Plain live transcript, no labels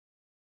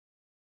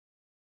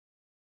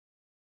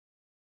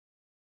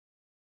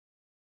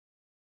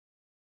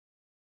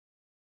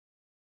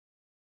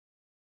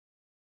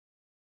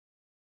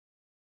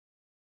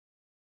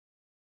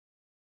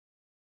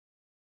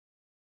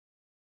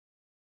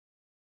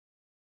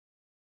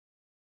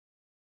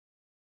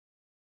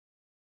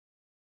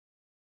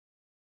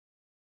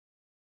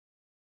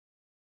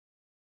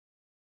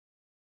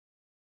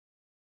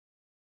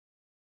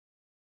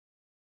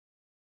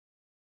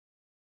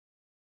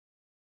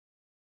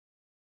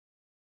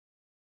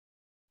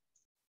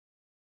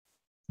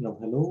Hello,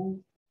 hello.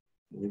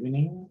 Good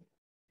evening.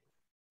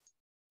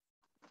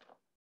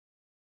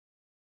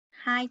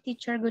 Hi,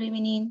 teacher. Good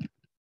evening.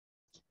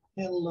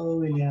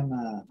 Hello,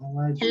 Eliana. How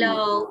are you?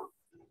 Hello.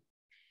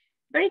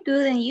 Very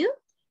good. And you?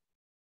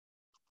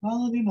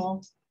 Well, you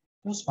know,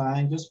 just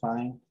fine,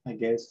 I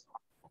guess.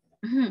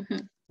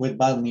 With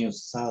bad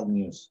news, sad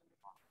news.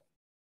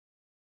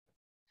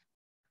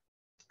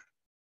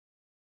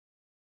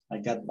 I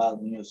got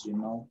bad news, you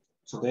know.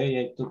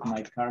 Today I took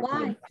my car to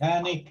the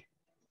mechanic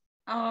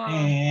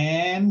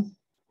and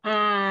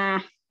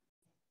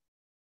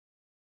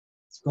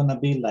it's gonna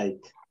be like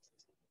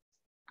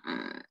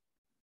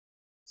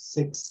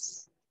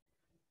 6.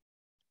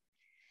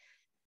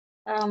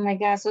 Oh my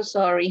God, so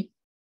sorry.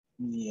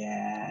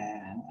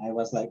 Yeah, I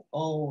was like,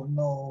 oh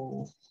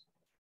no.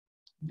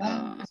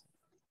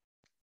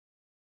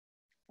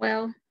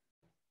 Well,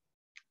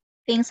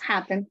 things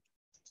happen.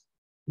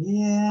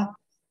 Yeah,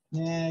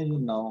 you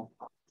know.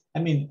 I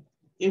mean,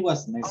 it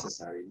was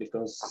necessary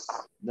because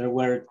there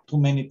were too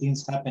many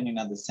things happening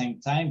at the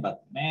same time,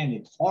 but man,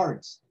 it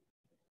hurts.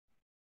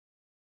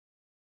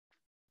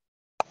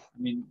 I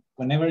mean,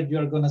 whenever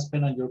you're gonna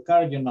spend on your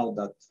car, you know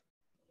that,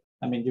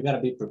 I mean, you gotta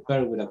be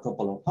prepared with a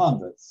couple of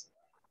hundreds.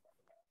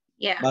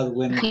 Yeah. But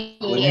when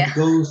it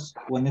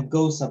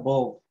goes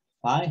above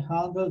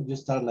 500, you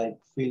start like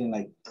feeling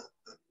like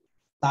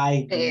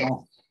tight, you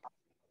know?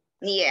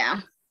 Yeah.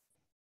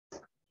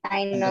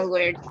 I know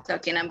what you're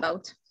talking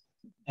about.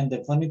 And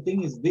the funny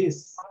thing is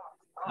this,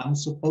 I'm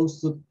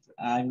supposed to,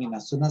 I mean,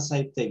 as soon as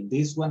I take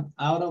this one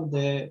out of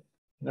the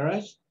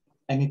garage,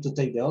 I need to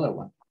take the other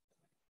one.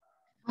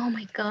 Oh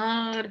my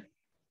God.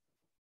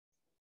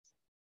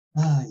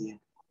 Ah, yeah,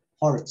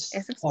 hurts.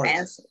 It's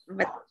expensive,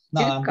 but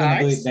no, I'm gonna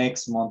do it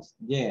next month.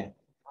 Yeah.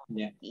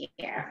 Yeah,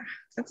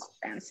 it's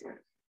expensive.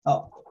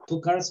 Oh, 2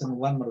 cars and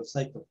 1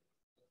 motorcycle.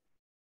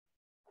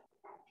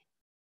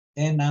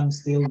 And I'm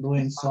still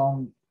doing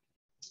some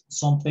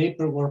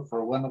paperwork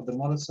for one of the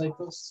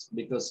motorcycles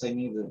because I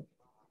need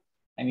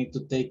to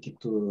take it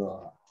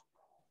to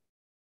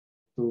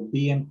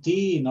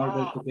BMT in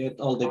order to get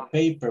all the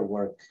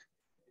paperwork.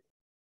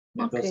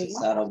 Because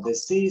it's out of the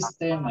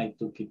system, I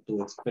took it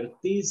to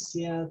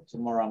Experticia.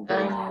 Tomorrow I'm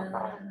going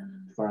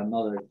for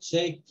another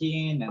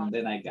check-in, and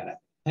then I gotta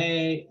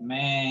pay.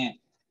 Man,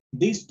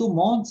 these 2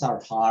 months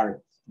are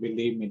hard.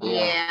 Believe me,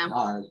 they are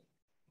hard,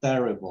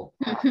 terrible.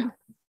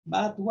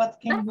 But what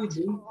can we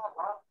do?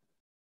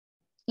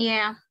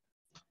 Yeah.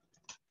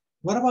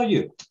 What about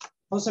you?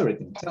 How's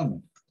everything? Tell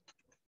me.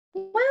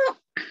 Well,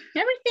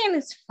 everything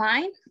is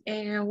fine.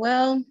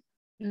 Well,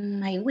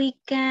 my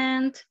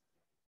weekend,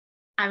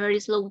 a very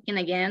slow weekend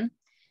again.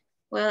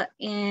 Well,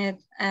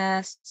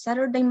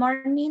 Saturday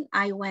morning,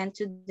 I went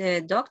to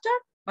the doctor,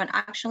 but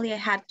actually I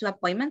had 2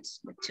 appointments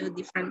with 2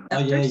 different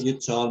doctors. Oh yeah, you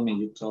told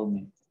me.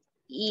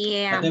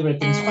 Yeah. But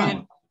everything's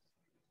fine.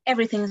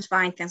 Everything's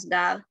fine, thanks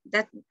God.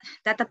 That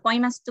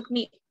appointments took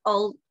me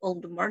all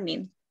the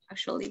morning,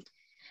 actually.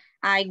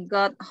 I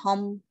got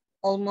home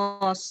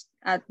almost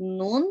at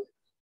noon.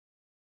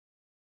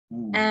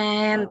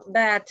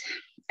 But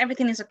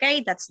everything is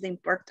okay. That's the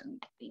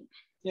important thing.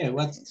 Yeah,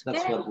 that's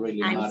what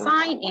really I'm matters.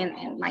 fine,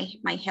 and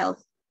my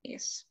health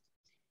is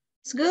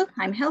good.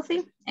 I'm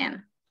healthy,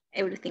 and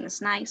everything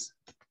is nice.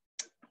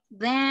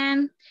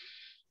 Then,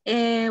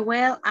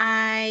 well,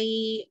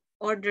 I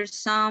ordered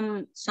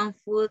some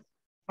food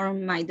for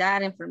my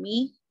dad and for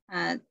me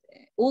at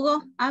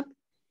Ugo app.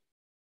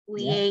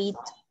 We ate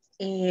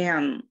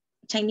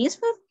Chinese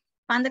food,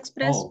 Panda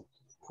Express. Oh,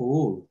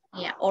 cool.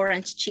 Yeah,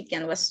 orange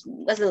chicken was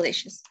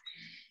delicious.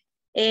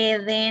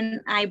 And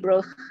then I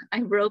broke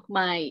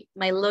my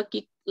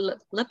lucky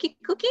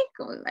cookie.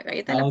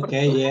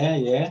 Okay,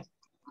 yeah.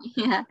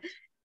 Yeah,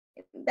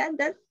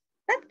 that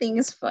thing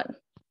is fun.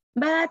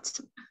 But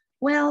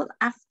well,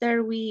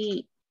 after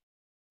we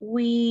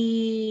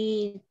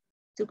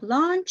took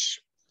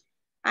lunch,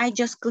 I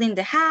just cleaned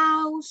the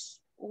house,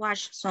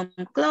 washed some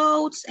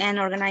clothes, and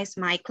organized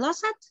my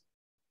closet.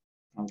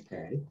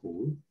 Okay,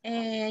 cool.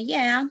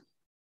 Yeah,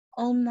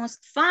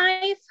 almost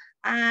 5.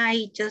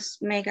 I just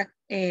made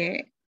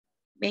a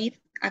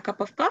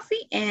cup of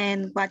coffee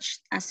and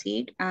watched a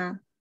series,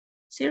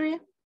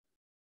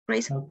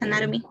 Grey's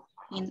Anatomy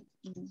in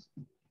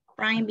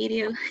Prime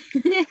Video.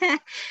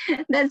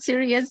 That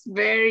series is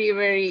very,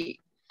 very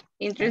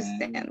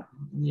interesting.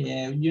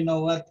 Yeah, you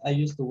know what? I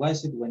used to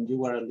watch it when you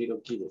were a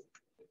little kid.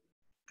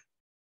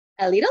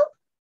 A little?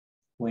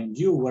 When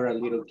you were a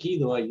little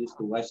kid, I used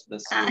to watch the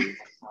series.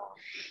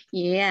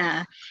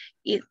 Yeah,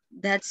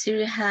 that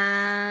series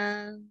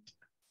has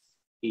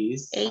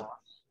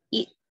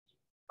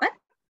what?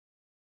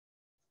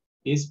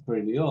 It's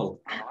pretty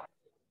old.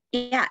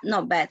 Yeah,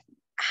 no, but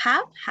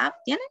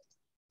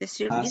this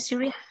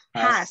series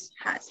has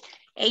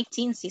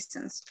 18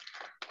 seasons.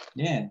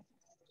 Yeah,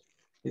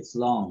 it's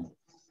long.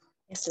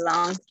 It's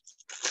long.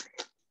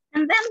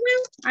 And then,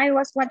 well, I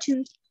was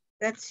watching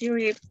that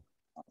series.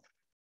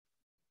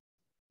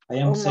 I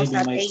am saving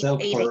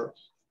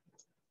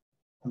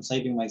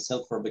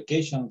myself for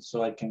vacation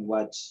so I can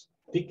watch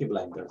Peaky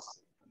Blinders.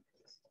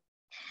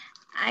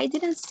 I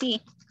didn't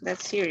see. that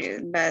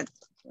series, but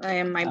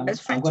my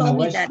best friend I'm gonna told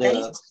me watch that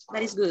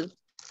that is good.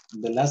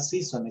 The last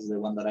season is the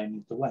one that I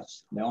need to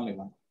watch, the only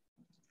one.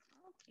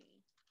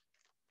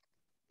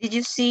 Did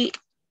you see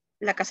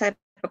La Casa de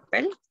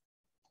Papel?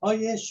 Oh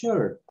yeah,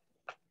 sure.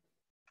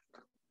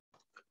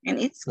 And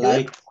it's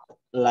good.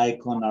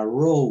 Like on a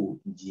road,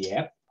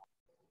 yep.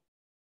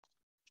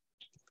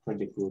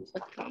 Pretty good.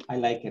 Okay. I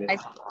like it.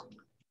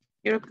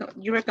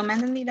 You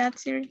recommended me that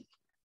series?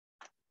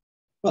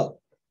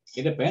 Well,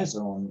 it depends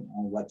on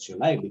what you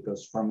like,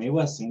 because for me it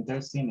was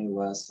interesting. It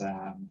was,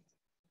 and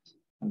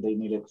they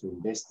needed to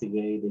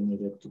investigate, they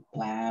needed to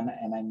plan.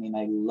 And I mean,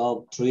 I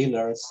love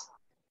thrillers,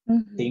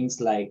 things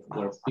like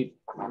where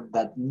people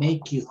that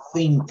make you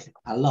think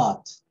a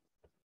lot.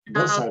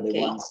 Those are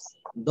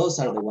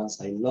the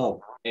ones I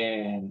love.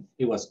 And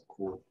it was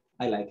cool.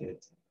 I like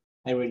it.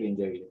 I really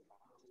enjoyed it.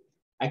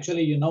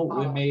 Actually, you know,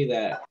 we made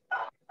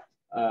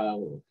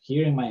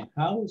here in my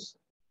house.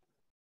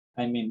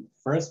 I mean,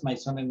 first my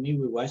son and me,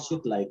 we watched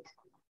it like,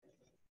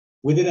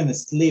 we didn't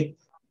sleep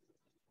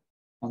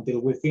until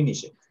we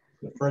finished it,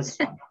 the first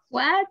one.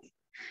 What?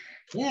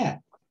 Yeah.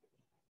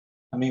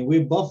 I mean, we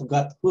both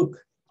got hooked.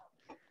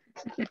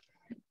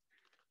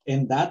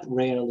 And that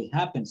rarely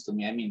happens to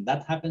me. I mean,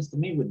 that happens to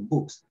me with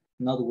books,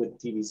 not with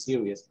TV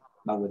series.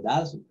 But with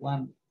that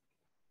one,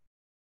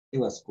 it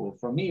was cool.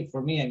 For me,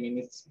 I mean,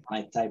 it's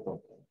my type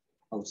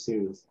of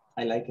series.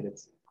 I like it.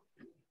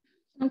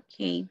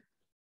 Okay.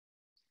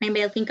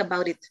 Maybe I'll think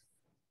about it.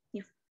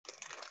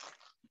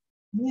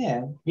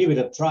 Yeah, give it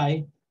a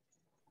try.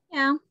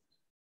 Yeah.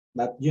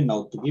 But you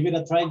know, to give it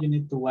a try, you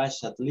need to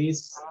watch at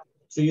least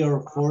 3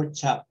 or 4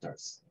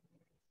 chapters.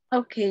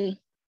 Okay.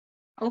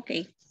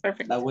 Okay,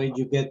 perfect. That way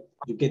you get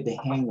the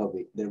hang of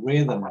it, the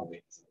rhythm of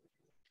it.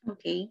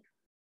 Okay.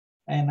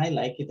 And I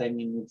like it. I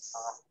mean,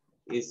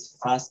 it's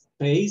fast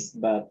paced,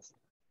 but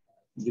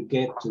you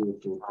get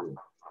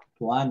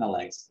to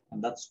analyze,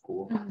 and that's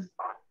cool.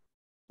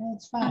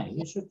 It's fine. Okay.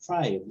 You should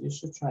try it.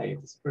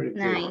 It's pretty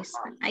good. Nice.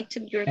 I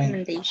took your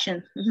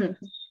recommendation.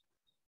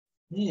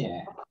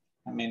 Yeah.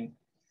 I mean,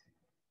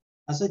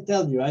 as I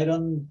tell you, I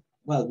don't,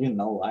 well, you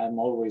know, I'm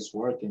always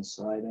working,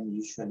 so I don't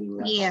usually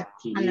watch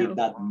TV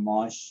that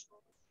much.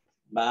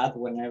 But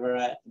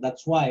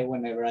that's why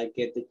whenever I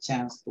get the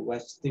chance to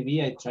watch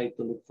TV, I try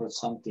to look for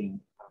something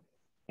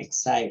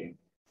exciting,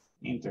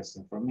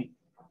 interesting for me.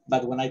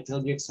 But when I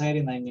tell you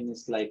exciting, I mean,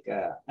 it's like,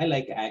 I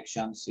like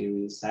action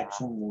series,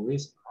 action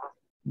movies,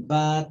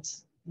 but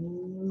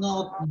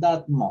not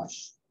that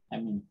much. I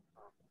mean,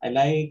 I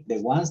like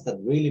the ones that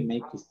really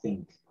make you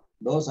think.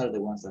 Those are the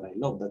ones that I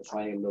love. That's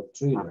why I love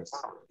thrillers.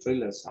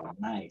 Thrillers are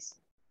nice.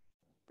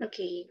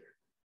 Okay.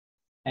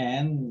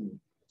 And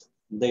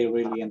they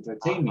really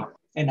entertain me.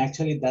 And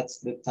actually, that's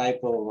the type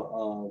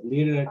of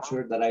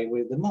literature that I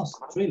read the most,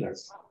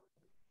 thrillers.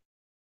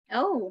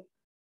 Oh.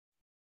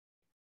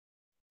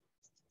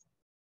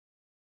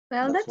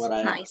 Well, that's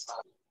nice.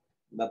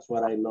 That's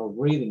what I love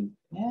reading.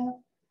 Yeah.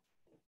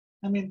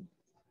 I mean,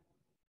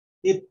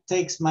 it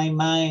takes my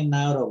mind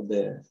out of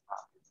the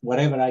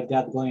whatever I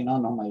got going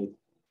on my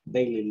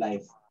daily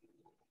life.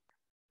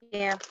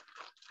 Yeah.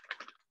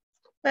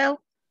 Well.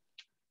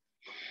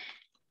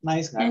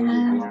 Nice having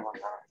you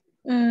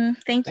here.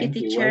 Thank you,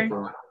 teacher.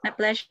 My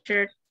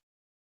pleasure.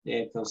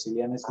 Yeah, because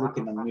Ileana is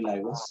looking at me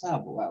like, what's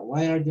up?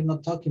 Why are you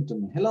not talking to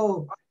me?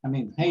 Hello. I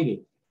mean,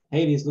 Heidi.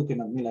 Heidi is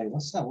looking at me like,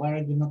 what's up? Why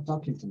are you not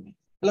talking to me?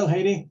 Hello,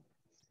 Heidi.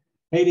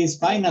 Heidi is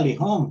finally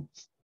home.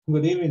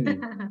 Good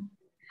evening.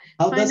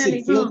 How does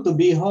it feel to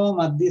be home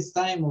at this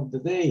time of the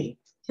day?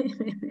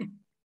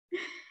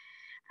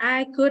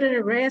 I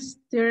couldn't rest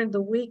during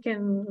the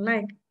weekend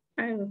like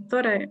I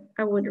thought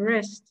I would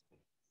rest.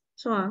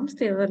 So I'm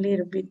still a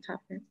little bit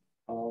tired.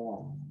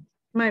 Oh.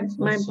 My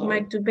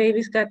 2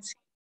 babies got sick.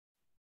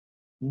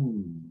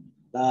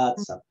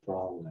 That's a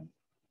problem.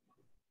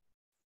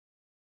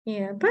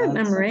 Yeah, but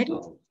I'm ready.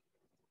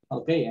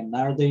 Okay, and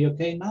are they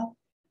okay now?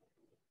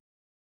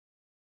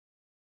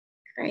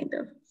 Kind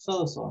of.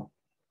 So.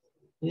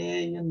 Yeah,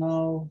 you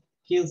know,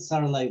 kids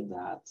are like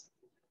that.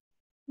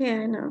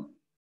 Yeah, I know.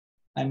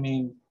 I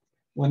mean,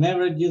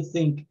 whenever you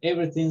think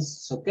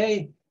everything's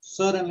okay,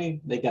 suddenly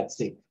they get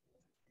sick.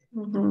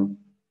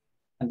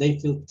 And they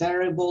feel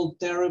terrible,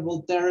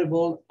 terrible,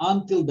 terrible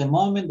until the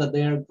moment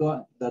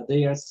that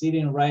they are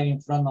sitting right in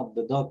front of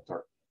the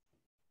doctor.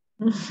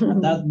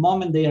 At that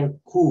moment, they are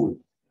cool.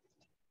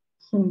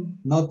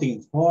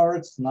 Nothing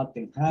hurts,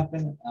 nothing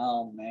happened.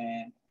 Oh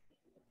man,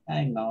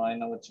 I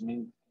know what you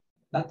mean.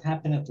 That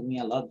happened to me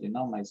a lot. You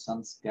know, my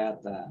son's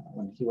got,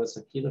 when he was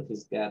a kid,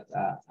 he's got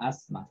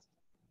asthma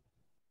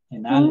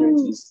and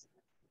allergies.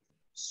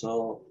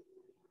 So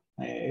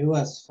it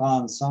was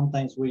fun.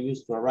 Sometimes we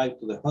used to arrive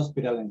to the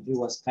hospital and he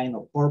was kind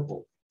of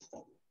purple.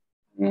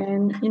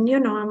 And you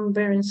know, I'm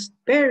very,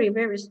 very,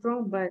 very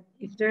strong, but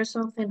if there's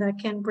something that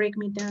can break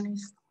me down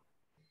is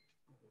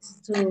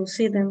to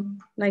see them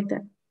like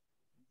that.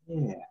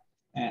 Yeah.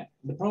 And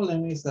the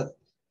problem is that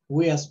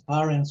we as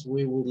parents,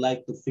 we would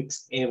like to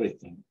fix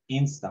everything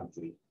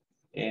instantly.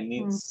 And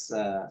it's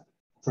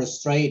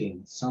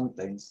frustrating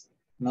sometimes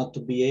not to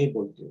be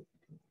able to.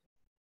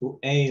 to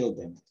ail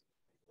them,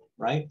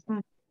 right?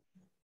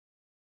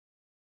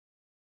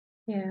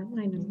 Yeah,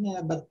 I know.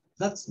 Yeah, but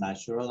that's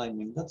natural. I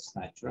mean, that's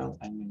natural.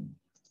 I mean,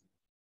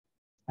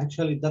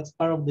 actually, that's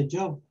part of the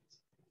job.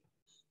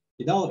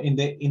 You know, in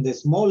the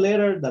small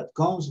letter that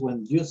comes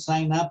when you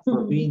sign up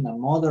for being a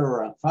mother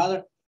or a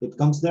father, it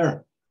comes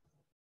there.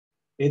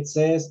 It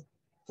says,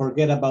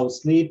 forget about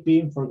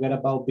sleeping, forget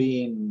about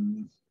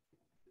being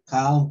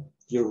calm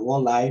your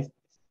whole life.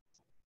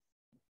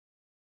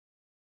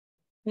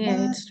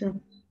 Yeah, it's true.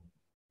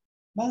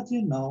 But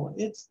you know,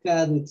 it's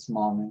got its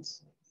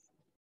moments.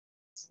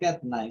 It's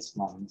got nice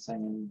moments. I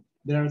mean,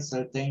 there are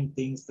certain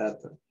things that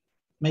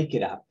make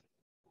it up.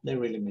 They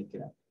really make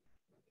it up.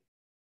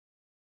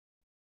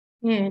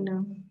 Yeah, I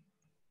know.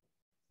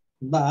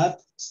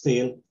 But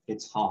still,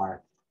 it's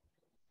hard.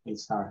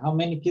 It's hard. How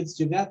many kids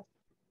you got?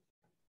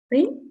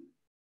 3?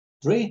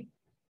 3?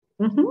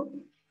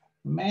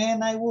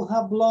 Man, I would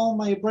have blown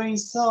my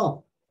brains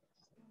off.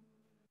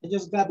 I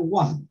just got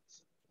 1.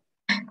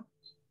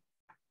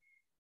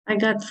 I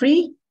got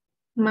 3.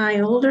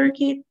 My older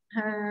kid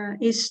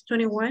is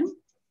 21.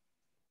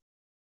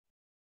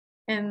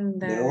 And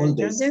the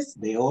oldest.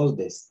 And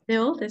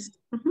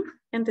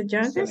the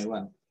youngest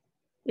 21.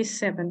 is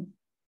 7.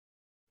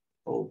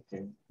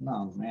 Okay.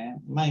 No,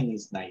 man. Mine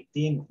is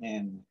 19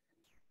 and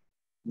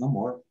no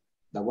more.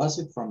 That was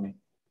it from me.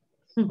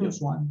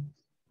 Just 1.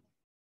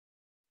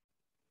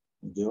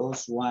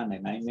 Just 1.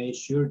 And I made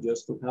sure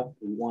just to have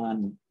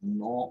 1,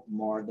 no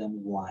more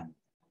than 1.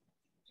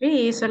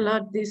 3 is a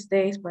lot these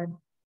days, but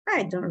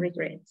I don't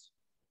regret.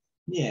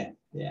 Yeah.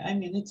 I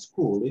mean, it's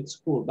cool. It's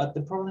cool. But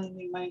the problem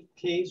in my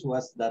case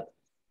was that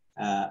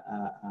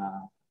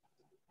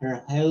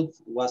her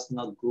health was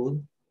not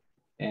good,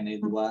 and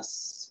it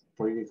was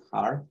pretty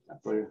hard, a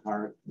pretty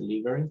hard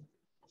delivery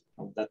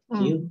of that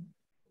kid.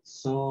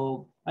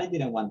 So I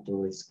didn't want to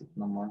risk it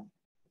no more.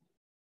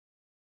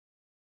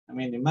 I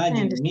mean,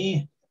 imagine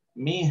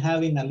me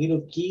having a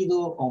little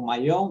kiddo on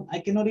my own. I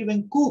cannot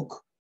even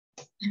cook.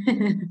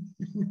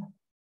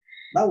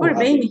 That would have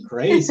been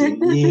crazy.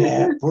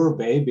 Yeah, poor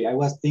baby. I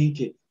was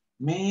thinking,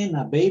 man,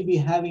 a baby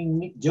having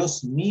me,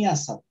 just me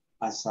as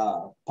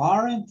a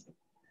parent,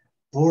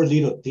 poor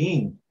little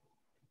thing.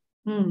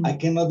 I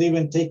cannot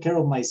even take care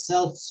of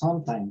myself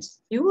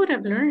sometimes. You would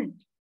have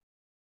learned.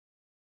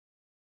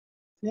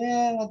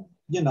 Yeah,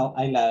 you know,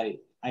 I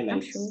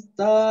like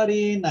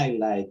studying. I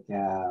like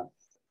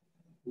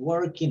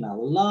working a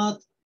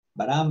lot,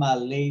 but I'm a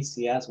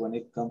lazy ass when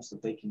it comes to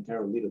taking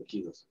care of little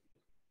kiddos.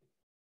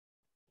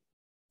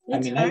 I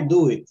mean, I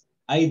do it,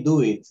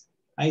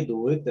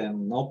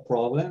 and no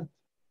problem,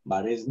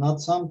 but it's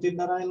not something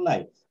that I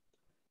like.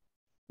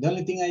 The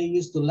only thing I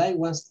used to like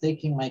was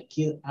taking my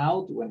kid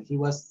out when he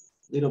was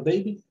little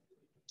baby.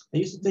 I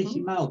used to take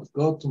him out,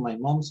 go to my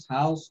mom's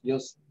house,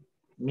 just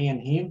me and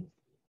him.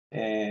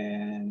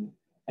 And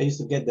I used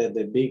to get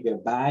the big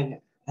bag.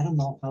 I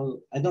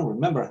don't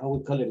remember how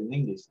we call it in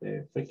English,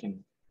 the freaking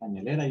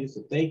pañalera. I used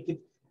to take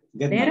it,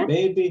 get my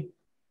baby.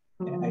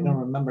 I don't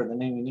remember the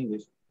name in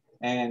English.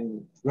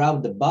 And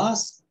grab the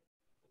bus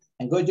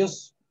and go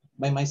just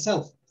by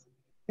myself.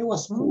 It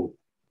was cool.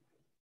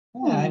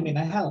 Yeah, I mean,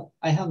 I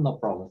had no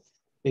problem.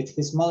 If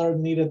his mother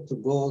needed to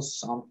go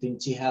something,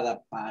 she had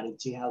a party,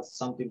 she had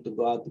something to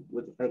go out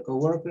with her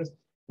coworkers.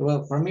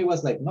 Well, for me, it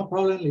was like, no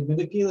problem, leave me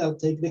the kid, I'll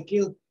take the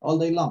kid all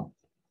day long.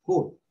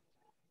 Cool.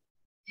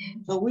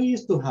 So we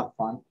used to have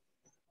fun.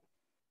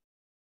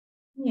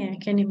 Yeah, I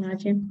can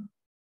imagine.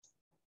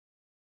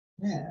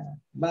 Yeah,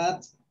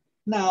 but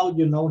now,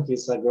 you know,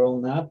 he's a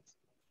grown up.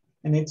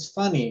 And it's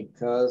funny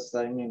because,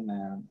 I mean,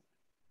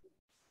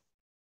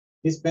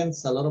 he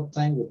spends a lot of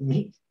time with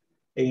me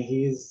and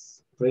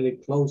he's pretty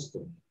close to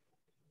me.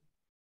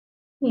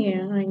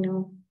 Yeah, I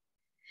know.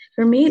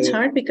 For me, it's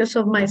hard because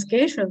of my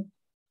schedule.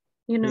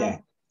 You know,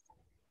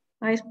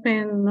 I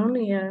spend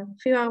only a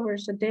few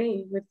hours a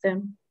day with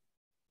them.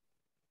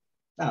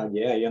 Oh,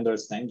 yeah, I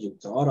understand you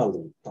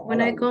totally. When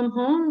I come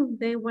home,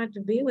 they want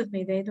to be with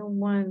me. They don't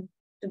want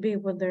to be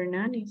with their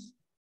nannies.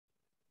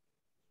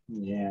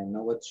 Yeah, I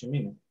know what you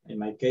mean. In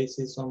my case,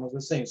 it's almost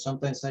the same.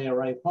 Sometimes I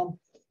arrive home,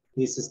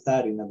 he's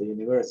studying at the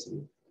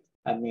university.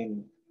 I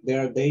mean,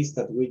 there are days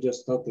that we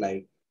just talk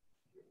like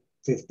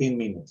 15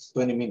 minutes,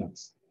 20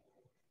 minutes.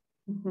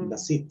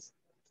 That's it.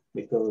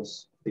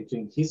 Because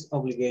between his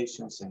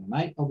obligations and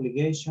my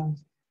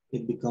obligations,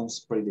 it becomes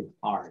pretty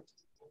hard.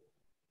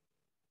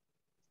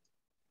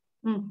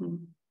 I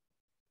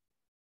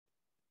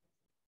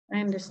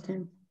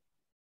understand.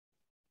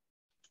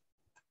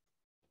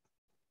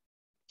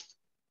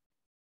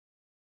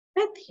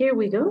 But here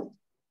we go.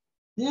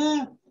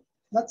 Yeah,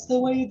 that's the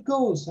way it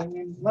goes. I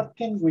mean, what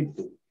can we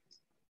do?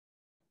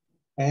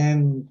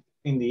 And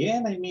in the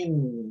end, I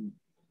mean,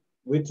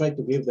 we try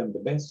to give them the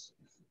best.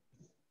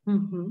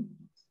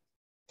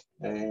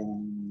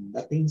 And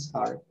that thing's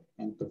hard.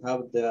 And to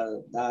have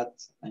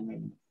I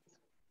mean,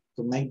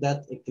 to make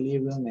that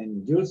equilibrium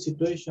in your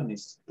situation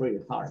is pretty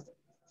hard.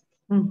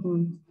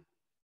 And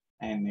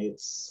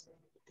it's,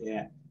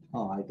 yeah,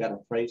 oh, I got a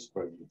phrase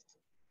for you.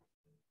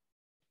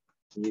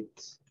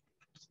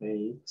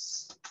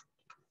 takes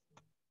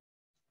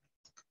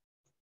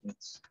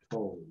its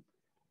toll.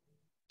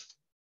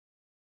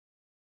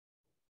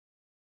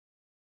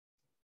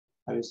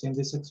 Have you seen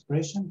this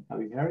expression?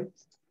 Have you heard it?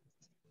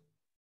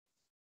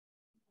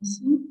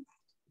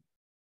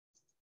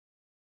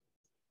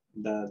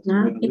 That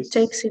No, when it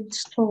takes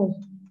its toll.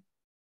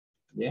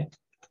 Yeah.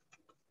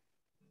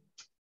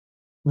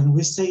 When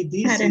we say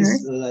this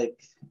is like,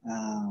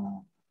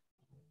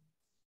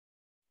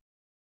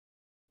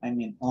 I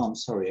mean, oh, I'm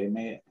sorry,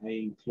 I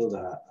include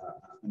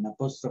an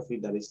apostrophe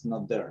that is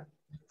not there.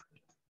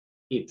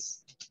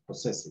 It's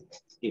possessive,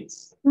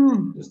 it's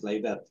just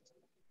like that.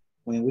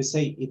 When we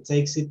say it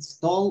takes its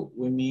toll,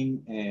 we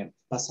mean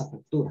pasa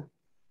factura.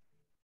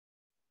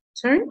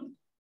 Sorry?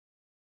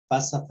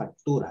 Pasa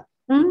factura.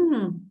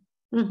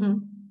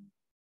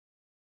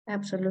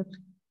 Absolutely.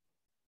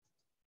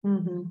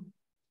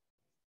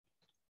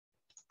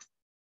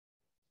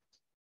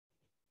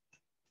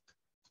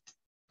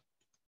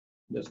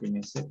 Just give me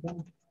a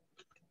second.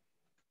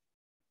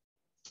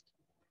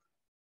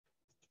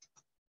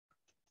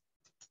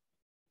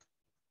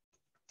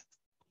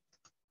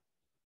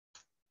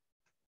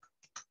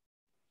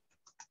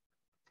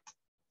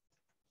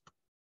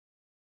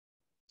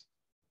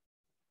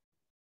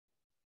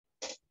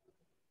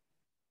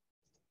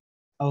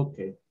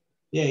 Okay.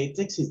 Yeah, it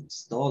takes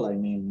its toll. I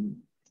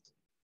mean,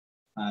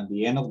 at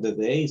the end of the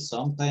day,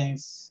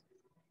 sometimes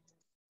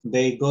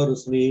they go to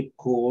sleep,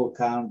 cool,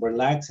 calm,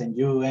 relax, and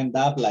you end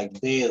up like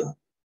this.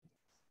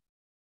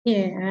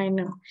 Yeah, I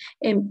know.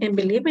 And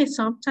believe me,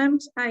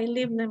 sometimes I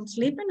leave them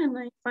sleeping and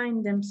I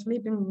find them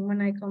sleeping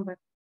when I come back.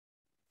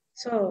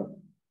 So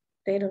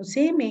they don't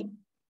see me.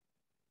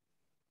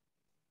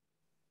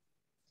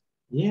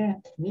 Yeah,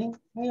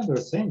 I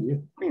understand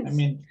you. I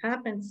mean, it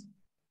happens.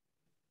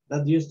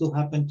 That used to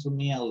happen to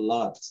me a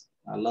lot.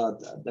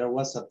 There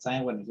was a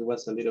time when he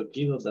was a little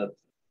kid that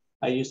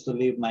I used to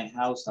leave my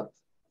house at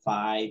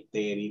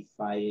 5:30,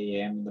 5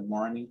 a.m. in the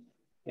morning,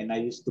 and I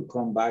used to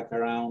come back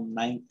around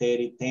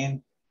 9:30,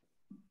 10.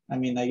 I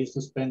mean, I used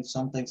to spend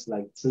sometimes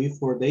like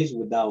 3-4 days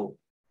without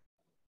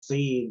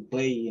seeing,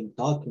 playing,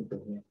 talking to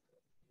him.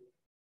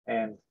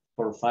 And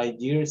for 5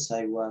 years,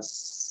 I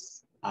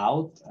was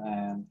out,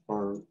 and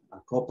for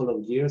a couple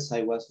of years,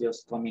 I was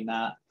just coming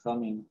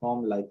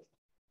home like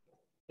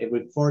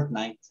every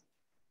fortnight,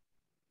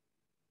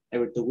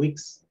 every 2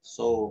 weeks.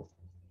 So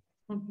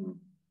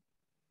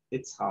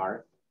it's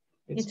hard.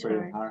 It's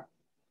very hard.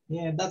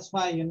 Yeah, that's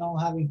why,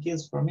 having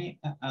kids for me,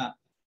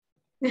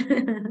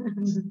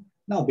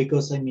 no,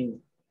 because I mean,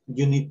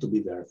 you need to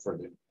be there for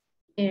them.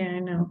 Yeah, I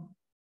know.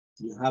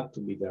 You have to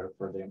be there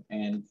for them.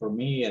 And for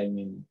me, I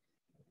mean,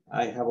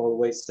 I have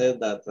always said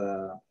that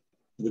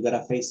you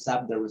gotta face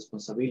up the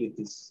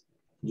responsibilities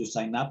you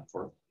sign up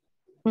for.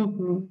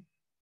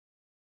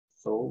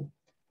 So,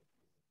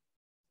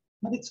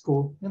 but it's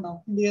cool, in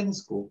the end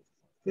it's cool.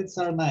 Kids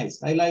are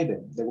nice. I like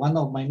them. They're one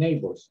of my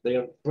neighbors. They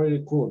are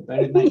very cool,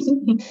 very nice.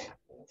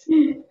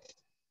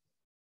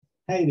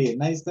 Heidi,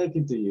 nice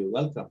talking to you.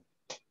 Welcome.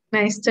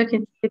 Nice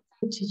talking to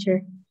you,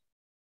 teacher.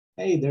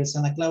 Hey, there's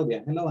Ana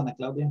Claudia. Hello, Ana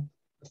Claudia.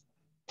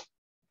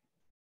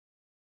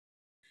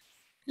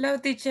 Hello,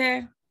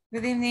 teacher.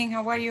 Good evening.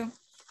 How are you?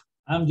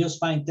 I'm just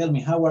fine. Tell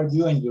me, how are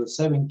you and your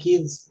 7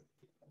 kids?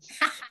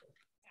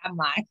 Come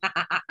on.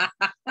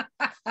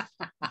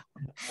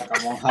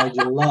 Come on, how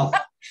you laugh.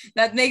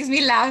 That makes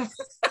me laugh.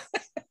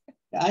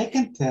 I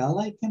can tell.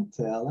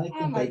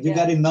 Oh You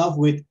got enough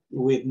with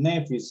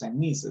nephews and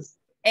nieces.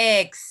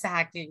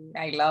 Exactly.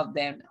 I love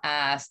them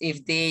as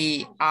if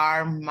they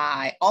are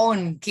my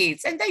own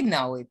kids, and they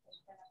know it.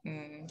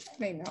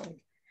 They know it.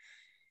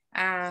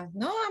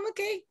 No, I'm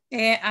okay.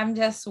 I'm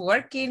just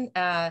working.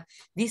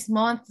 This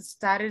month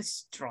started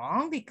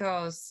strong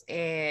because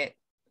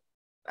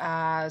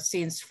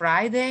since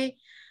Friday,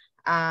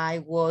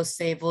 I was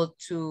able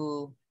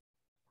to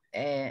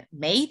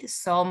make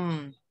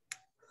some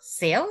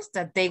sales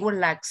that they were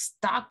like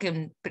stuck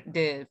in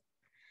the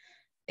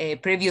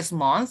previous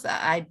months.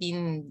 I've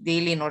been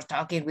dealing or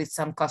talking with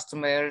some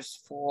customers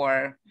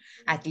for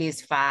at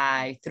least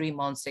 3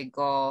 months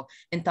ago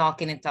and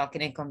talking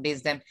and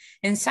convince them.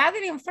 And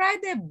Saturday and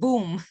Friday,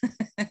 boom,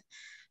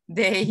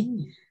 they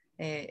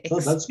So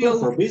that's good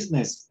for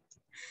business.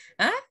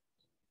 Huh?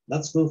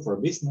 That's good for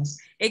business.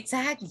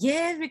 Exactly.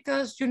 Yes,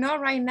 because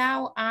right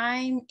now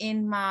I'm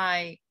in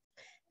my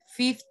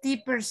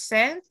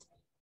 50%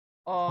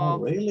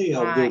 of really?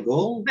 Of your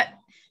goal?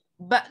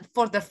 But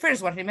for the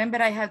first one,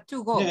 remember I had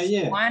 2 goals.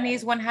 Yeah. One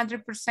is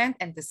 100%,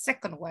 and the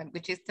second one,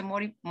 which is the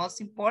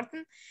most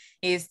important,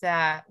 is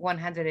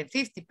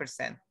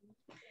 150%.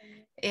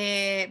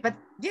 But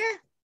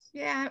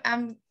yeah,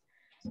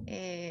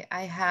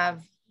 I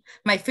have,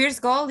 my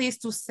first goal is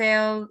to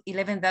sell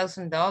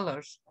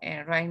 $11,000,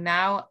 and right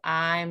now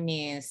I'm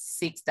in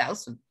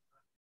 6,000,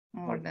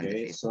 more than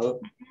the 50.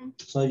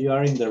 So you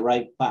are in the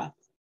right path.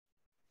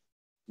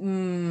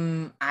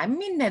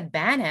 I'm in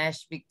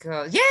advantage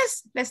because,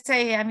 yes, let's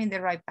say I'm in the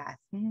right path.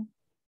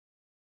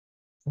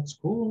 That's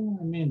cool.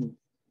 I mean,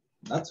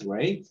 that's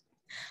great.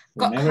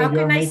 How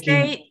can I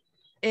say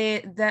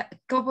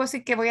 ¿cómo puedo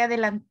decir que voy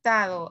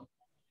adelantado?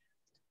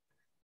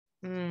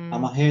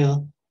 I'm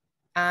ahead.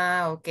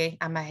 Okay,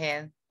 I'm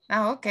ahead.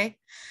 Okay.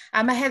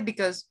 I'm ahead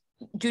because,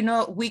 you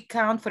know, we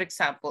count, for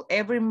example,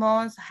 every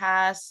month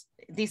has,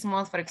 this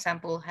month, for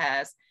example,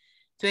 has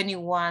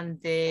 21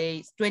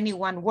 days,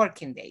 21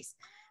 working days.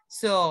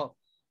 So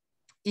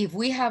if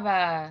we have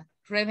a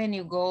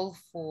revenue goal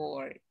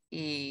for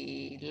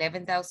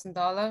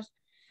 $11,000,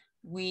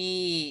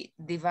 we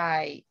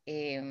divide,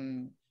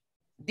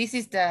 this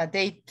is the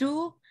day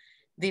 2,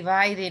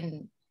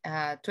 dividing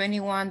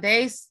 21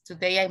 days.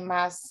 Today I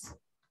must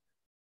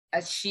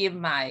achieve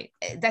my,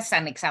 that's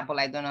an example,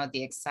 I don't know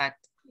the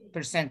exact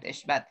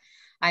percentage, but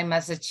I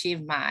must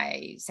achieve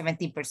my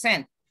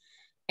 17%.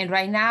 And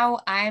right now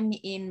I'm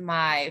in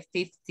my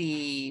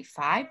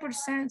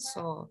 55%,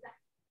 so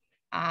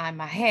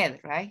I'm ahead,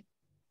 right?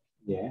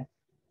 Yeah.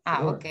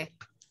 Sure. Okay.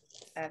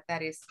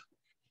 That is,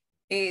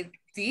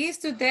 these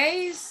 2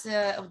 days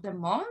of the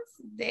month,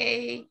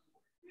 they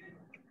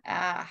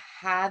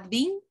have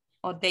been,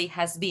 or they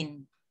has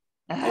been?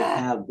 They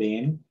have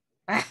been.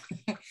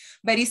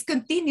 But it's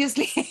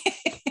continuously.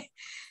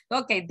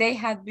 Okay, they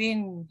have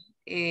been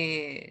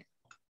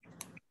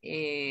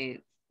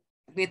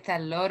with a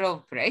lot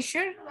of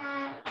pressure,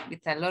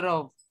 with a lot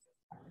of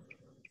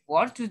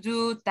work to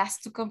do,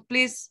 tasks to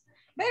complete,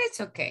 but it's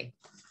okay.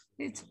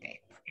 It's okay.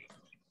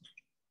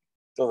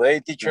 Today,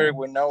 teacher,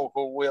 we know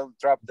who will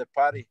drop the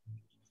party.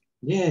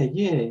 Yeah.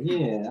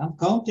 I'm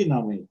counting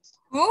on it.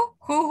 Who?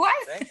 Who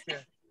what? Thank you.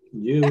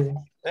 You.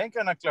 Thank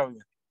you, Ana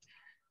Claudia.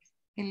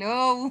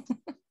 Hello.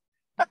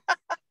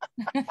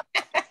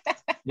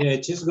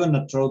 Yeah, she's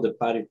gonna throw the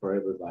party for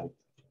everybody.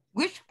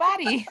 Which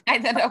party? I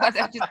don't know what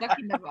you're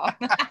talking about.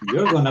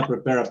 You're gonna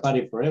prepare a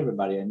party for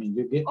everybody. I mean,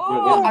 you're getting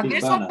A big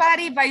virtual bonus.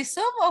 party by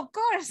Zoom, of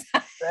course.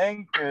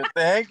 Thank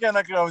you,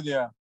 Ana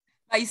Claudia.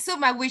 By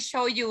Zoom, I will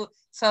show you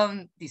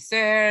some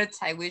desserts.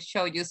 I will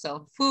show you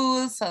some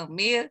food, some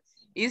meal.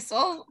 It's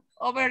all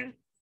over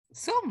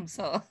Zoom,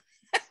 so.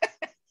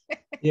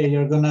 Yeah,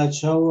 you're gonna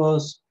show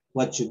us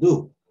what you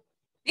do.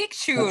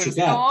 Pictures,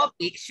 no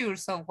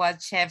pictures of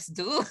what chefs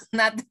do,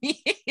 not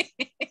me.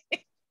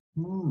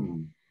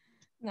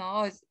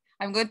 No,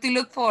 I'm going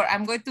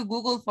to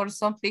Google for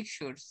some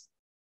pictures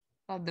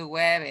on the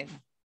web and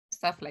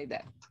stuff like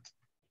that.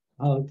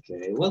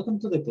 Okay, welcome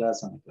to the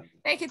class, Ana Claudia.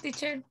 Thank you,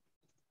 teacher.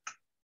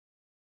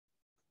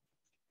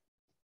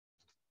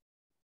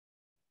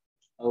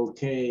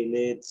 Okay,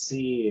 let's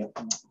see.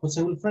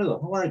 Jose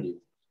Wilfredo, how are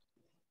you?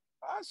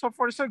 So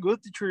far, so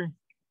good, teacher.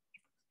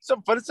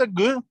 So far, so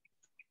good.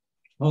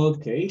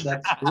 Okay,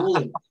 that's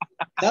cool.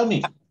 Tell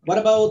me, what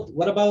about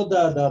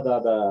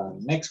the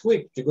next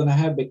week? You're gonna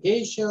have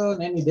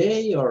vacation any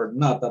day or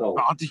not at all?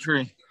 No,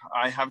 teacher,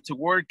 I have to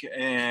work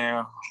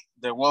the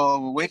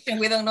whole week.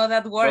 We don't know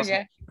that word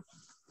yet.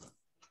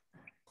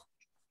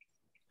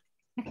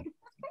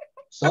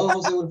 So,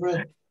 Jose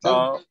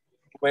Wilfredo,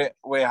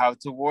 we have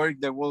to work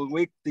the whole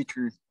week,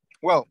 teacher.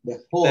 Well,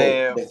 the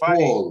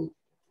whole.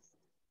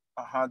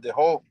 The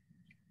whole.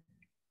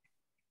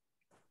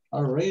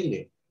 Oh,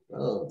 really?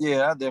 Oh.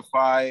 Yeah, the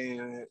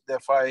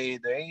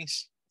 5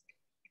 days.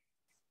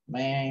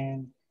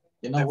 Man,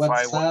 you know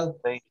what, Sal?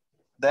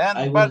 Then,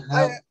 I will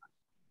have.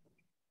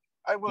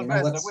 I will you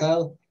know what, rest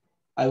Sal?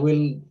 I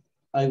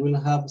will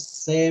have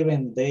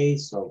 7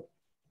 days of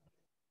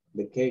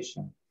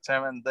vacation.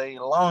 7 day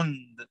long.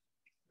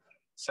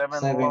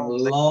 7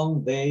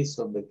 long days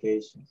of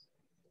vacation.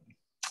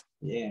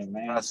 Yeah,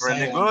 man. That's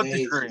really good,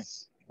 teacher.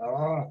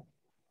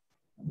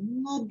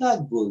 Not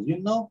that good, you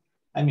know.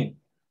 I mean,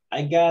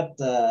 I got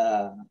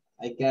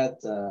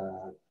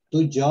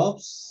 2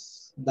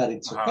 jobs that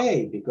it's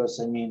okay because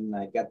I mean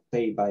I got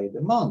paid by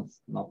the month,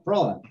 no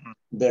problem.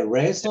 The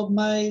rest of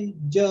my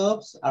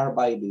jobs are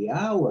by the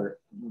hour.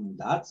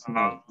 That's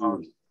not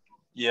good.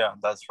 Yeah,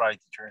 that's right,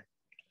 teacher.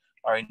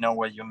 I know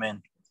what you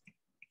mean.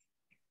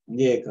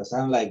 Yeah, because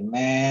I'm like,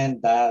 man,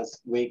 that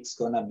week's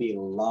gonna be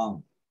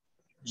long.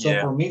 So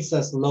for me, it's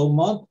a slow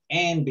month.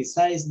 And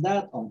besides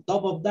that, on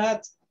top of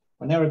that,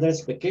 whenever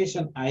there's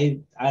vacation,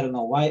 I don't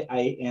know why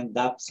I end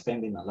up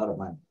spending a lot of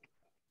money.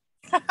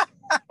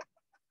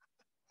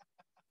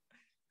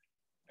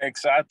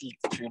 Exactly,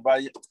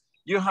 but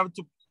you have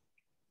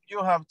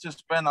to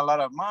spend a lot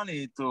of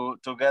money to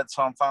get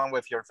some fun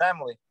with your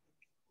family.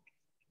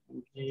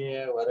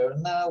 Yeah, whatever.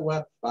 Now,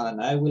 what fun!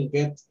 I will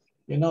get,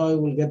 I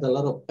will get a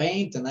lot of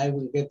paint, and I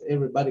will get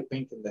everybody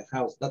painting the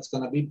house. That's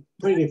gonna be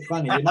pretty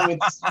funny.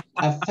 It's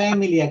a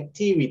family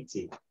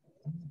activity.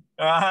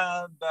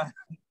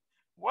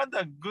 What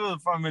a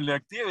good family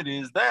activity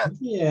is that?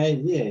 Yeah.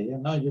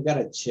 You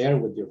gotta share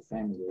with your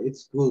family.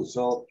 It's good,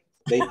 so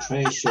they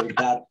treasure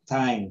that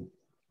time.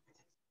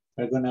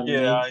 We're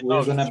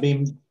gonna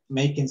be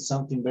making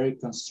something very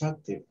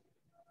constructive.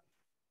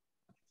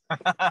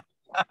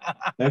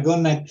 They're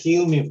gonna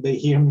kill me if they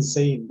hear me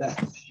saying that.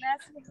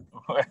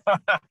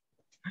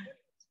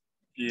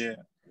 Yeah.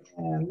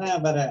 No,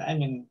 but I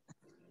mean,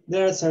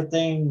 there are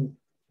certain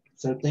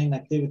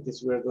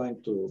activities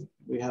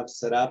we have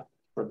set up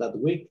for that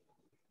week.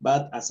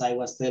 But as I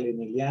was telling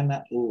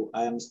Iliana,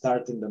 I am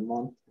starting the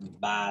month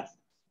bad.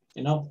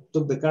 You know,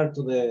 took the car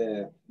to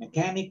the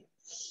mechanic.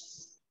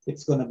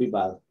 It's gonna be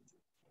bad.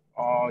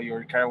 Oh,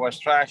 your car was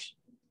trash.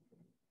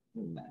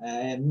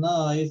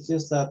 No, it's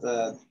just that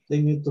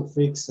they need to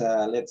fix,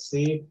 let's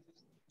see,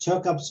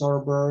 shock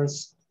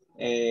absorbers,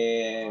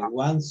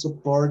 one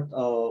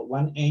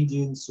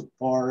engine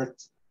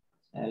support,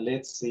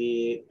 let's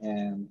see,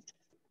 and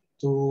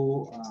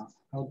two,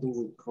 how do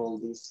we call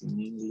this in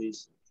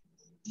English?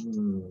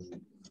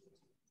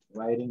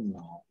 Writing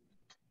now.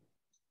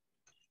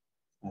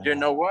 You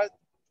know what?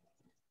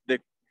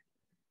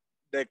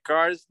 The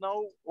cars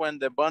know when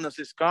the bonus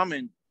is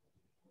coming.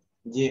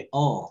 Yeah.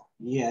 Oh,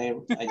 yeah.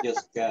 I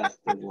just got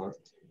the word.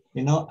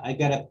 You know, I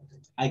gotta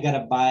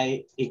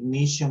buy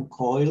ignition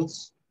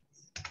coils.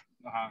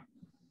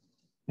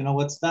 You know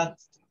what's that?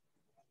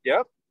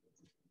 Yep.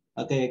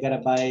 Okay, I gotta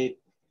buy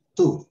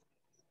 2.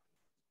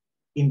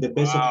 In the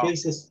best of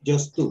cases,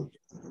 just 2.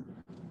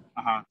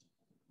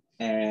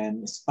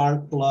 And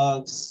spark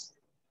plugs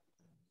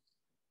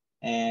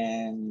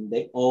and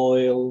the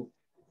oil.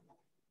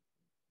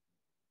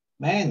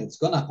 Man, it's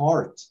gonna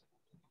hurt.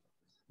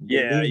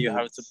 Yeah, you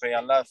have to pay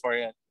a lot for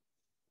it.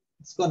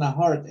 It's gonna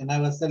hurt. And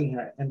I was telling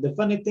her, and the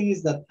funny thing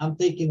is that I'm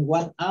taking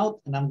one out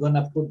and I'm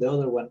gonna put the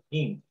other one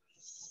in.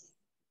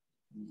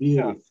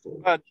 Beautiful.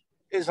 Yeah, but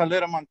it's a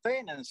little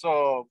maintenance.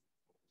 So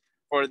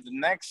for the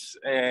next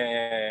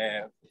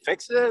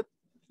fix it,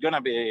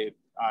 gonna be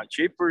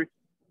cheaper.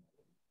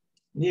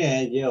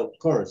 Yeah, of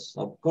course.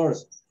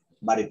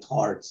 But it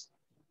hurts.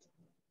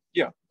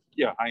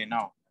 Yeah, I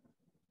know.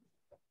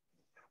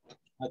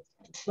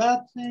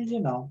 But you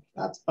know,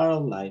 that's part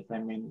of life. I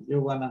mean, you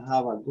wanna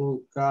have a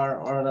good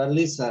car or at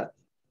least a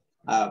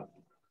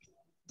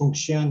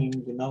functioning,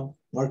 you know,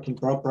 working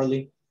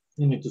properly.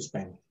 You need to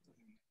spend,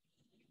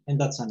 and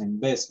that's an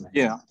investment.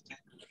 Yeah.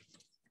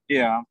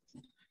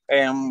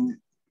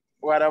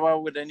 What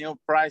about with the new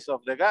price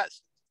of the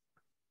gas?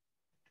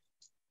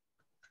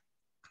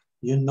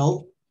 You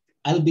know,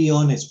 I'll be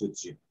honest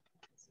with you.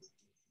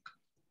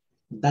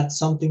 That's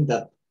something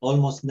that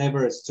almost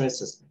never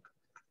stresses me.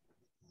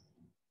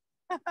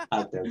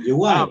 I'll tell you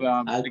why.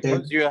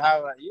 Because you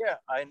have,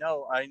 I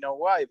know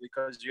why,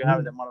 because you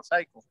have the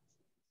motorcycle.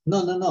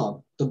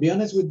 No. To be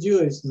honest with you,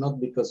 it's not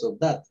because of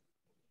that.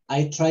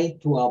 I try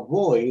to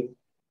avoid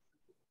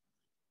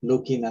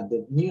looking at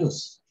the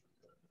news.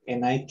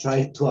 And I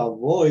try to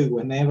avoid,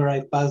 whenever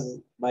I pass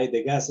by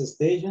the gas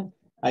station,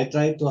 I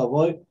try to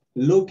avoid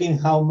looking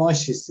how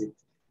much is it.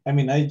 I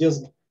mean, I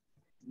just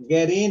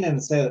get in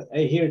and say,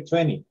 hey, here,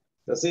 20.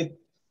 That's it.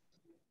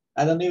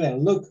 I don't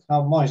even look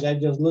how much. I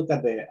just look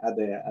at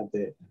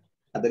the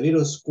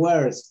little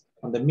squares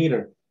on the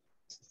meter.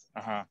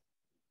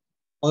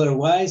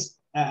 Otherwise,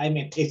 I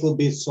mean, it could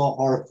be so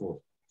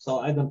hurtful. So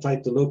I don't try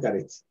to look at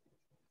it.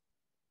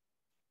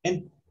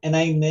 And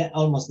I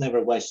almost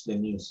never watch the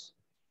news.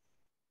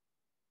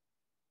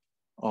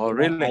 Oh,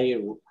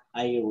 really?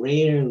 I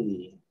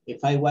rarely,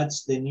 if I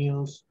watch the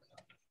news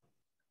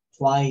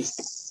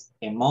twice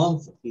a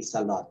month, is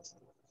a lot.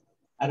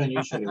 I don't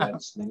usually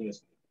watch the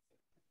news.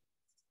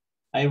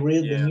 I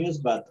read the news,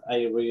 but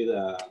I read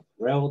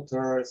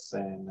Reuters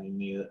and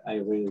I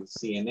read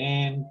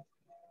CNN,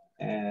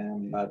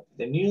 but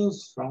the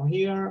news from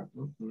here,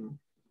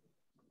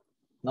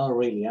 not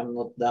really. I'm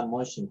not that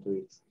much into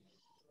it.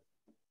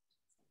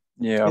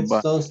 Yeah,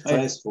 it's so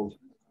stressful.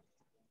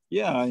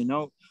 Yeah, I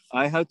know.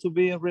 I have to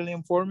be really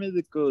informed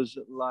because,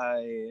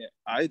 like,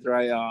 I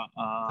drive.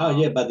 Oh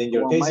yeah, but in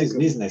your case, it's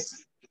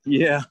business.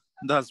 Yeah,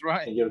 that's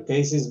right. In your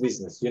case, it's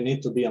business. You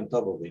need to be on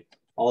top of it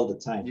all the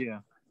time.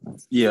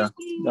 Yeah,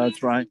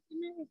 that's right.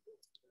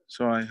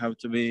 So I have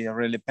to be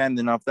really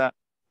dependent of that.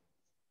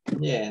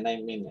 Yeah, and I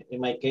mean,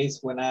 in my case,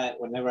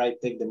 whenever I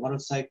take the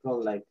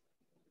motorcycle, like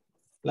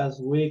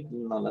last week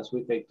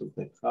I took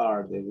the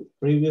car. The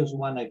previous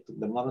one, I took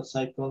the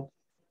motorcycle.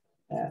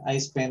 I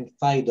spent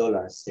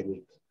 $5 a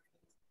week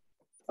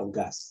of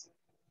gas.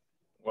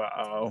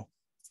 Wow,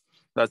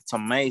 that's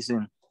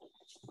amazing.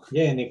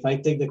 Yeah, and if I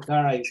take the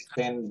car, I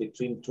spend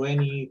between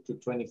 20 to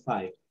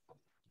 25.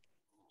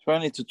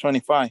 20 to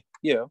 25,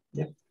 yeah.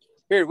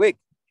 Per week.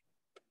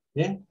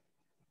 Yeah.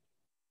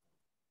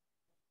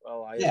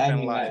 Well, I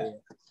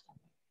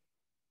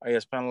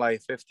spend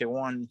like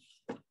 51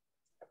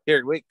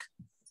 per week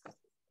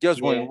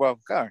just when one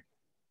car.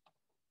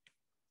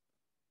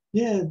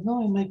 Yeah,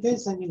 no, in my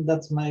case, I mean,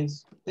 that's my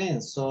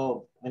expense.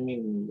 So, I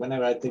mean,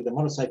 whenever I take the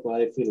motorcycle,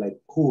 I feel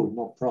like, cool,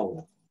 no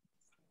problem.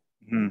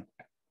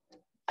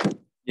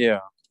 Yeah.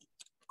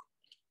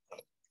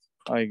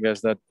 I guess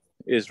that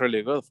is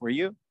really good for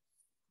you.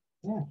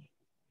 Yeah.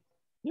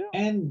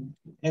 And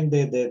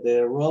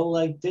the road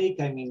I take,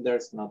 I mean,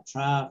 there's no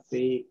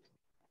traffic.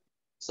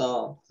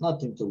 So,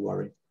 nothing to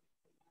worry.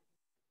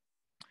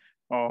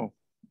 Oh,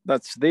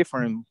 that's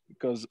different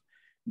because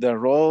the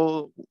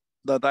road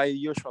that I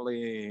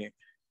usually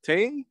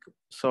take,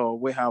 so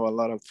we have a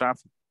lot of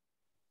traffic.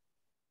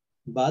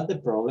 But the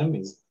problem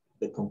is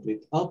the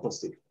complete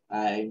opposite.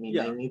 I mean,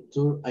 I need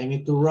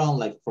to run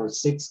like for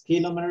 6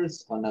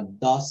 kilometers on a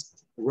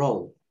dust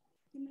road.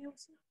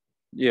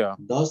 Yeah.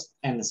 Dust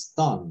and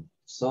stone.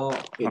 So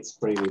it's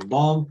pretty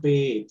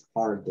bumpy, it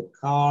hurt the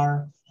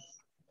car.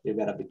 You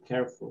gotta be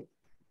careful.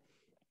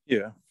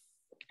 Yeah,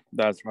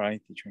 that's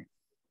right, teacher.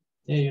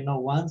 Yeah, you know,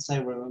 once I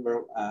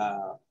remember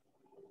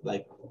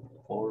like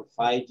 4 or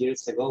 5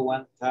 years ago,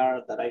 one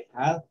car that I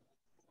had,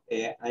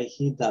 I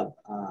hit a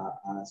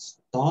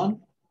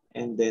stone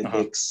and the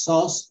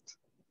exhaust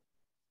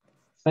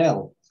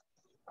fell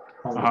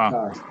from the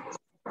car.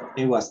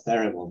 It was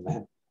terrible,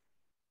 man.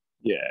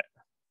 Yeah.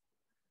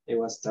 It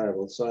was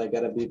terrible. So I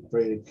gotta be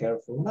pretty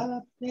careful.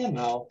 But you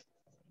know,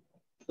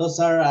 those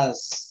are,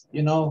 as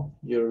you know,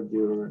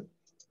 your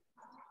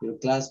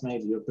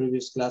classmate, your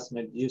previous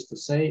classmate used to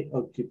say,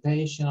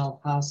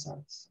 occupational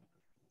hazards.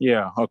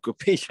 Yeah,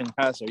 occupation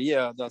hazard.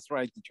 Yeah, that's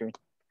right, teacher.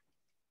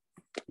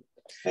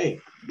 Hey,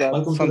 that's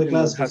welcome to the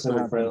class, Jose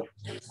Wilfredo.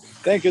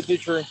 Thank you,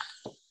 teacher.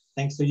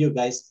 Thanks to you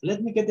guys.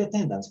 Let me get the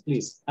attendance,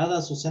 please.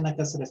 Ada Susana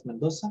Cáceres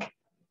Mendoza.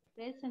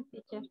 Present,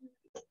 teacher.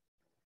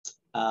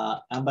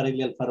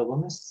 Ambarely Alfaro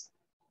Gómez.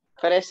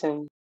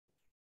 Present.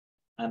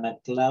 Ana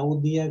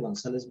Claudia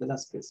González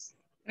Velázquez.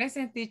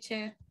 Present,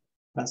 teacher.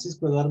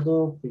 Francisco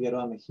Eduardo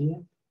Figueroa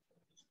Mejía.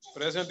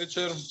 Present,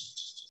 teacher.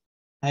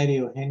 Jairi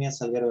Eugenia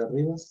Salguero de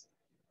Rivas.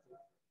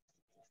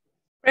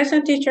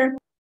 Present, teacher.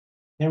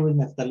 Henry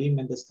Neftalí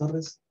Méndez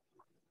Torres.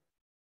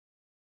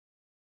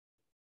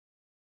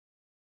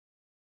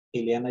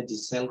 Ileana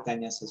Giselle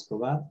Cañas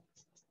Escobar.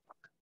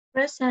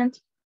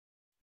 Present.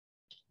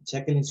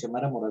 Jacqueline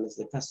Xiomara Morales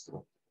de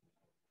Castro.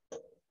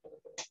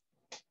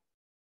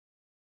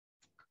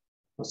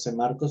 José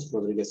Marcos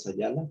Rodríguez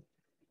Ayala.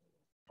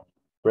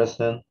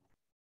 Present.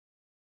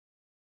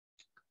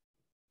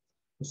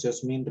 José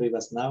Osmin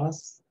Rivas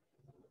Navas.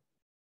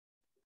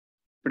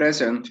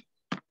 Present.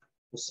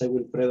 José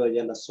Wilfredo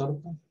Ayala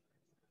Sorta.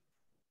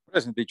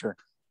 Present, teacher.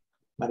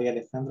 María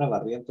Alejandra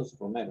Barrientos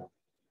Romero.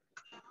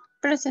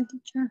 Present,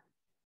 teacher.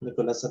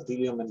 Nicolás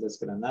Atilio Méndez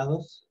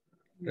Granados.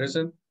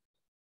 Present.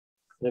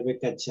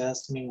 Rebeca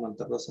Jasmine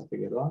Monterrosa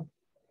Figueroa.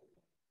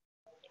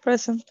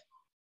 Present.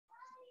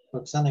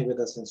 Roxana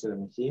Iveta Asensio de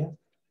Mejía.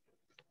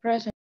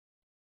 Present.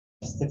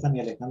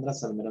 Stephanie Alejandra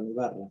Salmerón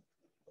Ibarra.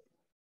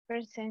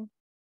 Present.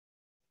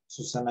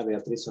 Susana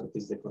Beatriz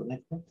Ortiz de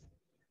Cornejo.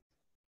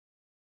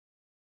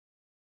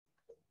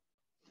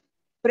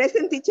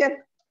 Present,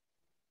 teacher.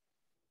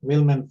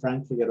 Wilman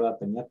Frank Figueroa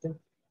Peñate.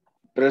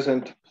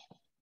 Present.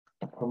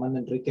 Román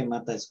Enrique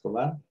Mata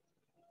Escobar.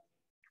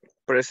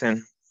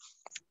 Present.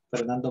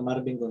 Fernando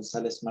Marvin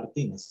González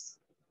Martínez.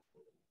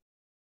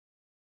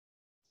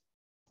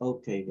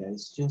 Okay,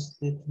 guys, just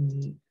give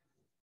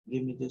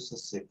me just a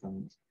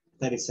second.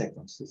 30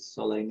 seconds is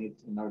all I need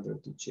in order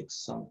to check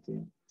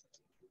something.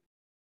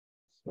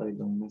 So I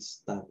don't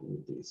mess up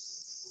with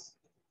this.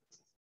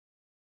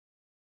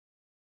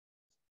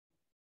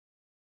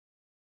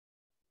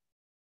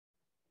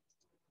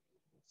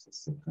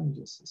 Just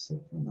a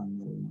second,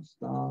 I'm almost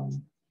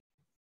done.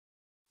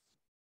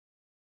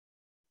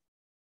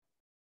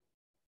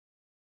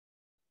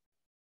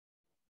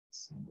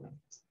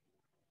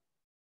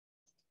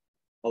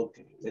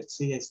 Okay, let's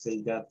see, I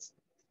still got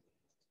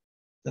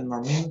 10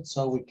 more minutes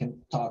so we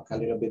can talk a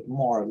little bit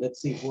more.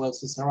 Let's see who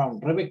else is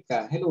around.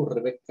 Rebecca, hello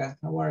Rebecca,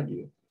 how are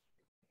you?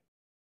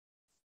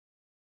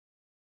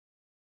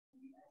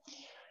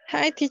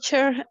 Hi,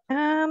 teacher.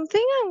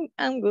 Think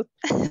I'm good.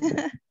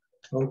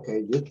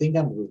 Okay, you think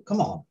I'm good.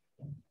 Come on.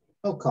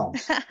 How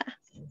comes?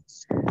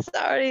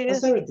 Sorry.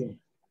 How's everything?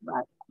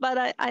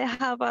 But I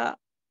have a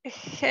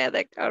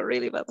headache, a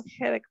really bad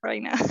headache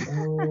right now.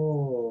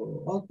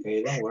 Oh,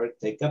 okay, don't worry.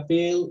 Take a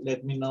pill.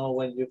 Let me know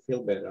when you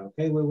feel better.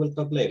 Okay, we will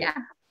talk later. Yeah,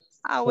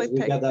 I will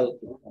take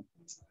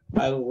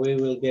we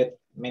will get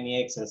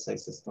many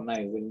exercises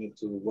tonight. We need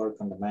to work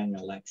on the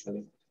manual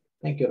actually.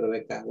 Thank you,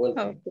 Rebecca.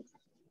 Welcome. Oh.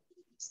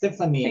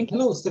 Stephanie,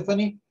 hello,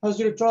 Stephanie. How's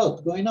your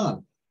throat going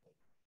on?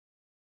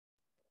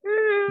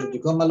 Did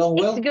you come along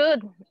well? It's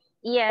good.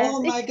 Yes.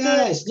 Oh my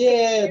gosh, good.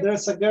 yeah,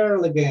 there's a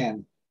girl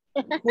again.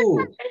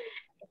 Who?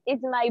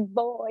 It's my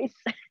voice.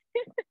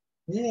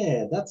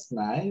 Yeah, that's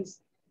nice.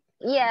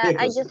 Yeah, I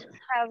Because, just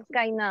have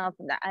kind of,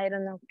 I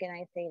don't know, can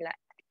I say like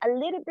a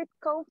little bit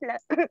cold,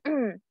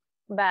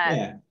 but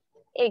yeah,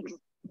 it's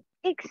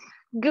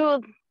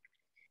good.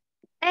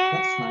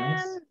 that's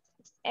nice.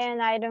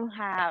 And I don't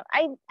have,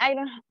 I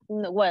don't,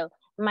 well,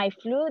 my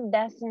flu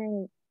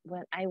doesn't,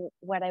 what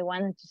I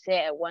wanted to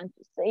say, I want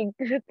to say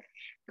good.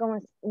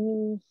 Como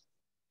mi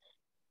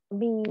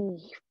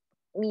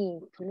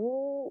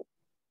flu,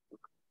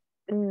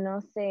 no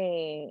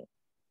sé,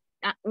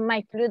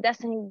 my flu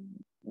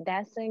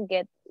doesn't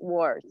get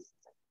worse.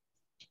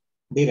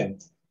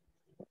 Didn't.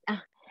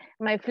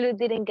 My flu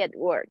didn't get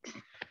worse.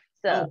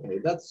 So Okay,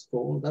 that's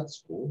cool.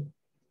 That's cool.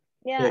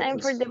 yeah,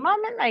 and for the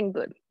moment, I'm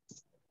good.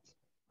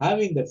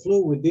 Having the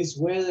flu with this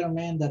weather,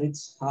 man, that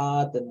it's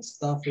hot and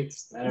stuff,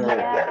 it's terrible.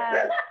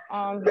 Yeah,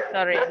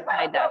 sorry,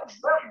 my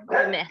dog's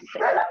messy.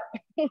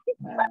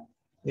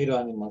 Little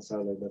animals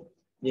are like that.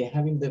 Yeah,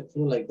 having the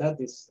flu like that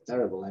is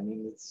terrible. I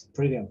mean, it's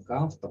pretty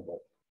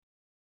uncomfortable.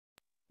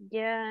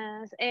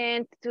 Yes,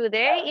 and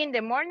today in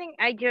the morning,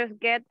 I just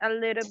get a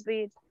little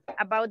bit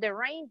about the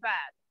rain,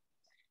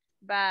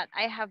 but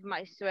I have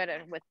my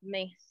sweater with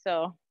me,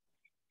 so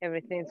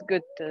everything's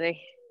good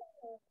today.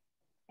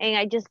 And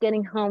I just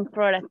getting home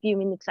for a few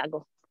minutes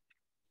ago.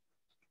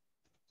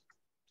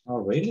 Oh,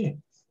 really?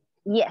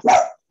 Yes.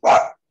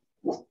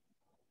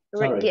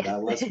 Sorry, Yes.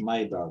 that was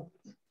my dog.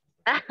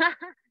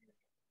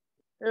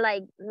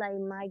 like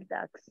my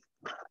dogs.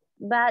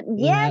 But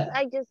yes, Yeah.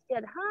 I just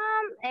get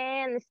home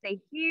and stay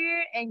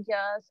here and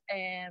just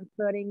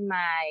putting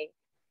my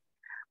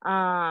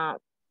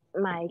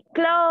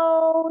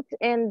clothes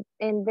and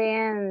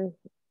then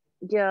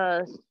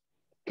just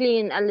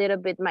clean a little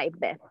bit my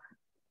bed.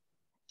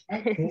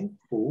 Okay,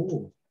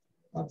 cool.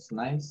 That's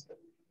nice.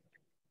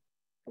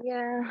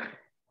 Yeah.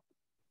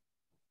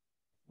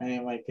 And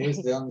in my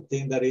case, the only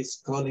thing that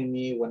is calling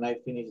me when I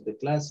finish the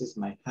class is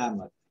my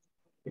hammock,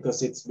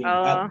 because it's been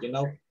hot. You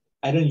know,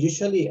 I don't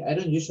usually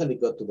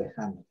go to the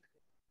hammock.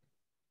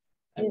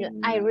 I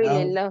mean, I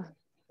really love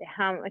the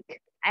hammock.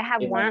 I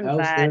have one,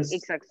 but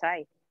it's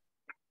outside.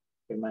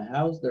 In my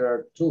house, there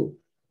are two,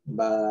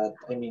 but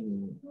I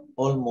mean,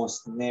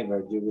 almost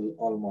never. You will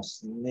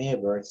almost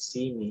never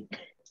see me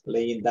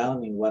laying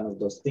down in one of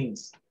those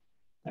things.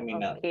 I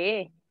mean,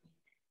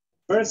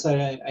 first,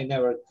 I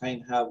never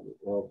kind of have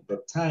the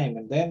time,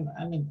 and then,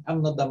 I mean,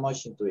 I'm not that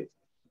much into it.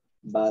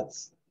 But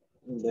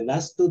in the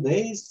last 2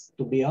 days,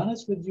 to be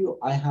honest with you,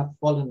 I have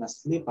fallen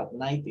asleep at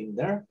night in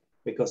there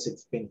because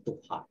it's been too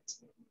hot.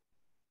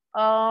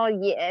 Oh,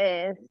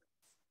 yes.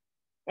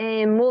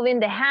 And moving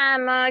the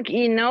hammock,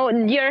 you know,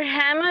 your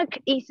hammock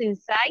is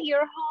inside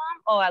your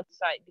home or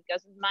outside?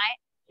 Because my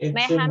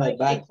hammock is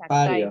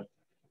outside.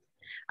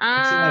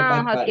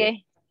 Ah,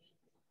 okay.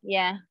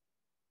 Yeah,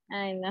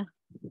 I know.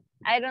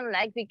 I don't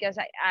like because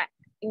I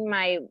in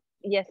my,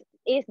 yes,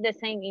 it's the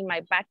same in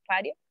my back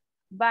patio,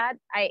 but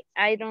I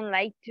don't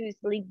like to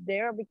sleep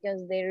there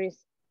because there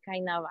is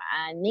kind of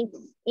an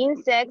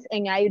insects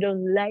and I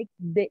don't like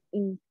the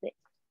insects.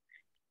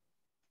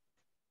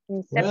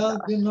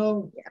 Well, you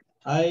know, yeah.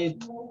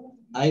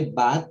 I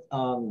bat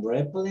on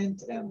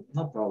repellent and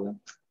no problem.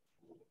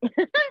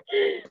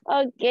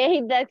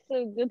 Okay, that's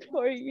so good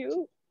for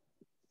you.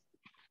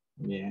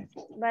 Yeah.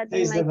 But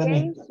hey, in my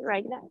Stephanie. Case,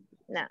 right now,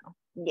 no.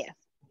 Yes.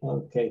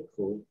 Okay,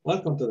 cool.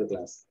 Welcome to the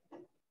class.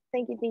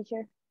 Thank you,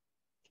 teacher.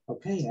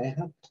 Okay, I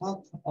have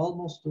taught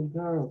almost 2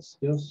 girls.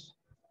 Just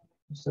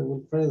Mr.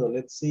 Wilfredo,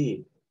 let's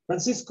see.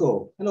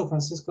 Francisco. Hello,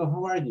 Francisco.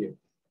 How are you?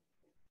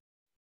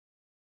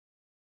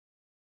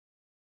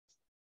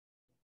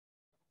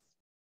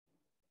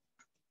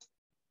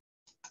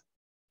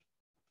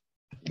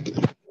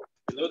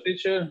 Hello,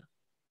 teacher.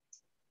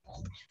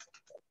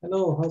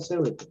 Hello, how's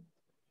everything?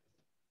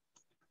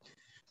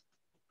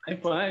 I'm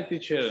fine,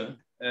 teacher.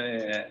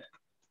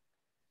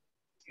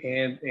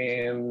 And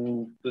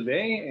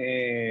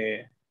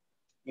today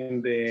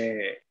in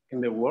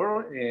the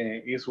world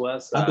it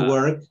was at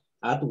work.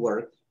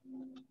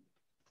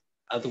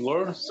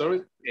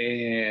 Sorry.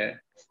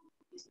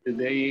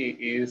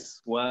 Today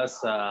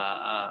was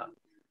a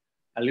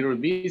little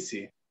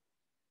busy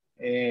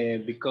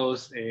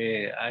because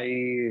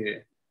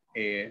I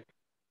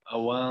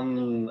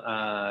one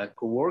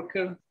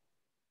coworker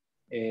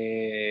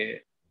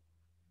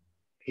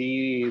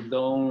he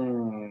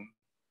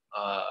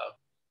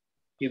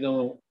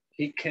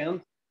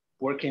can't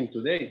working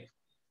today.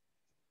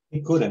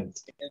 He couldn't.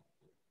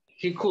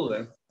 He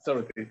couldn't.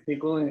 Sorry, he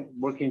couldn't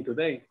working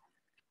today.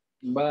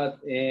 But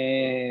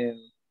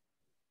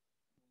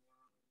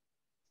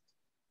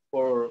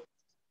for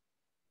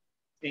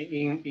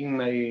in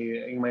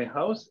my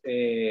house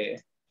today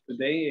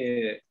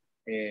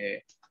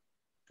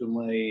to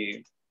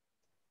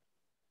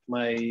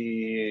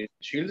my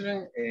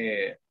children,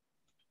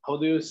 how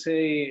do you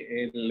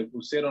say le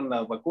pusieron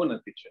la vacuna,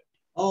 teacher?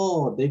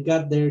 Oh, they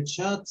got their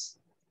shots.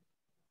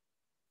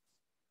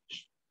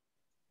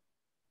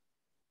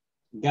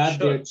 Got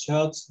their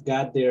shots,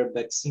 got their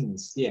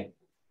vaccines. Yeah,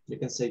 you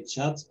can say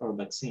shots or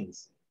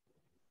vaccines.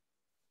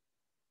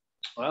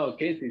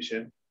 Okay,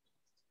 teacher.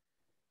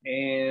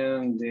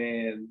 And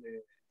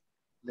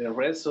the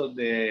rest of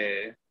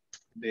the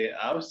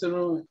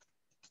afternoon,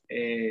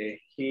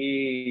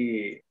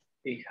 he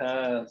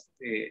has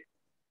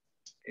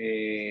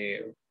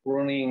a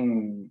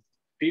running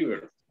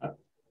fever.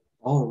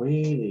 Oh,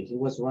 really? He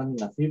was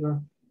running a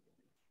fever?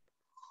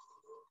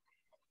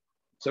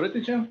 Sorry,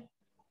 teacher?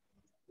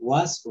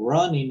 Was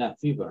running a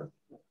fever.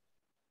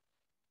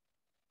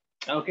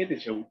 Okay,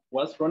 teacher.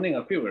 Was running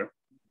a fever.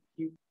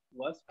 He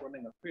was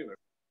running a fever.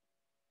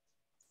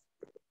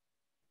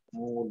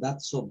 Oh,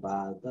 that's so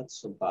bad.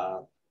 That's so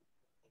bad.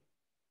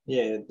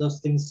 Yeah, those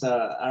things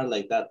are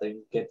like that. They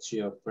get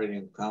you pretty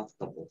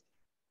uncomfortable.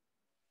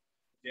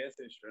 Yes,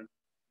 teacher.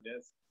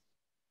 Yes.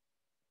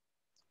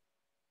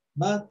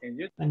 But,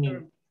 I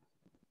mean,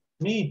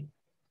 me,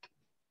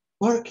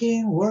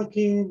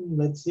 working.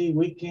 Let's see,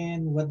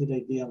 weekend. What did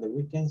I do on the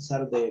weekend?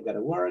 Saturday, I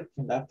gotta work.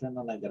 In the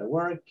afternoon, I gotta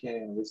work.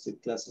 And we see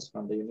classes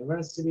from the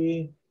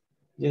university.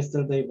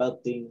 Yesterday,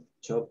 bathing,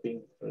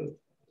 shopping,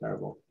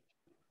 terrible.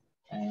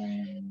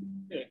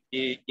 And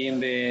in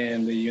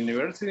the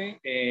university,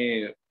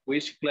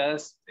 which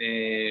class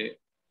you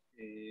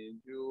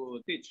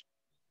teach?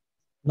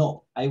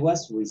 no, I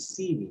was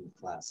receiving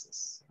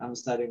classes. I'm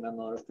starting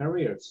another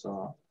career,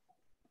 so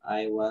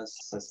I was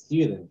a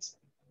student.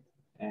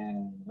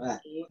 And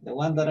the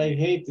one that I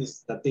hate is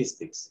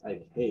statistics.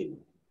 I hate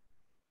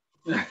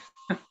it.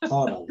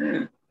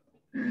 Totally.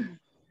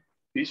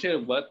 Teacher,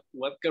 what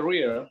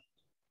career?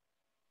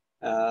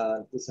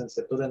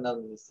 Licenciatura en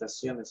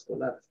Administración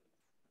Escolar.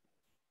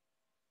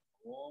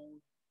 Oh,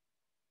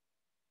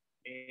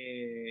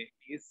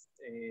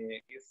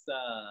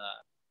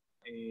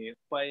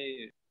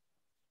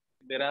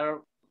 there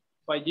are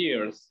 5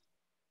 years.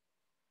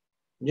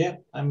 Yeah,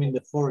 I'm in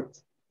the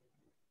fourth.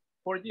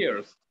 4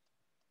 years.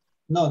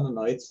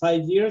 No, it's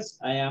 5 years.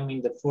 I am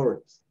in the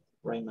fourth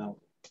right now.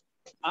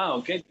 Ah,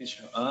 okay,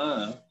 teacher.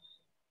 Ah.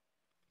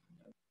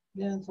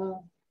 Yeah,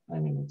 so, I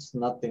mean, it's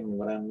nothing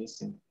what I'm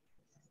missing.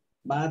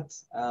 But,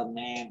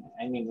 man,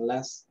 I mean,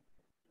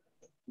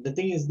 the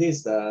thing is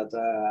this, that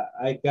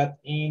I got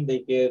in, they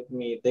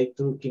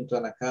took into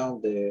an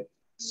account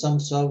some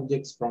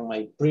subjects from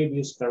my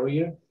previous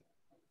career.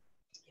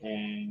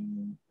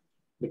 And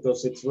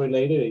because it's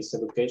related, it's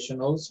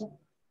education also.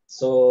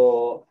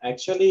 So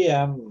actually,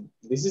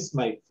 this is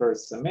my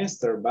first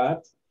semester,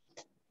 but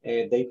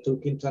they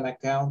took into an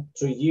account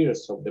 3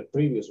 years of the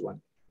previous one.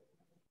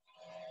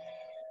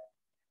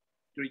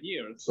 3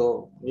 years.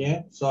 So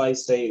yeah, so I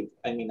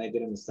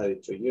didn't study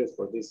 3 years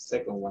for this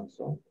second one,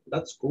 so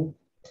that's cool.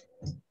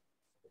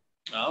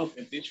 Ah,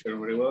 okay, teacher,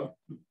 very well.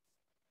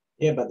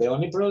 Yeah, but the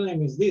only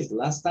problem is this: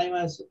 last time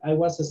I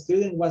was a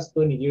student was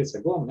 20 years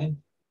ago,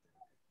 man.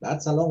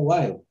 That's a long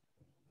while.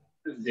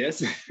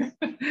 Yes.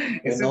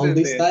 And all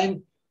this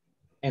time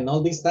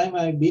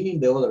I've been in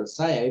the other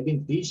side. I've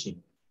been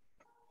teaching.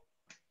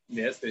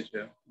 Yes,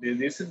 teacher.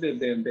 This is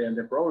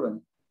the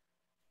problem.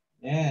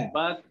 Yeah.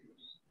 But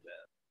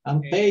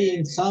I'm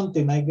paying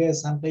something, I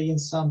guess. I'm paying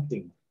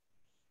something.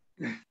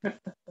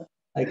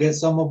 I guess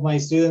some of my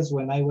students,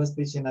 when I was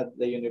teaching at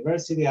the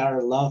university,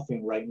 are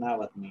laughing right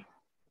now at me.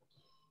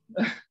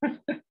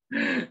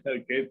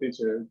 Okay,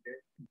 teacher. Okay.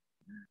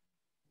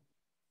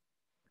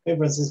 Hey,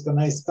 Francisco,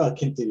 nice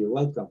talking to you.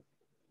 Welcome.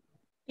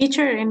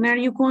 Teacher, and are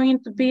you going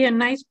to be a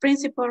nice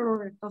principal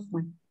or a tough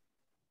one?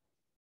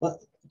 Well,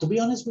 to be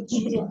honest with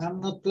you,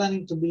 I'm not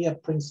planning to be a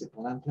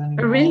principal. I'm planning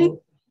really?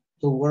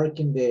 to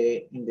work in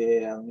the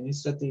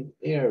administrative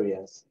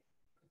areas.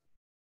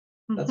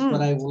 That's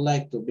what I would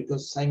like to,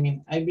 because I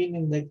mean, I've been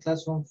in the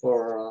classroom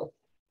for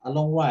a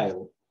long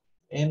while,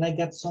 and I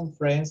got some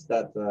friends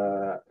that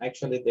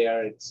actually they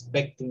are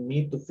expecting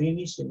me to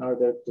finish in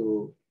order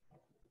to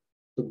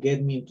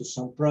get me into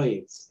some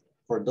projects.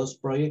 For those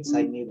projects,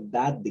 I need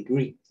that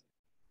degree,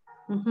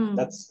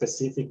 that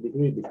specific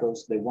degree,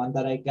 because the one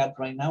that I got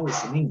right now is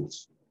in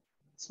English,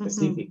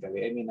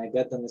 specifically. I mean, I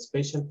got a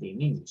specialty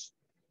in English.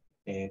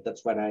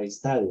 That's what I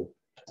study.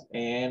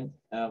 And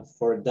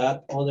for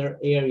that other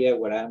area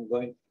where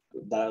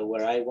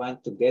where I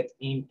want to get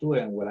into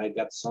and where I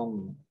got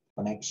some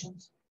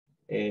connections,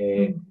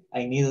 I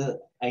need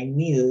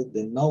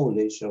the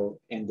knowledge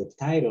and the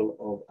title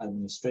of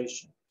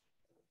administration.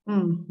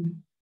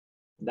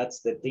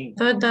 That's the thing.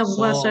 Thought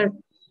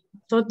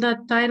that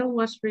title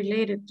was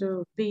related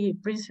to be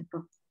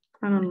principal.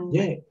 I don't know.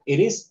 Yeah, it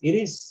is.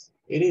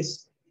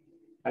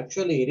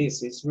 Actually, it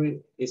is.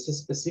 It's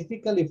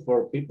specifically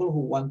for people who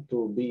want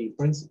to be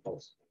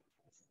principals.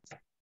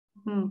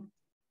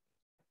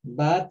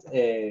 But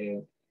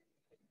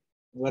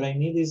what I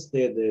need is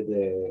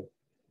the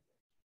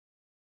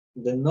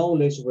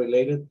knowledge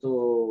related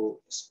to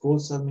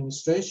schools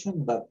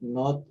administration, but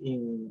not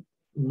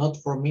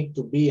for me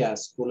to be a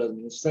school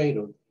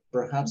administrator.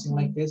 Perhaps in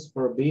my case,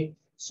 for be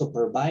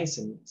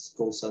supervising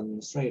schools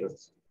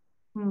administrators.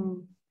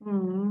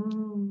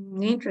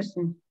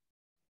 Interesting.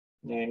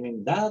 I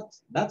mean,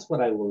 that's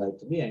what I would like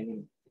to be. I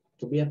mean,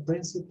 to be a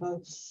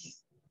principal,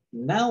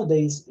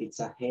 nowadays it's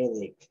a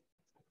headache.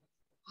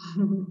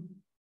 To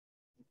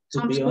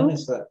be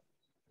honest,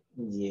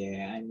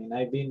 yeah, I mean,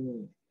 I've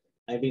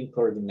been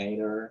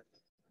coordinator,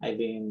 I've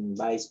been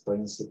vice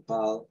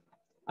principal.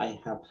 I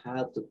have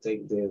had to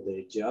take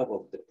the job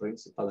of the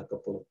principal a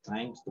couple of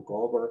times to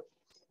cover,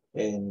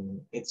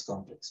 and it's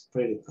complex,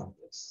 pretty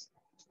complex.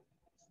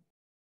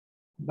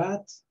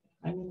 But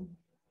I mean,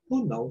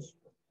 who knows?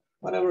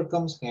 Whatever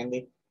comes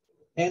handy.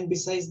 And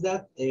besides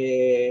that,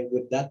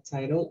 with that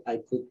title, I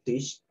could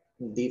teach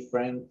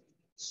different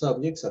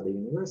subjects at the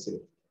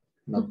university,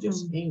 not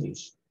just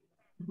English.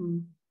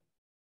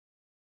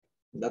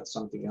 That's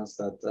something else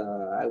that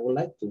I would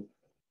like to.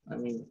 I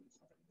mean,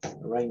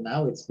 right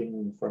now it's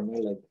been for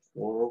me like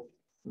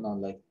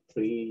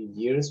 3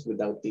 years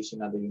without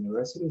teaching at the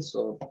university.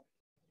 So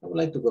I would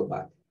like to go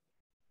back.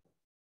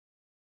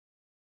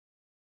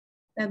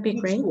 That'd be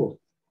great. Cool.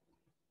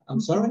 I'm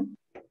sorry?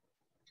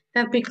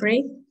 That'd be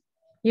great.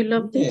 You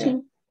love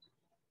teaching.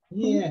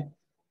 Yeah.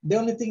 The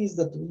only thing is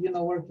that, you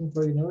know, working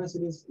for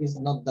universities is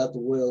not that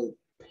well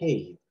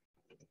paid.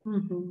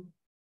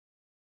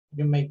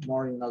 You make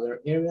more in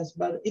other areas,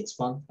 but it's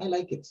fun. I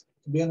like it.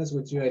 To be honest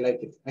with you, I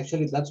like it.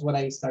 Actually, that's what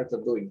I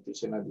started doing,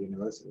 teaching at the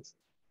universities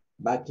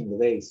back in the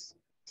days.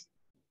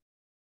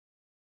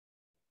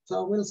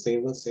 So we'll see,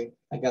 we'll see.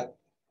 I got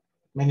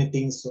many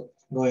things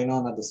going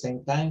on at the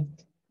same time.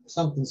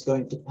 Something's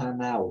going to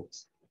pan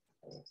out.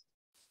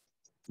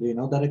 Do you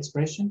know that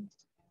expression?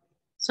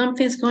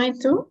 Something's going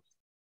to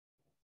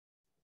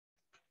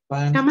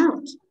Pan come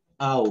out.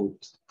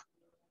 Out.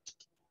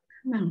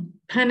 No,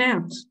 pan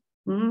out.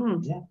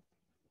 Mm. Yeah.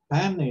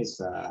 Pan is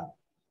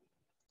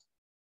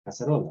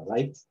cacerola,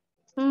 right?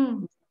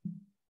 Mm.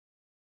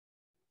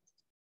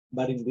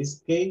 But in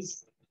this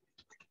case,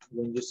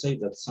 when you say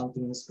that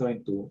something is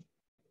going to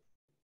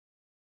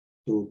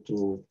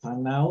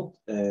pan out,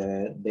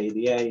 the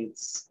idea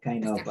is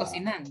kind of...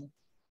 cocinando.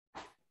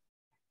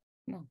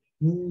 No.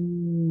 No.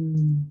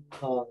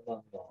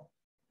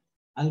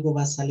 Algo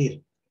va a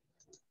salir.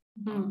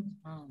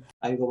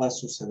 Algo va a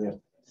suceder.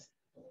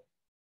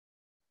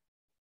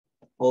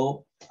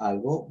 O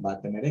algo va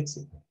a tener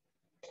éxito.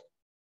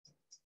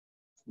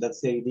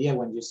 That's the idea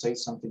when you say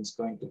something's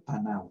going to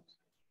pan out.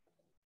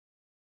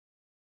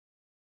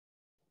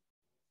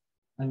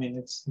 I mean,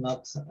 it's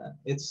not,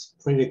 it's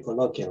pretty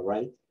colloquial,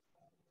 right?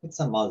 It's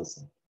a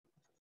modesty.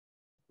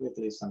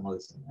 It's a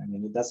modesty. I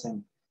mean, it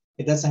doesn't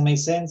make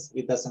sense.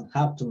 It doesn't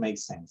have to make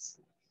sense.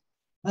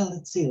 Well,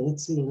 let's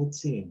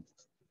see.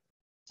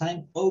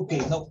 Time, okay,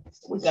 no,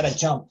 we gotta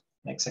jump.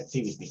 Next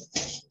activity.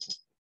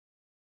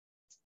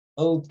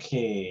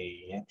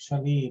 Okay,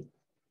 actually,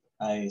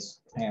 I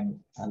spent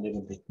a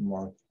little bit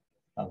more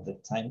of the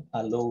time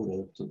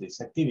allotted to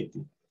this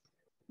activity.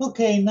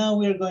 Okay, now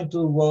we're going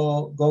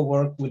to go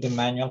work with the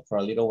manual for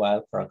a little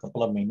while, for a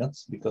couple of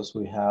minutes, because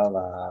we have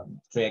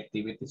 3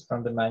 activities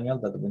from the manual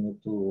that we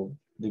need to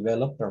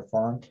develop,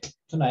 perform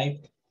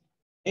tonight.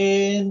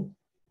 And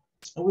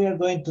we are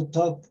going to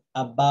talk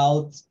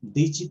about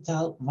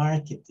digital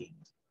marketing.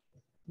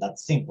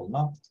 That's simple,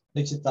 no?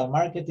 Digital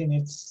marketing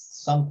is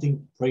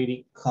something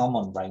pretty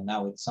common right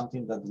now. It's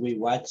something that we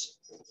watch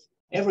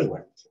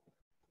everywhere.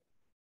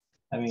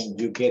 I mean,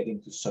 you get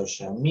into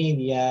social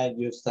media,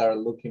 you start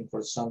looking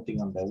for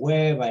something on the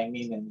web, I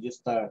mean, and you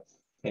start,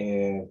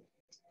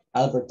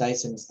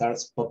 advertising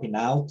starts popping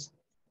out.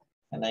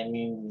 And I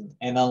mean,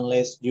 and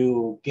unless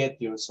you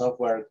get your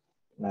software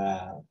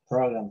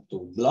program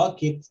to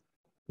block it,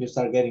 you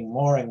start getting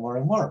more and more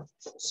and more.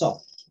 So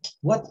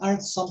what are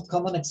some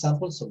common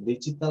examples of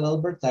digital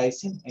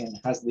advertising, and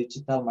has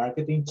digital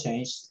marketing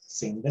changed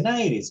since the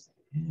 90s?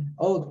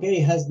 Okay,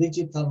 has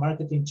digital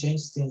marketing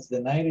changed since the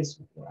 90s?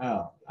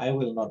 Wow, I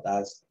will not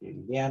ask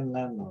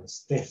Liliana, nor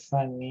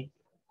Stephanie,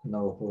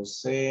 nor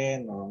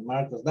Jose, nor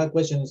Marcos. That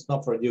question is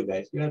not for you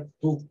guys. You are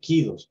too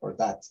kiddos for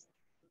that.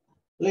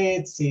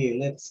 Let's see,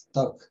 let's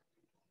talk.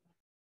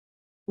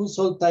 Who's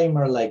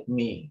old-timer like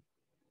me?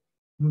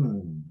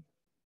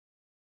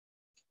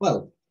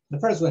 Well, the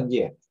first one,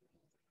 yeah.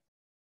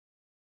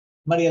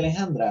 Maria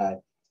Alejandra,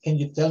 can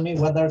you tell me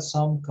what are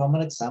some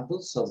common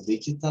examples of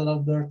digital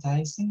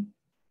advertising?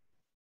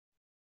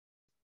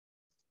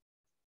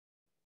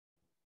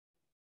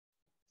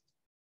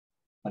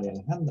 Maria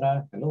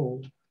Alejandra,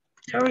 hello.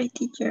 Sorry,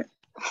 teacher.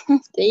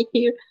 Stay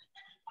here.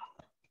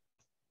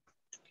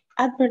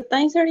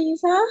 Advertiser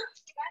is a...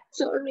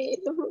 Sorry, I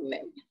don't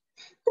remember.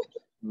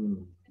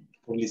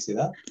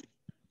 Publicidad?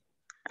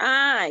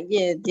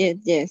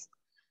 Yes.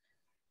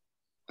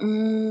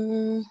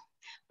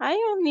 I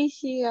only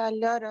see a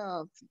lot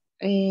of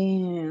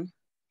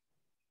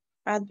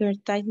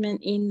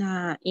advertisement in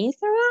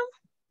Instagram.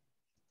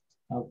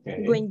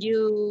 Okay. When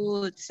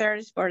you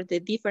search for the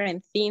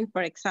different things,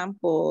 for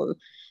example,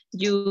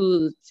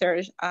 you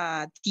search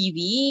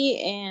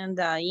TV and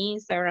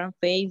Instagram,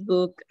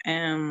 Facebook,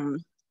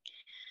 and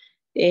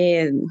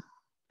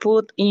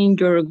put in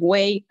your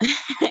way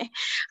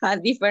a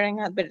different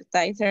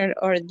advertiser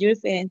or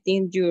different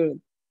things you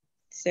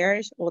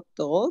search or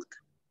talk.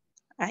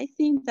 I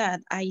think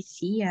that I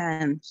see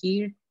and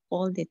hear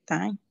all the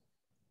time.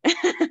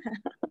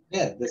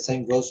 Yeah, the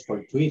same goes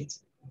for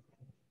tweets.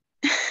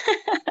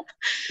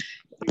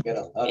 You get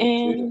a lot of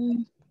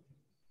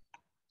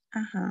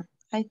Twitter.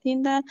 I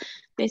think that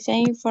the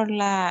same for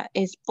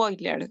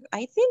spoilers.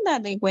 I think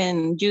that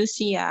when you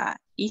see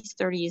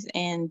histories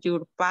and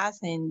your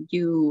past and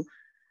you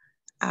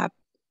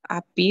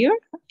appear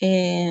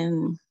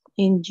in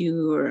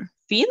your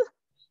feed,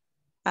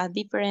 a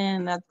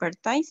different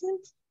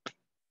advertisements.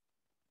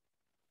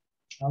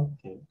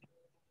 Okay,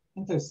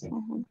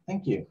 interesting.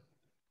 Thank you.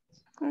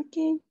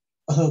 Okay.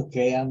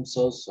 Okay, I'm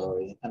so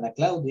sorry. Ana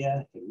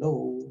Claudia,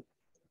 hello.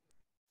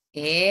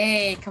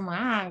 Hey, come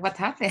on, what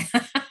happened?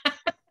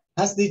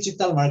 Has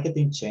digital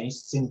marketing changed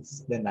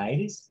since the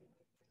 90s?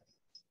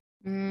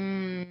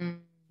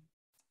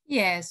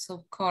 Yes,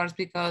 of course,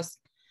 because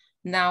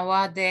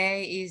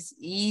nowadays it's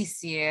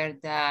easier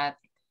that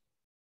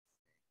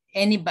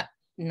anybody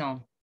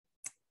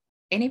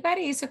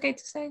is okay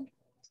to say?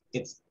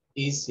 It's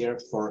easier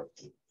for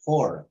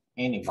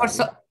anybody.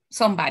 For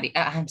somebody,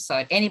 I'm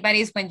sorry.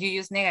 Anybody is when you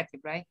use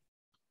negative, right?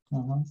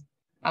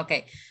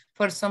 Okay,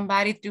 for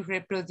somebody to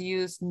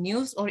reproduce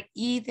news or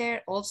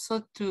either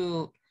also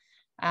to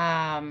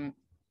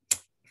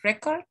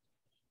record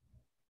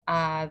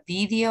a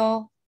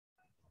video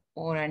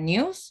or a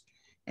news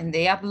and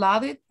they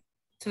upload it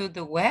to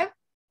the web.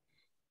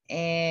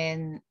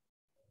 And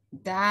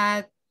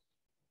that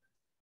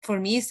for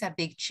me is a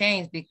big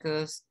change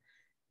because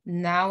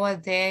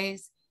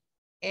nowadays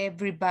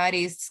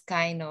everybody's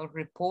kind of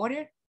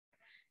reporter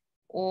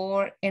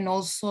and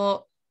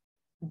also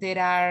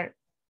there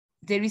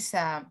is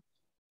a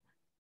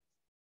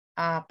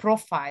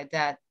profile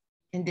that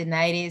in the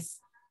 90s,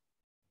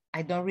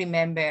 I don't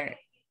remember,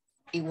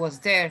 it was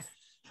there,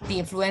 the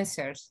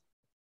influencers.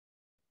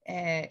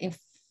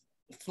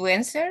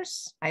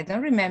 Influencers, I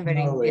don't remember.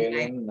 Not in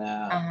really, the no. In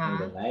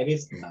the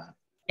 90s, no.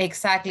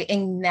 Exactly,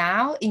 and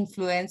now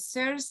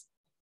influencers,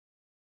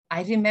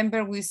 I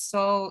remember we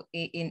saw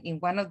in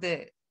one of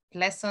the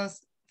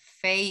lessons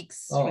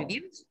fakes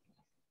reviews.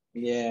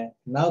 Yeah,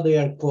 now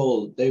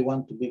they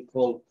want to be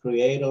called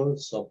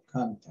creators of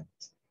content.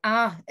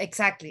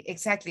 Exactly.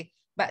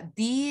 But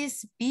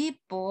these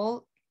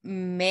people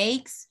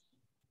makes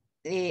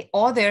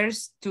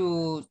others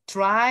to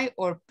try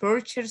or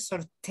purchase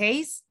or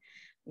taste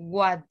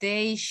what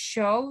they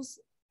shows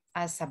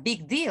as a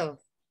big deal.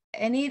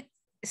 And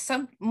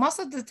most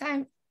of the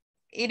time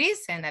it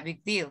isn't a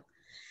big deal.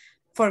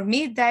 For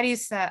me, that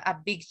is a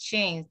big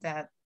change,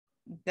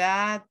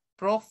 that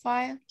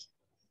profile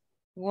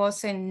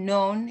wasn't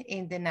known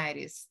in the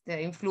 90s, the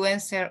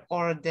influencer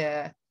or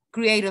the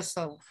creators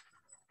of,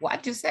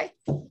 what you say?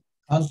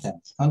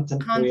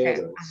 Content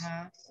creators.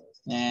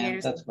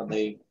 And that's what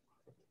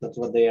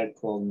they are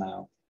called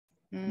now.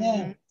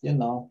 Yeah, you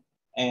know,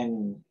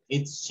 and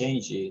it's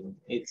changing,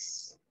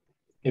 it's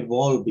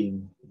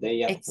evolving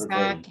day after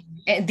day.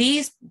 And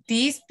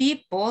these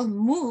people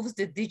moves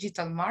the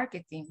digital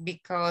marketing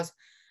because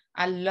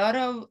a lot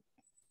of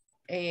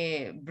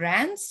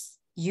brands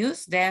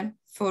use them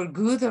for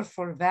good or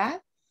for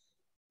bad,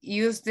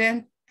 use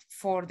them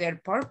for their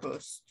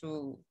purpose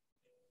to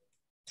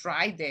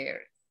try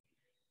their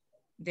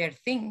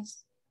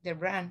things, their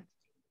brand.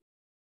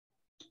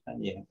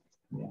 Yeah,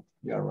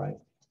 you're right.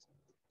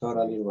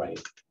 Totally right.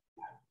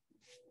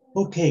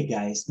 Okay,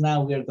 guys,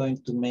 now we are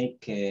going to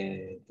make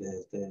the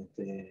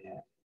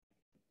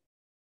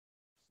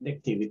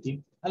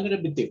activity a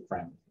little bit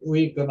different.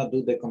 We're gonna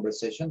do the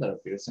conversation that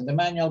appears in the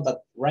manual,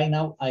 but right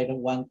now I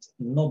don't want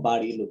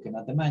nobody looking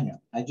at the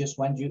manual. I just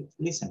want you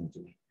listening to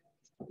me,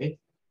 okay?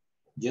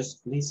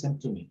 Just listen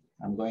to me.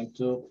 I'm going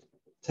to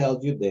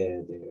tell you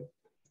the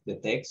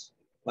text,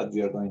 what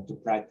you're going to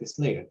practice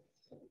later.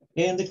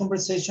 And the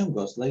conversation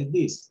goes like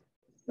this.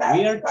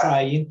 We are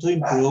trying to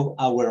improve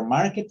our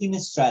marketing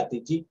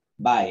strategy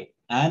by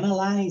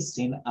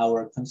analyzing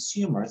our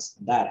consumers'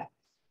 data.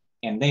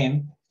 And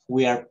then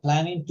we are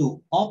planning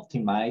to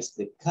optimize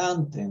the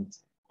content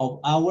of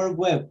our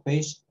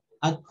webpage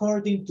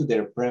according to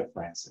their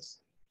preferences.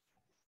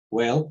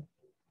 Well,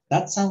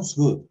 that sounds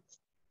good.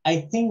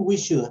 I think we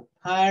should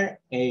hire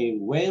a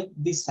web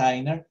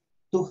designer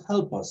to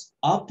help us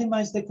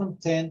optimize the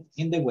content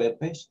in the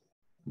webpage.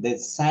 The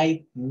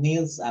site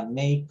needs a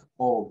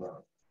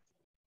makeover.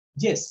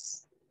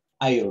 Yes,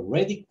 I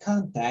already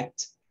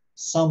contacted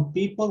some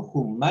people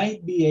who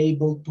might be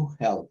able to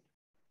help.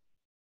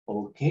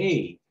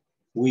 Okay,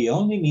 we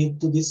only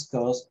need to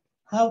discuss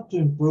how to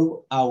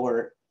improve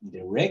our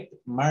direct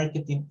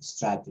marketing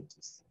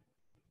strategies.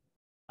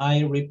 I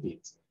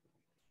repeat,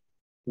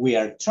 we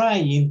are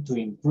trying to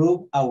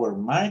improve our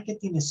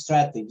marketing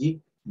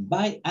strategy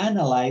by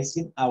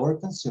analyzing our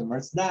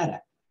consumers'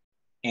 data.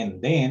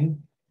 And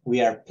then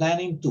we are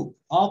planning to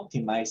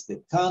optimize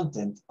the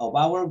content of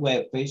our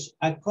webpage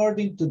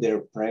according to their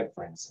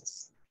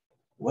preferences.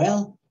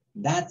 Well,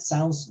 that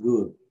sounds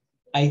good.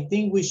 I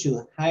think we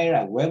should hire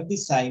a web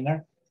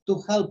designer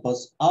to help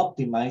us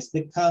optimize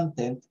the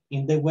content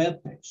in the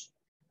webpage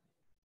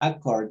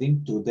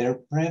according to their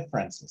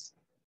preferences.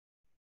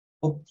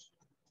 Oops.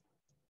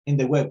 In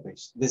the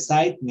webpage, the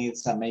site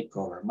needs a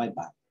makeover, my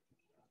bad.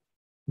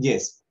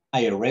 Yes,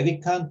 I already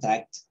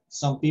contacted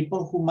some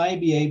people who might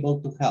be able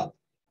to help.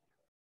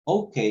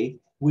 Okay,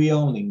 we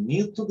only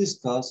need to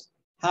discuss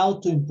how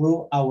to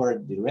improve our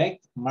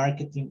direct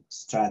marketing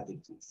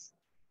strategies.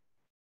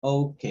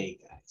 Okay,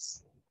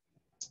 guys.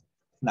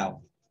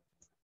 Now,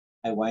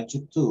 I'm going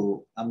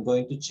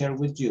to share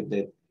with you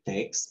the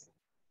text,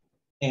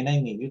 and I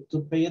need you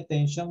to pay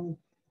attention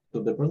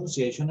to the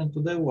pronunciation and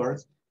to the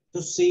words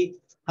to see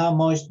how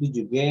much did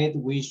you get,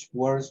 which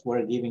words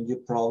were giving you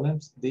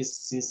problems.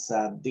 This is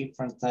a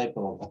different type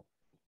of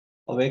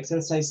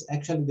exercise.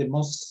 Actually, the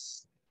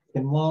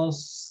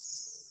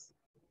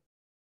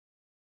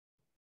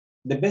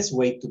best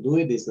way to do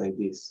it is like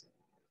this.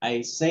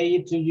 I say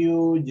it to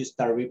you, you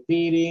start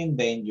repeating,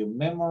 then you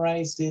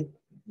memorize it.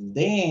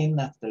 Then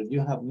after you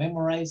have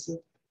memorized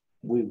it,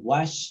 we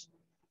watch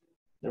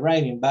the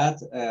writing,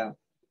 but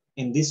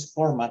in this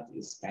format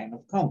it's kind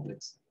of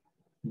complex,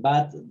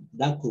 but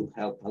that could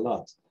help a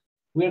lot.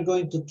 We're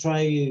going to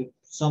try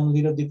some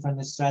little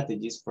different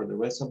strategies for the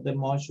rest of the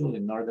module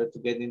in order to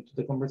get into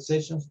the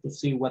conversations to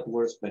see what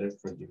works better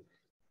for you.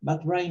 But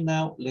right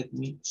now, let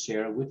me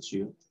share with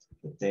you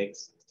the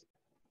text.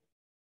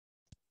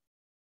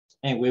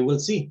 And we will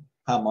see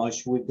how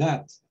much we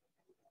got.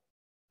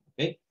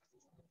 Okay.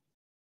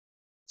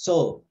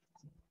 So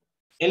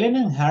Ellen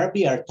and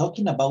Harvey are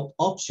talking about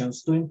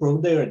options to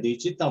improve their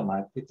digital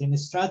marketing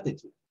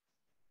strategy.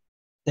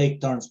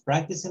 Take turns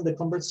practicing the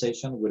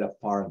conversation with a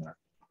partner.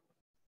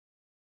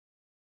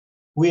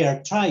 We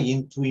are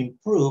trying to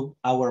improve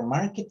our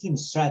marketing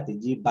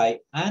strategy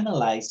by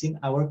analyzing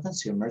our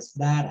consumers'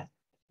 data.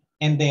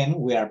 And then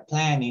we are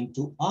planning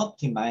to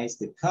optimize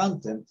the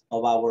content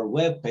of our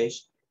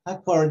webpage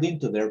according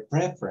to their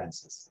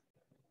preferences.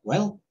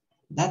 Well,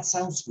 that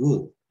sounds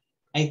good.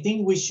 I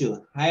think we should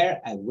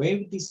hire a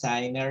web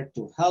designer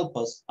to help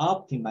us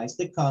optimize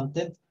the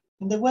content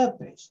in the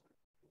webpage.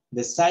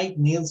 The site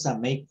needs a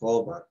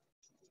makeover.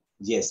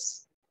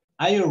 Yes,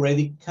 I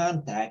already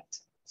contact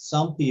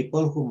some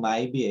people who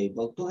might be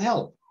able to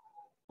help.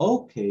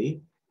 Okay,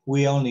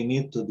 we only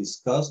need to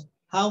discuss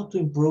how to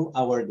improve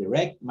our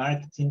direct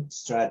marketing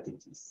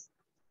strategies.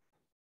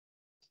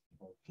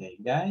 Okay,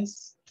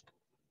 guys.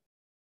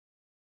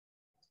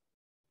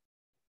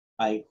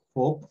 I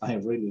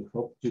really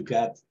hope you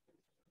got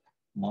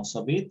most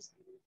of it.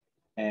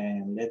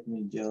 And let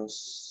me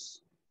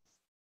just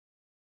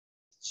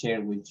share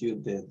with you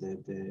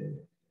the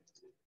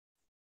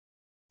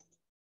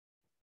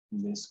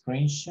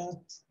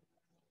screenshot.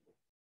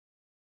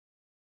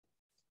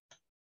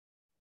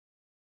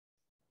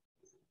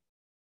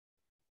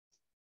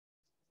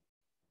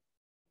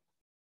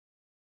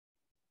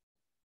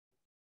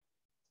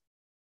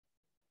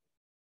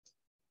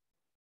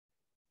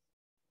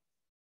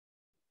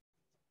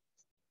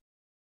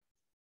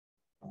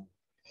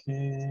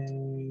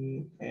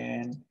 Okay,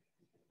 and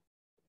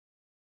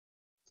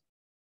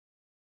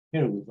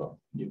here we go,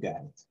 you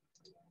got it.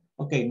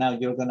 Okay, now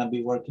you're gonna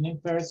be working in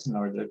pairs in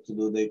order to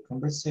do the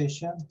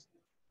conversation.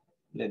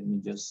 Let me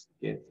just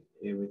get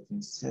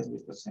everything set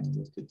because I'm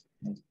going to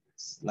make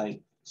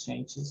slight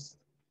changes.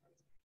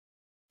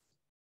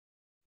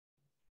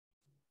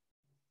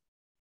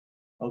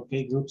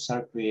 Okay, groups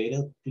are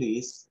created,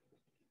 please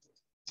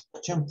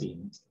jump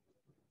in.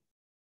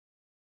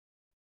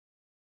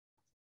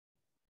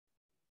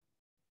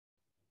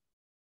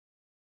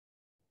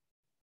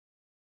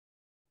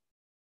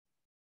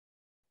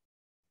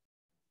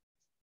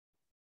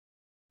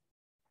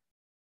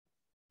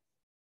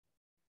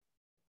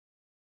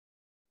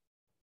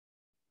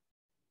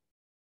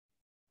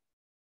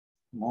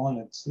 Come on,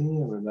 let's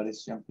see,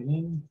 everybody's jumping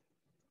in.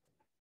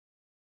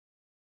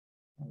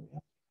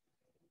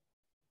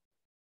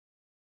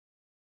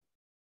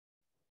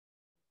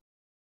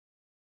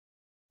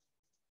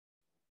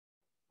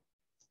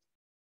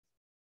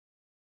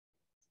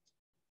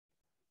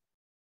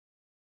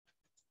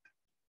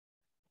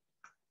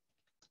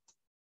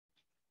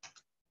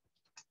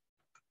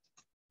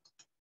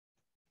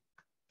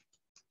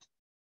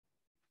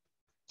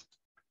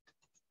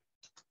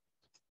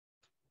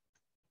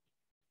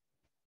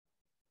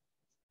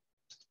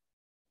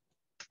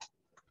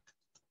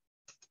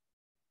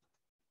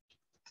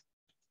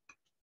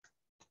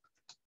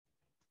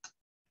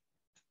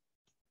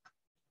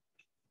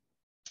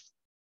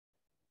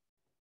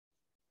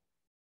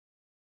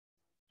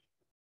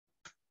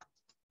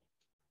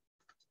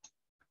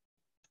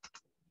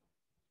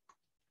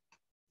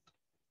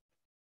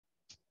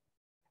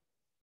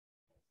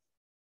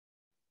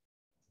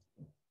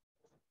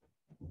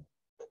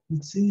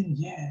 Let's see,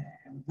 yeah,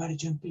 everybody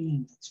jump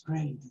in. That's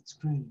great, that's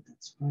great,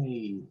 that's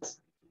great.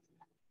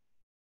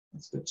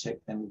 Let's go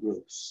check them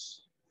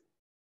groups.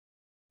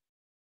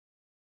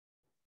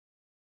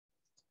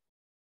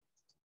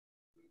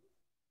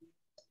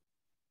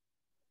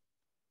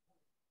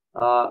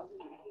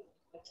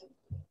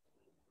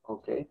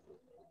 Okay.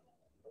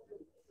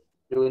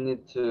 Do we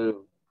need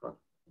to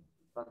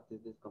practice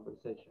this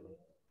conversation?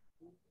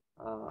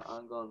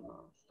 I'm gonna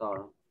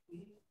start.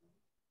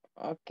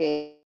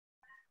 Okay.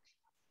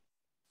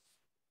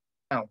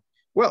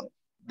 Well,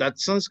 that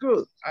sounds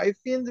good. I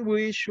think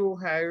we should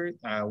hire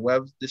a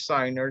web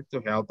designer to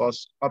help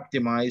us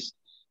optimize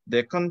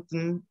the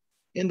content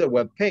in the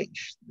web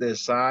page. The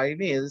site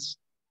needs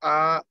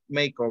a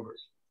makeover.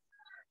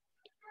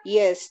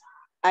 Yes,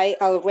 I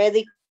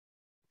already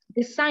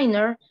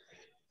Designer,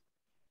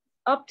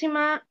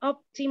 optimize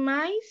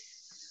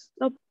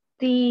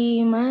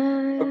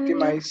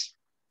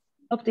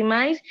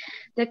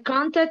the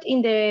content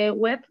in the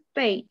web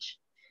page.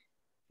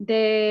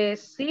 The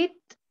site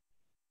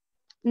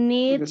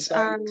needs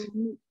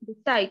the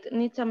site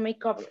needs a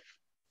makeover.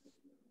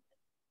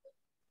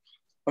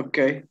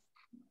 Okay.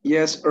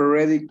 Yes,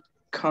 already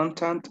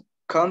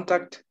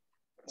contact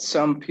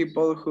some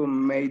people who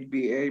may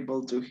be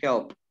able to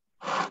help.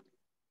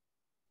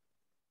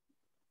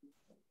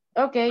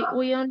 Okay,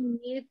 we only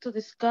need to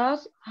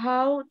discuss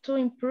how to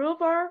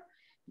improve our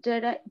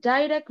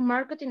direct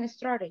marketing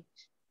strategy.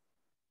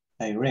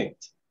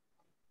 Direct.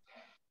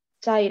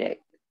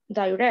 Direct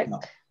No,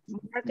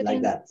 marketing.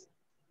 like that.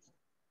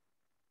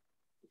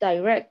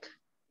 direct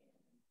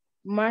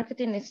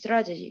marketing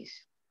strategies.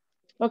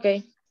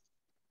 Okay.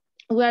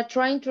 We are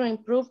trying to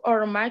improve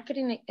our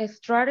marketing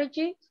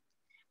strategy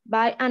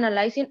by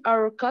analyzing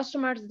our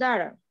consumers'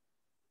 data,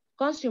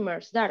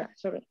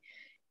 sorry.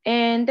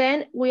 And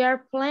then we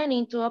are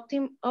planning to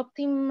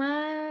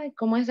optimize,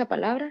 ¿cómo es esa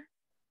palabra?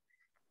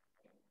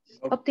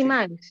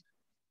 Optimize.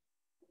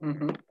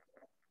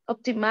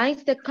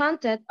 Optimize the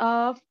content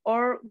of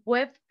our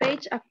web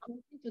page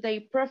according to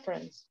their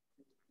preference.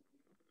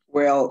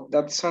 Well,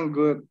 that sounds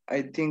good.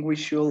 I think we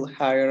should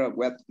hire a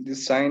web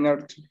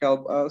designer to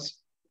help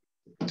us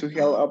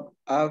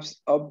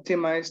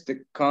optimize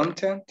the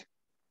content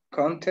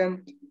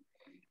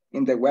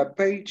in the web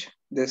page.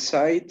 The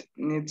site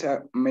needs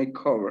a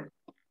makeover.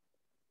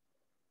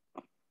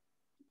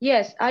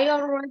 Yes, I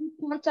already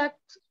contact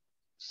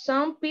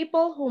some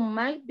people who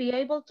might be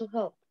able to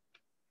help.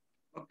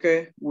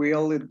 Okay, we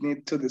only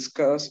need to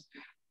discuss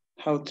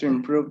how to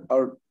improve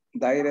our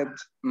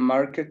direct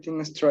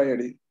marketing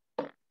strategies.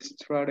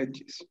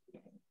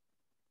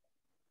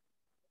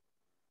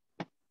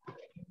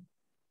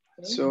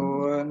 So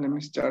let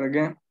me start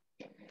again.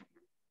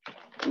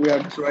 We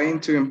are trying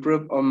to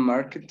improve our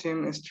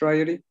marketing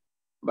strategy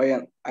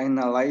by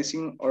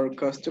analyzing our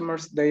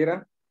customers'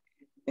 data,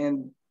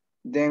 and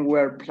then we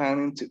are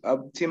planning to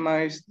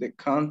optimize the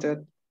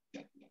content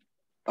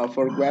of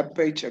our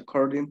webpage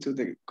according to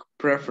the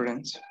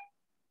preference.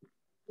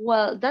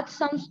 Well, that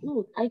sounds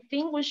good. I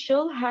think we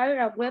should hire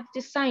a web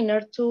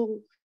designer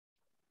to...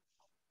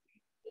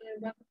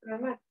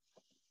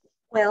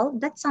 Well,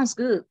 that sounds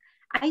good.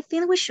 I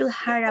think we should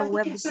hire a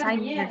web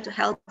designer to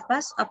help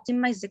us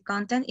optimize the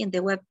content in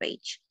the web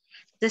page.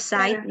 The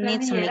site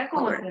needs a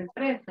makeover.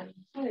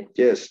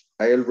 Yes,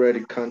 I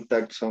already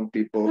contact some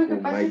people who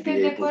might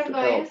be able to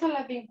help.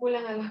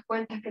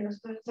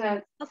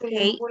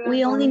 Okay,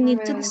 we only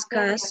need to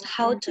discuss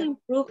how to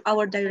improve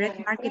our direct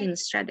marketing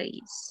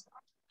strategies.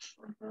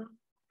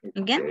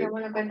 Again?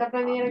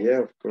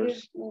 Yeah, of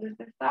course.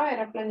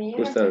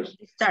 Who starts?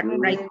 Start,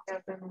 right?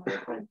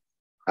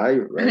 I,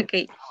 right?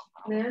 Okay.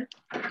 Me.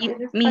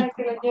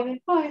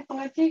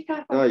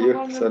 No,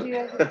 you, sorry.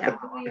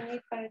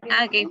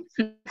 Okay.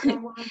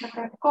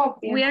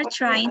 We are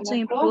trying to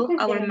improve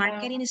our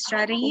marketing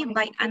strategy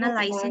by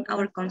analyzing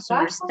our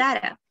consumers'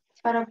 data.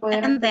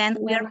 And then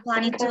we are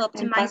planning to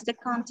optimize the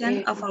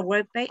content of our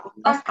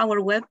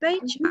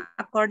webpage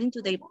according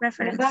to their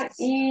preferences.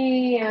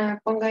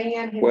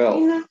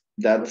 Well,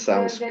 that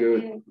sounds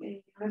good.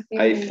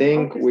 I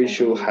think we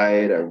should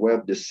hire a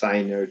web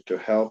designer to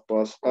help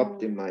us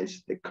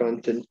optimize the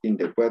content in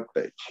the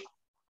webpage.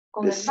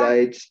 The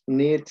site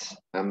needs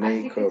a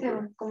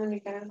makeover.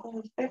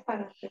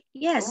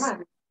 Yes,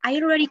 I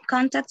already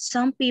contacted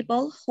some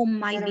people who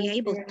might be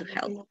able to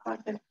help.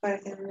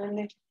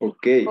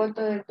 Okay,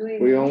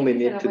 we only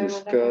need to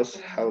discuss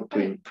how to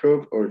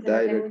improve our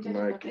direct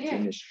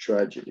marketing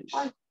strategies.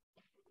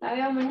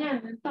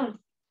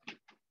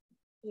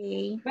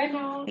 Okay.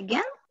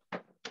 Again?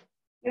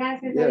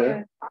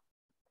 Yeah.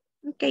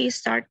 Okay,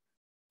 start.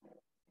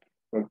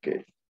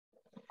 Okay.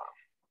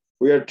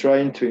 We are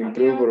trying to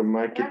improve our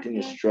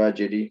marketing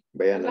strategy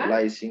by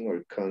analyzing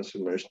our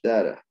consumers'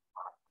 data.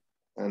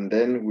 And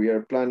then we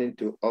are planning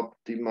to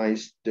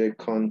optimize the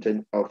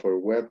content of our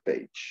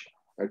webpage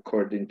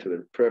according to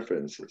their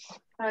preferences.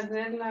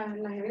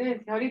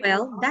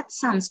 Well, that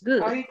sounds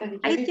good.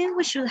 I think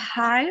we should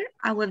hire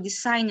a web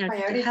designer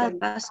to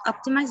help us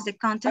optimize the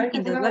content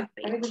in the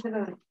webpage.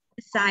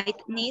 The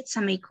site needs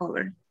a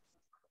makeover.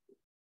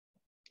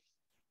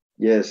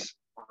 Yes,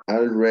 I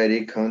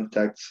already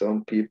contact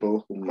some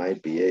people who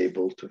might be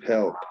able to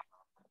help.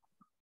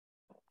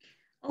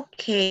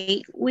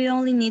 Okay, we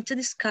only need to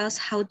discuss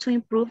how to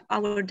improve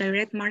our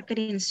direct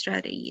marketing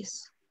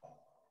strategies.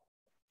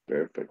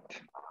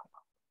 Perfect.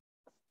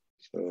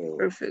 So,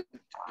 perfect.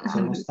 It's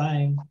almost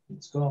time.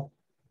 Let's go.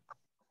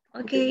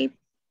 Okay.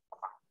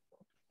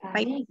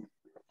 Bye.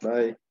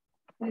 Bye.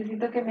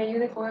 Necesito que me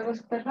ayude con algo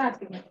súper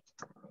rápido.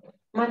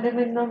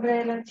 Mándeme el nombre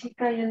de la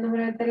chica y el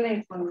número de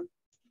teléfono.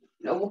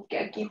 Lo busqué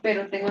aquí,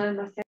 pero tengo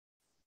demasiado.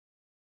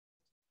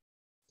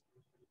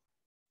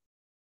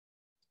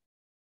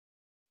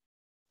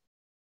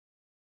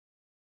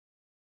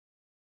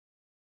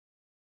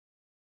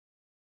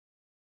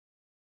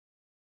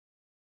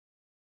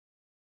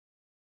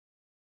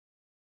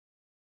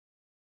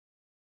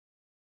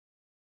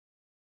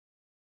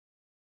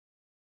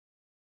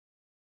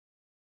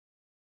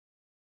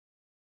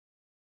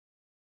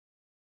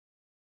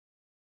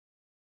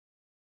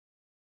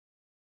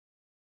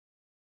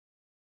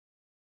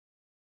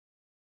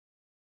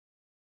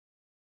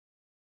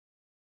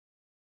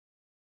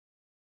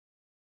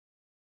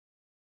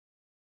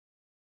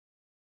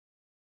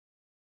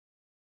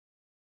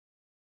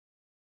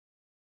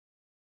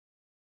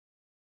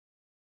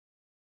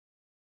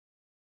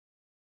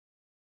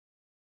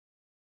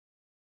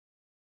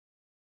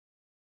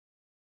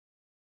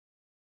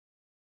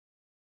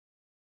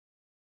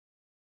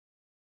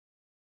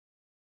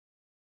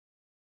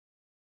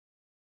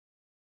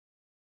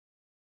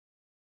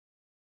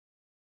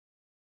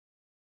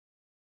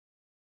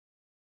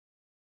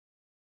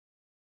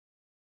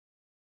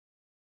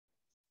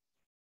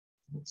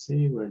 Let's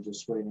see, we're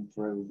just waiting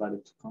for everybody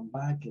to come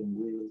back and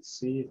we'll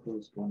see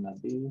who's gonna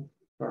be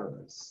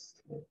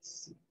first.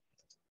 Let's see.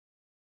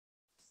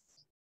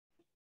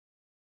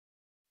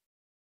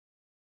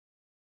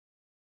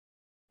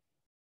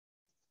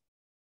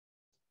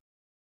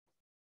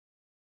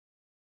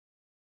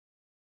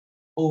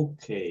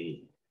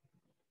 Okay,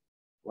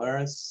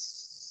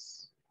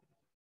 where's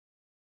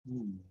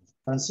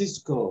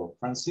Francisco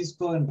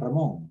and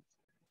Ramon?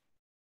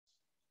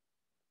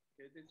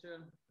 Okay,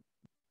 teacher.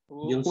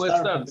 You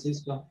start,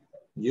 Francisco.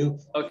 You.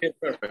 Okay,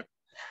 perfect.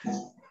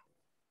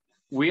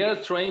 We are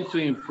trying to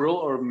improve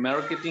our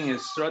marketing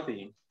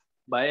strategy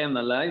by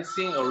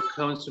analyzing our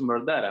consumer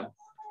data.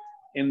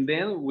 And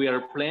then we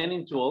are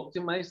planning to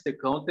optimize the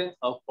content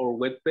of our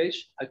webpage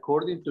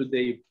according to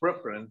their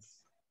preference.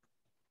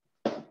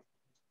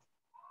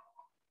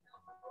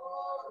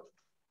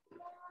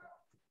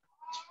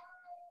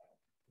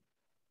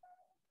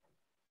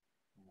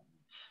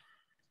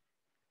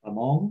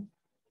 Ramon?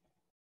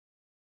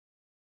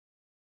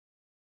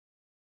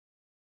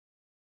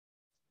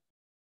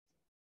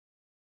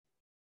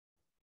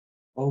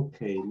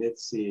 Okay,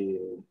 let's see.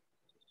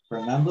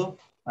 Fernando,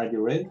 are you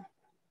ready?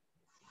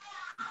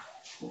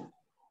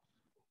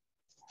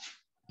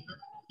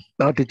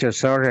 No, teacher,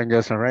 sorry, I'm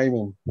just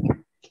arriving.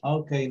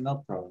 Okay,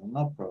 no problem,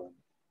 no problem.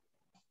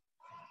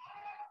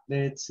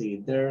 Let's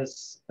see,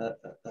 there's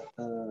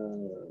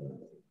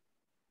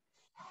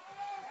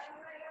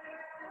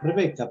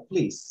Rebecca,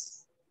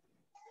 please.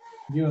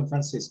 You and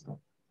Francisco.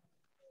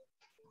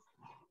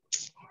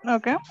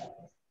 Okay.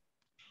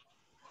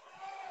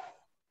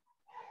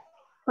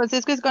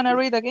 Francisco is gonna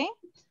read again?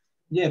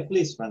 Yeah,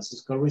 please,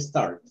 Francisco,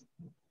 restart.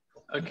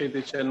 Okay,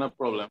 teacher, no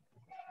problem.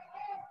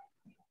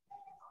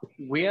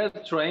 We are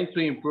trying to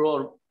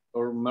improve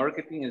our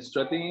marketing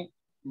strategy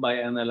by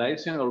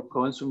analyzing our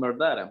consumer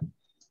data.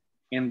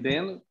 And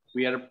then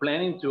we are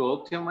planning to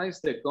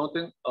optimize the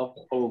content of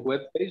our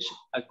webpage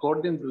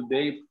according to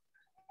their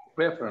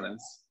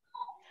preference.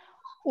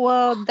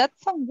 Well, that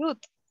sounds good.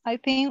 I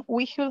think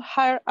we should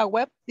hire a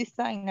web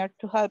designer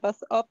to help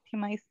us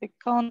optimize the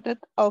content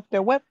of the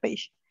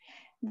webpage.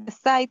 The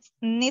site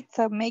needs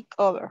a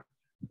makeover.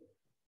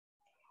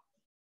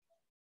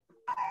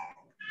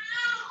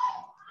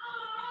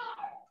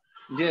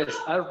 Yes,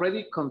 I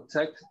already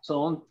contacted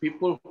some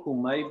people who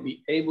might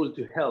be able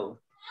to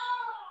help.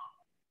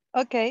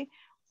 Okay,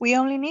 we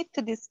only need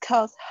to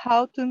discuss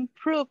how to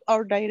improve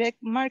our direct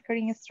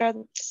marketing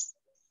strategies.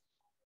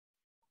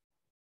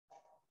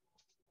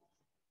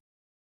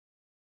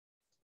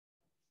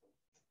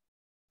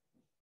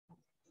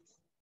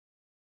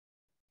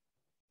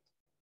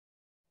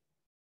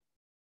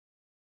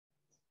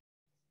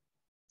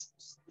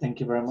 Thank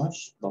you very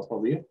much, both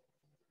of you.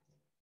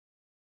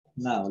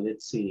 Now,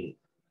 let's see.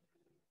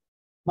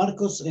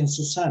 Marcos and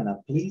Susana,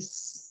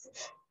 please.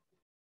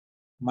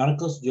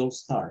 Marcos, you'll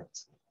start.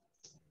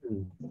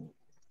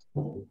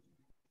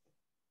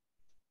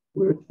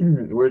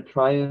 We're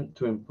trying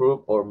to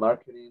improve our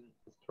marketing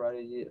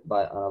strategy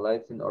by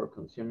analyzing our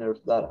consumers'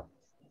 data.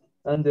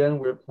 And then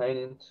we're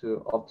planning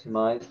to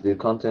optimize the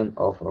content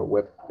of our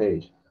web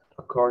page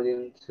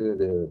according to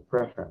their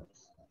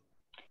preference.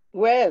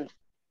 Well,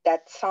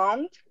 that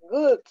sounds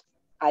good.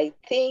 I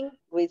think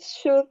we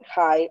should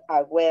hire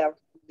a web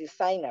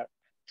designer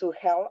to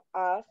help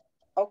us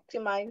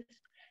optimize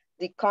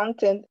the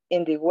content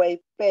in the web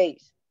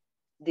page.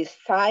 The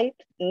site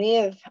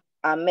needs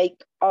a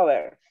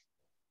makeover.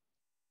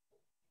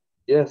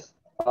 Yes,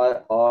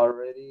 I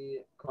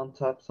already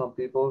contact some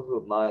people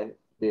who might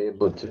be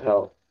able to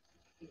help.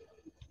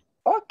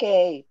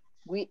 Okay,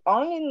 we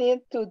only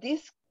need to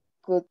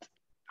discuss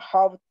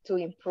how to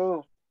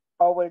improve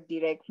our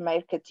direct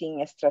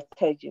marketing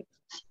strategy.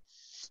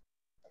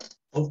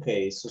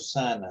 Okay,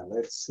 Susana,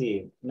 let's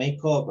see.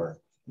 Makeover.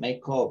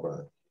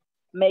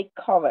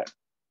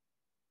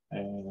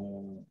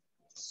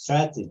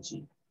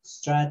 Strategy.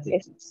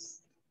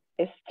 Strategies.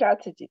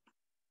 Strategy.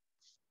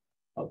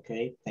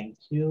 Okay, thank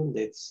you.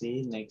 Let's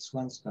see. Next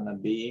one's gonna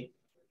be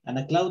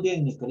Ana Claudia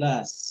and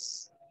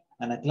Nicolás.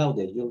 Ana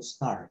Claudia, you'll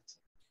start.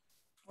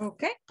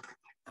 Okay.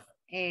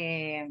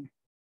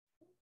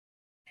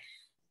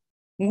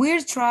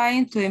 We're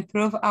trying to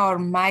improve our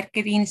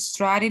marketing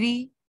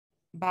strategy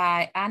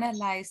by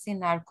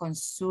analyzing our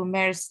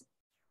consumers'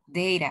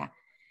 data.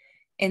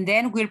 And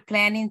then we're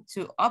planning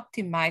to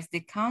optimize the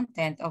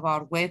content of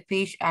our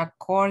webpage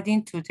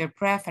according to their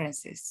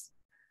preferences.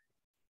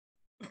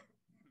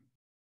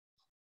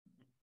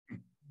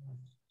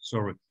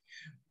 Sorry.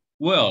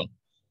 Well,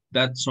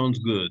 that sounds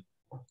good.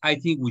 I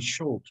think we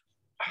should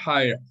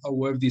hire a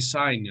web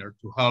designer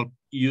to help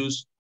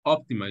us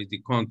optimize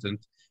the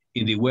content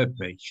in the web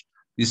page.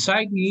 The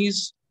site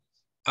needs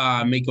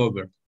a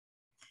makeover.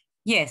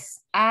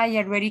 Yes, I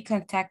already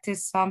contacted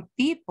some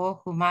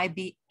people who might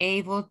be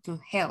able to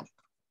help.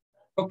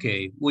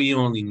 Okay, we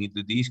only need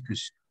to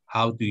discuss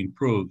how to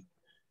improve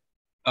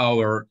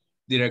our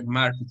direct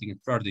marketing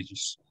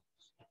strategies.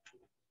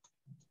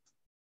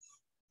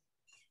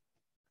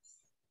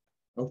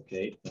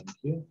 Okay, thank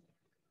you.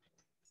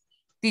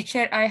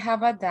 Teacher, I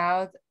have a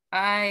doubt.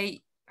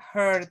 I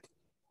heard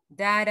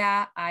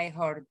data, I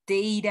heard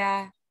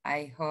data,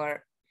 I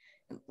heard,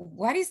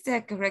 what is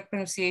the correct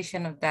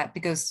pronunciation of that?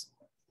 Because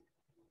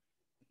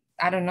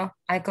I don't know,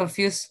 I'm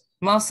confused.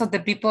 Most of the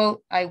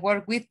people I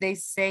work with, they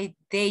say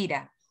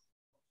data.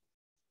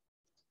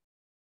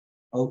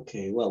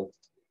 Okay, well,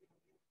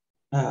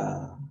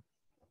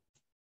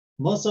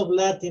 most of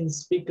Latin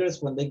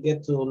speakers, when they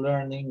get to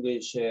learn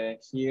English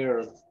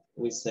here,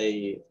 we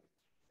say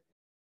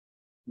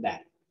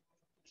that.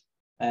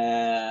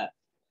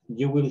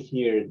 You will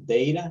hear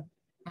data,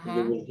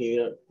 you will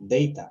hear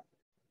data.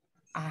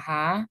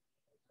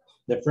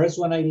 The first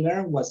one I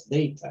learned was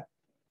data,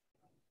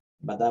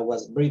 but that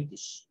was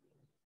British.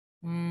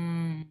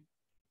 And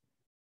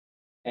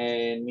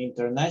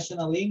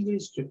international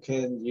English, you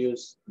can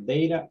use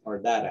data or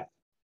data.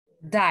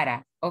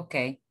 Data,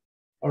 okay.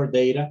 Or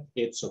data,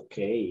 it's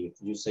okay.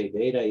 If you say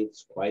data,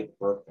 it's quite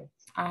perfect.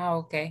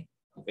 Okay.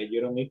 Okay,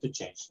 you don't need to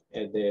change.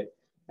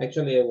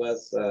 Actually, I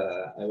was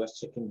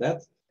checking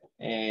that,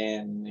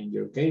 and in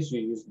your case,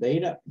 you use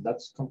data.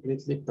 That's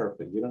completely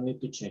perfect. You don't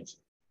need to change it.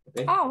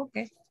 Okay. Oh,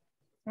 okay.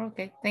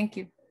 Okay, thank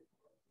you.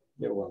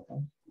 You're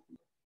welcome.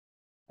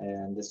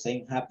 And the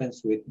same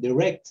happens with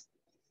direct.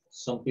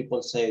 Some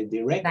people say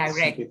direct.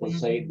 Some people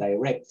say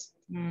direct.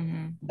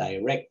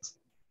 Direct.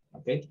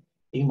 Okay.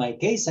 In my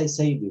case, I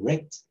say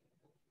direct.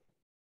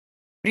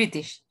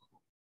 British.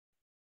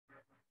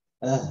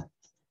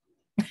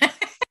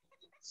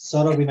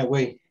 Sort of in a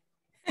way.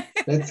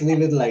 Let's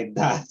leave it like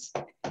that.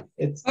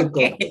 It's too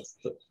complex.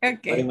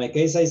 Okay. But in my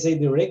case, I say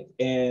direct,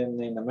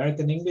 and in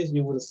American English,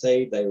 you will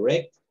say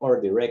direct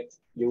or direct.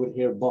 You will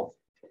hear both.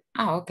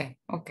 Okay.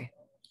 Okay.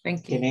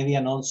 Thank you.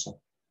 Canadian also.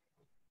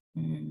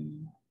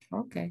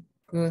 Okay,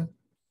 good.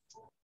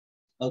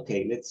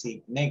 Okay, let's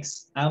see.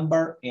 Next,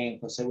 Amber and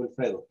Jose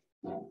Wilfredo.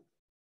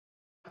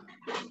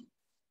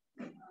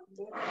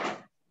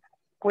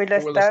 Will I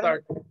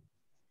start?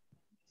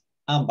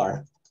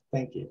 Amber,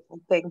 thank you.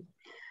 Okay.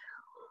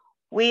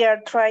 We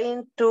are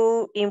trying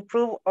to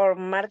improve our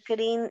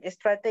marketing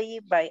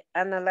strategy by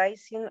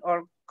analyzing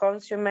our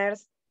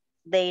consumers'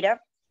 data,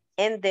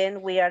 and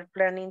then we are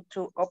planning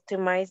to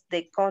optimize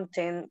the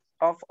content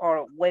of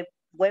our web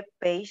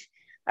page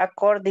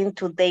according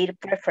to their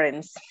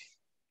preference.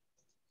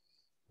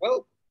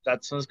 Well,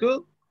 that sounds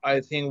good. I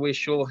think we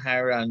should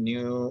hire a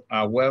new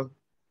I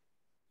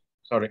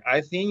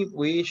think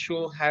we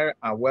should hire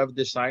a web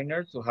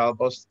designer to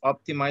help us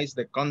optimize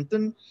the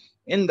content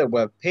in the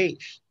web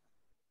page.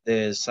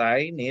 The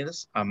site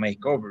needs a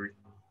makeover.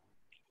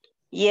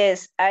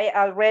 Yes, I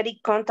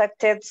already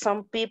contacted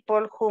some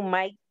people who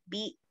might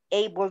be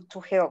able to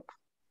help.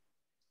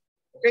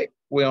 Okay,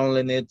 we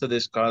only need to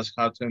discuss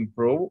how to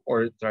improve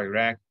or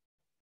direct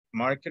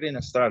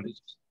marketing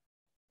strategies.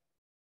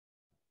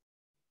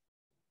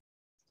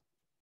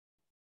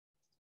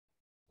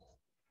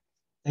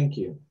 Thank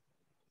you.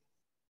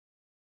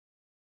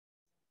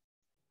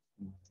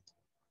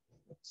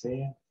 Let's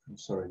see. I'm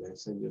sorry,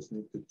 guys. I just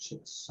need to check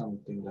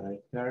something that I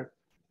heard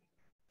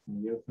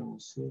in your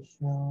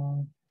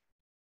pronunciation.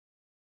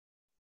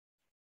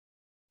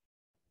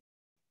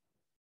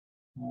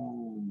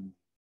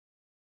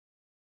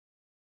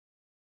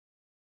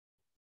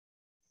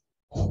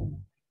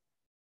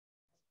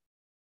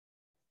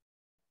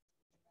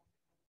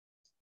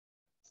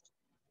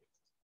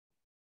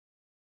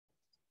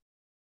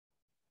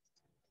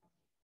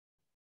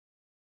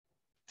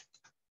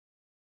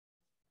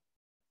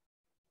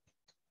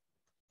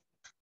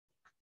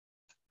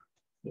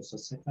 Just a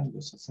second,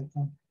 just a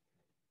second.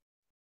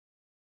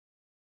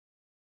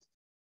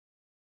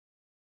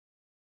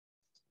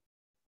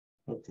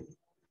 Okay.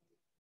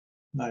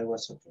 No, it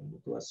was okay.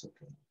 It was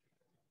okay.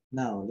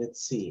 Now,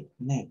 let's see.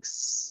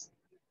 Next.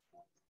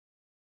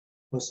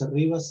 Jose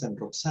Rivas and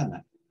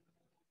Roxana.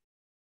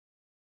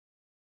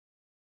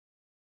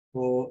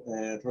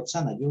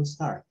 Roxana, you'll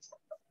start.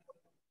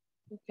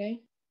 Okay.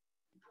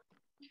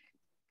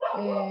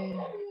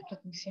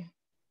 Let me see.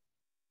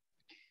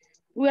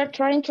 We are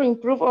trying to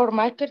improve our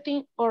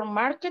marketing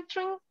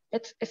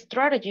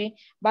strategy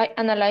by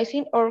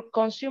analyzing our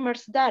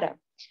consumers' data.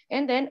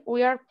 And then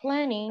we are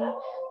planning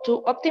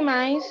to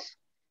optimize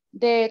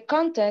the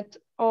content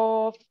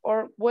of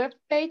our web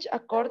page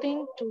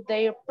according to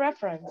their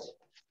preference.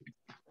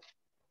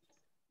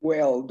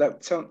 Well,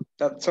 that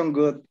sounds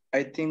good.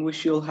 I think we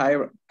should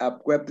hire a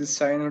web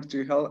designer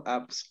to help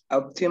us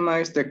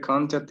optimize the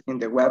content in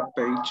the web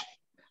page.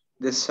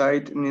 The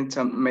site needs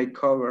a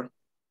makeover.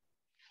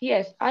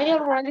 Yes, I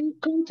already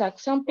contact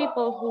some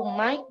people who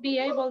might be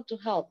able to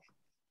help.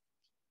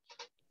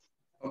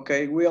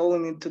 Okay, we all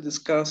need to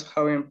discuss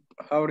how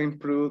to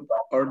improve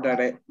our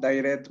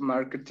direct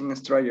marketing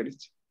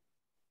strategies.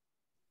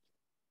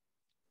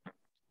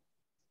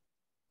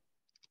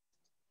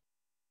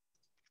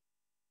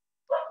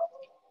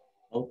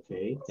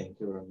 Okay, thank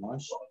you very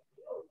much.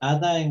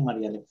 Ada and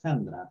Maria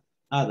Alejandra.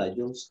 Ada,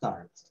 you'll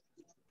start.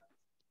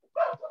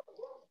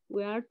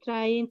 We are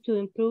trying to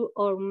improve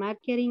our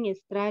marketing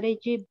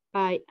strategy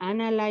by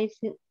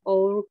analyzing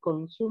our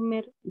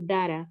consumer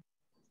data.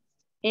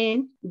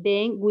 And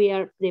then we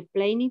are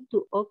planning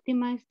to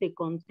optimize the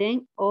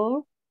content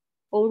of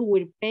our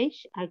web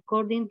page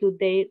according to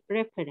their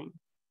preference.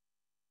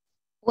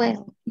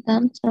 Well,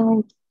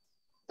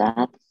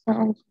 that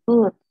sounds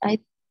good. I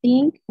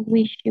think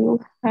we should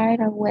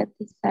hire a web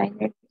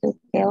designer to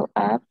help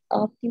us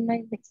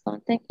optimize the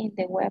content in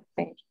the web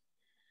page.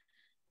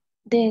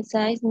 The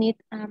site needs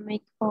a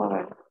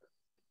makeover.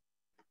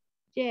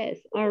 Yes,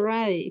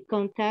 alright.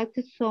 Contact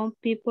some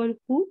people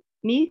who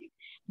may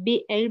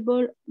be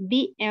able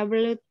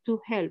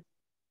to help.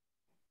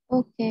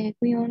 Okay,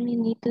 we only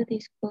need to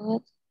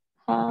discuss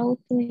how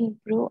to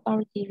improve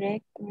our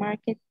direct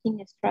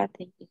marketing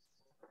strategies.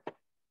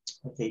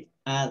 Okay,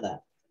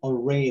 Ada,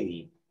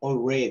 already.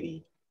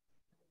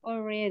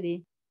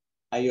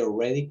 I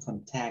already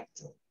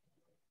contacted.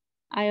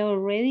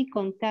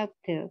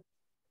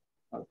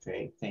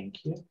 Okay,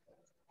 thank you.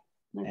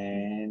 Okay.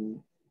 And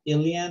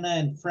Ileana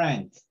and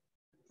Frank.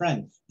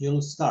 Frank,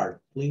 you'll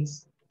start,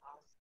 please.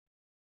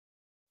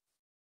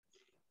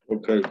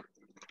 Okay.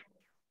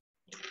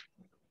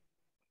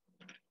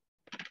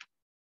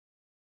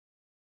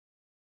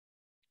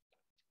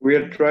 We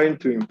are trying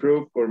to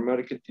improve our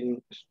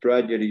marketing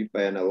strategy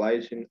by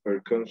analyzing our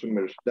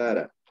consumers'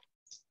 data.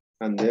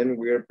 And then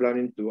we are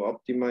planning to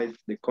optimize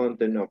the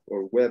content of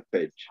our web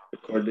page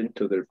according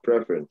to their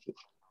preferences.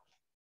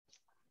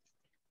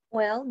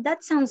 Well,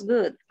 that sounds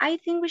good. I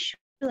think we should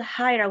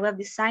hire a web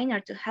designer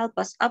to help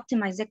us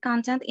optimize the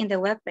content in the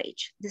web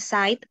page. The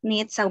site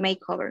needs a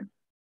makeover.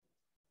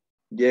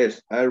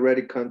 Yes, I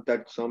already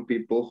contacted some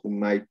people who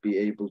might be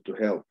able to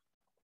help.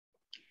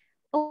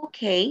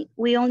 Okay,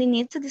 we only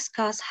need to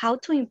discuss how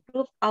to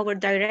improve our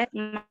direct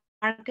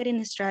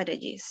marketing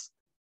strategies.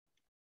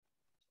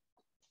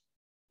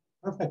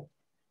 Perfect.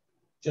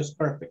 Just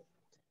perfect.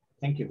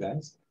 Thank you,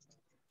 guys.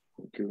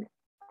 Thank you.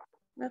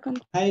 Welcome.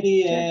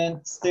 Heidi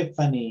and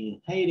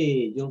Stephanie.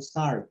 Heidi, you'll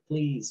start,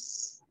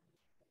 please.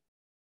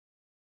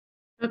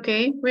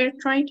 Okay, we're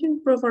trying to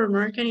improve our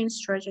marketing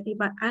strategy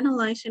by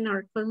analyzing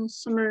our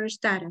consumers'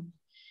 data.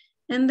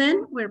 And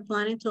then we're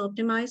planning to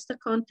optimize the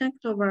content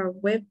of our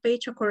web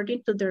page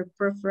according to their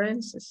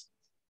preferences.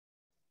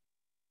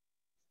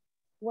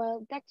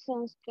 Well, that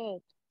sounds good.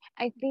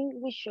 I think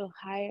we should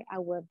hire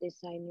a web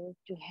designer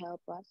to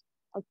help us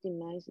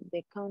optimize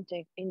the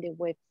content in the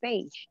web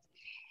page.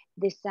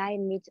 The site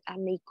needs a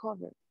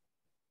makeover.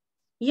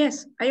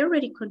 Yes, I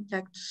already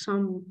contacted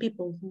some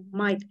people who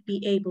might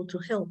be able to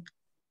help.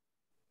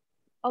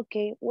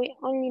 Okay, we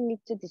only need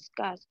to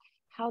discuss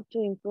how to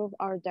improve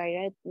our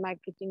direct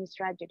marketing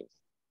strategies.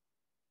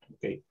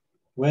 Okay,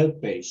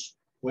 web page,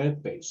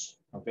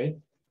 okay?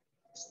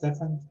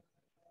 Stefan?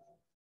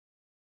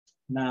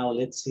 Now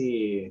let's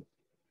see.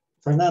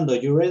 Fernando,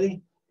 you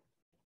ready?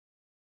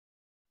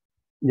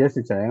 Yes,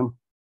 I am.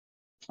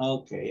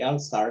 Okay, I'll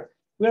start.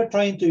 We are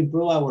trying to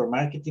improve our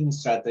marketing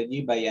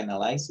strategy by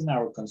analyzing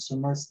our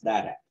consumers'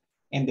 data.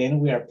 And then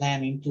we are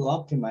planning to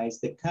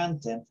optimize the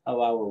content of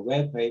our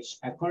web page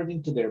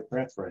according to their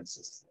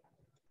preferences.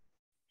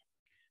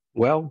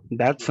 Well,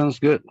 that sounds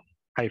good.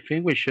 I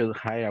think we should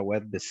hire a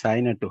web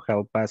designer to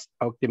help us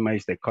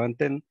optimize the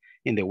content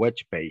in the web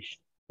page.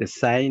 The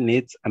site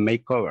needs a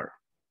makeover.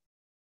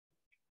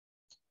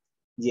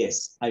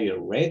 Yes, I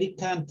already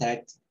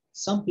contacted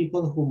some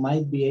people who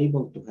might be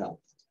able to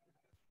help.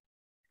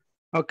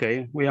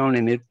 Okay, we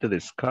only need to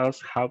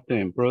discuss how to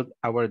improve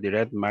our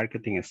direct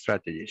marketing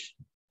strategies.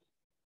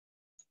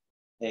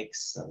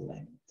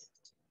 Excellent.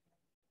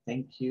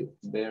 Thank you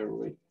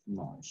very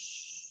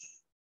much.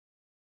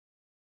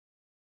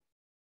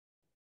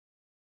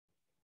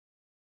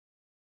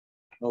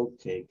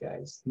 Okay,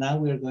 guys, now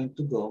we are going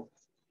to go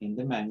in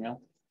the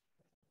manual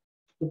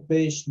to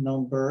page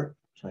number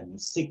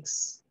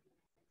 26.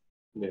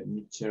 Let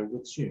me share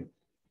with you.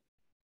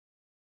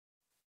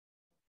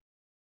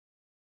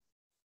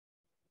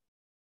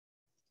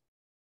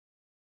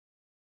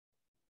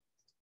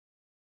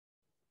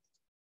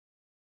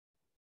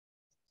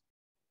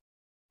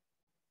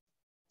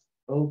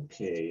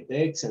 Okay, the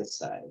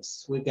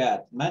exercise. We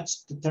got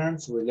match the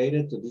terms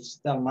related to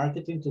digital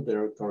marketing to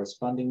their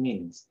corresponding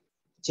meanings.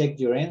 Check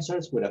your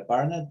answers with a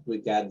partner. We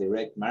got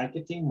direct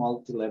marketing,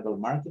 multi-level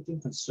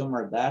marketing,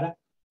 consumer data,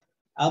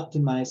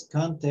 optimized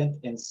content,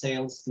 and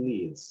sales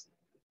leads.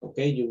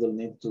 Okay, you will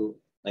need to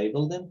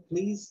label them,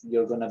 please.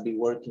 You're gonna be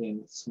working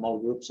in small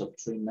groups of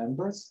 3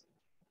 members.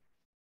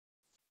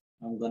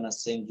 I'm gonna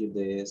send you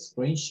the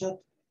screenshot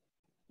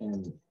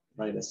in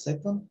right a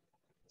second.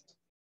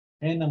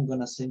 And I'm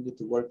gonna send you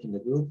to work in the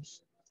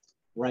groups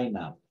right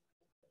now.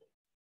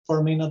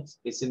 4 minutes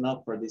is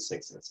enough for this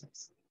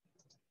exercise.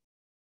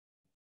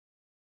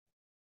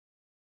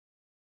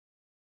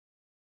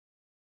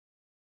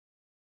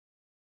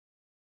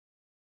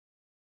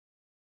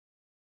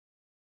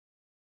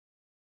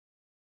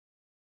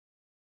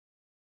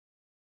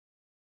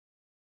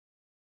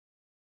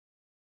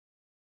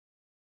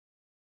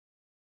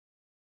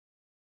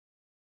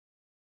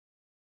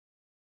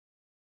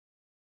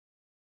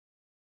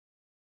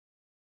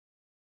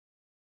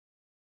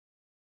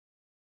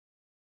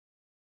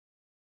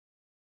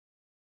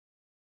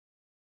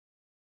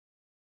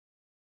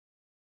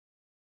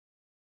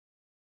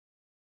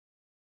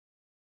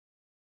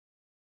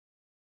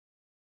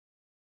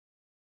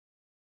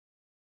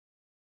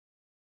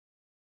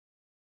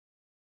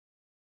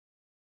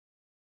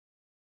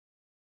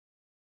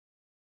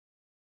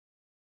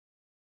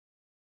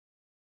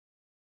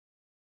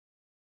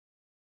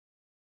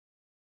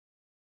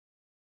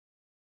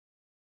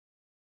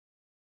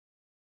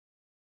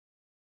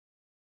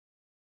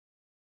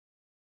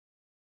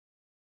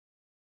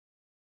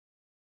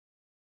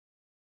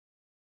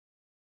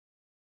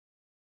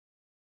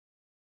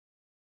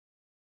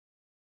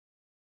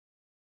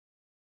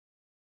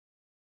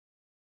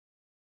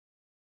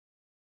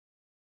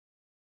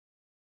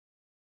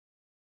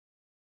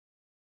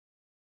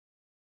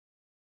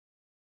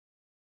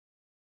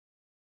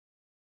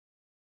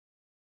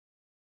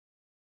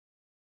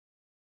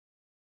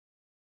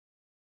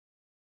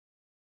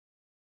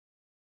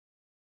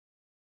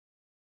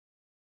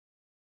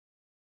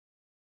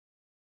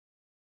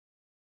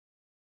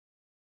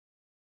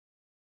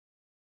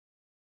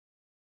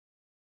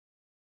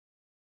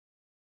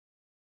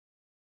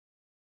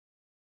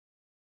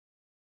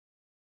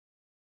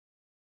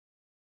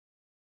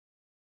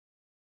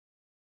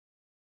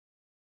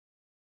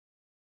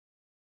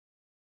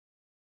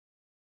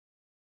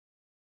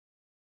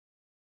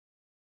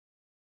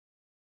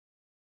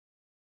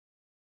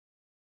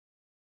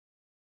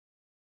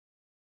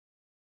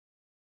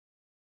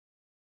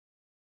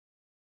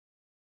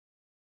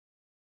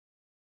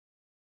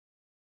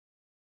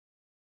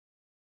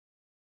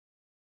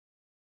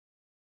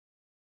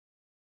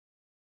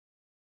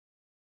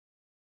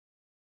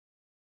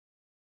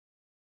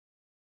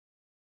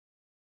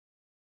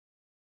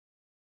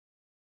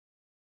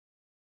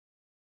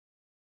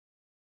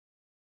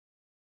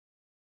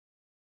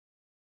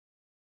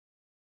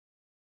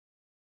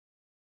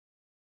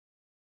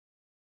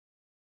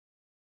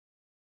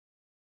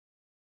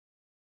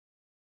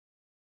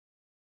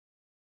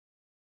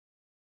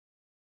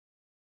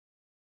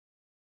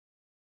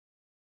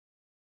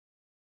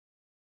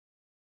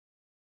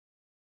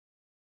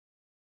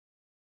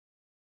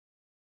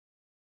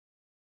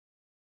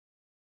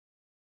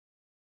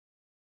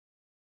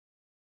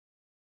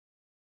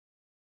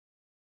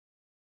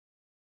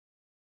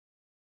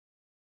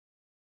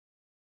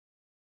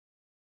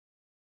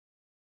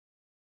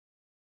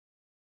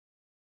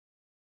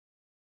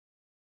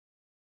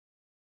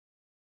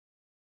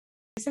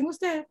 dicen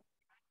ustedes?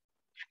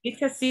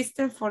 It's a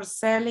system for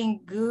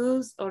selling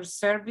goods or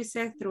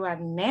services through a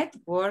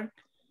network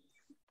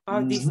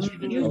of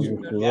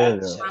distribution.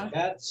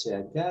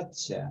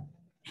 Gotcha.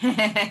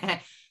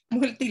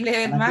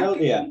 Multi-level Ana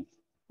marketing.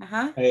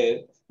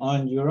 Claudia,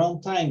 on your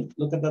own time,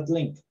 look at that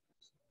link.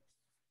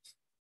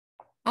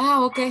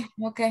 Okay.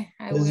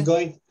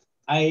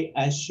 I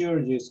assure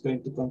you it's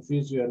going to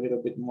confuse you a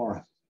little bit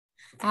more.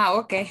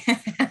 Okay.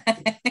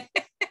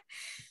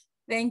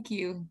 Thank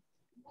you.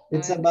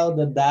 It's about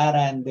the data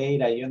and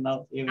data, you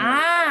know.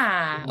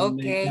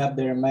 Okay. They have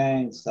their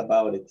minds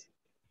about it.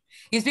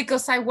 It's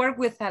because I work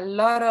with a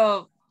lot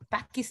of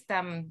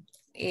Pakistan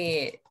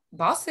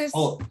bosses.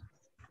 Oh,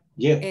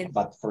 yeah,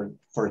 but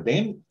for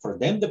them,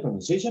 the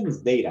pronunciation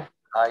is data.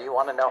 You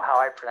want to know how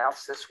I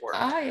pronounce this word?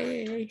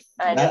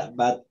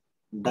 But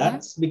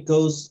that's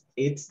because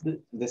it's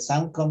the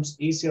sound comes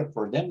easier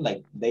for them,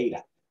 like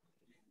data.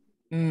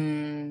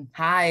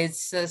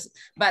 It's just,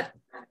 but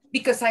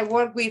because I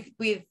work with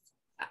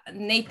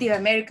Native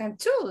American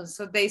too,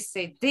 so they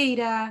say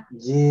data.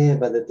 Yeah,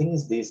 but the thing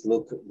is this,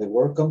 look, the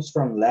word comes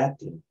from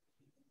Latin.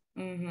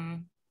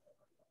 And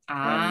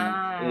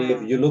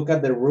if you look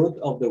at the root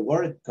of the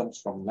word, it comes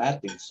from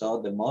Latin,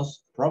 so the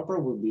most proper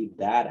would be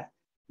data.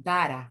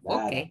 Data.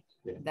 Okay.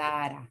 Yeah.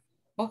 Data.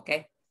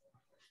 Okay.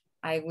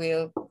 I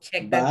will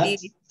check that. But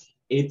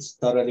it's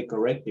totally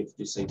correct if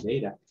you say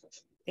data.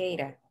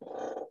 Data.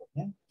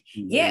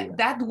 Yeah,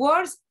 that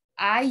word,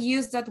 I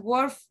use that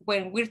word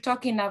when we're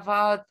talking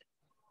about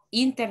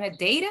internet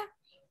data.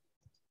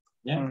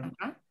 Yeah.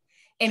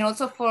 And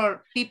also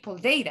for people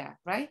data,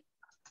 right?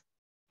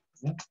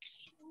 Yeah.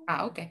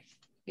 Okay.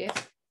 Yes.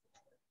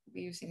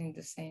 We use it in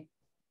the same.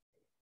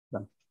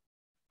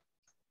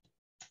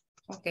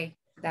 Okay,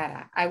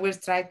 data. I will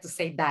try to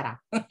say data.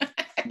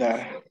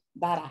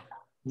 Data.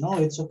 No,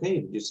 it's okay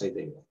if you say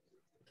data.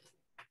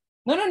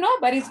 No,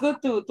 but it's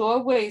good to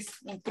always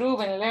improve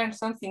and learn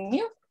something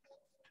new.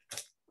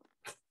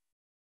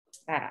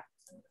 Data.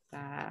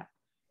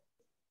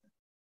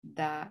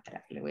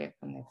 Le voy a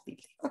poner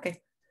tilde.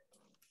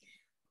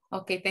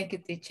 Okay, thank you,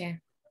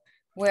 teacher.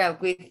 Well,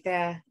 with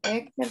the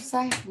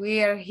exercise,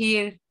 we are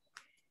here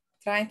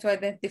trying to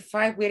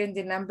identify. We're in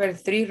the number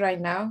 3 right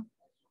now.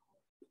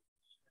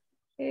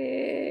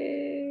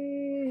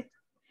 I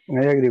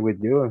agree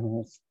with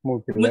you.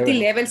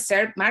 Multi-level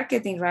serve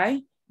marketing,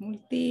 right?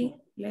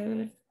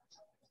 Multi-level.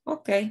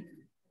 Okay.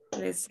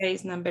 Let's say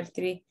it's number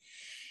 3.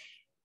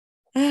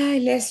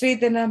 Let's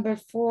read the number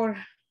 4.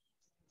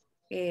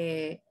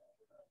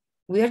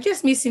 We are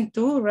just missing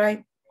 2,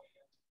 right?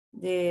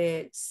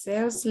 The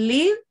sales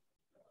lead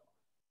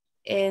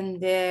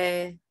and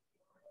the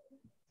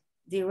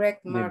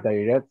direct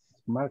marketing. Direct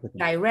marketing.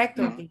 Direct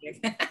or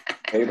direct?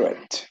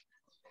 Direct.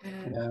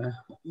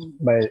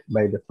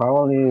 By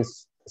default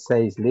is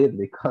sales lead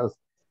because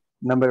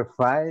number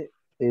 5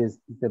 is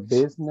the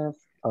business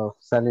of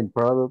selling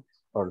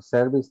products or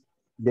service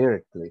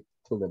directly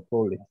to the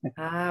public.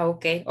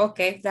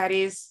 Okay. That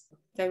is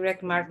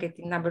direct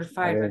marketing, number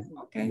 5. Right?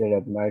 Okay.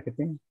 Direct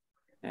marketing.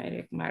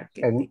 Direct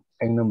marketing.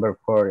 And number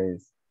 4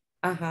 is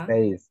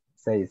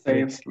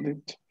sales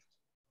lead.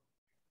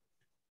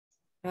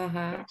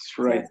 That's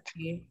right.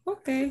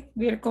 Okay,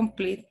 we are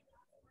complete.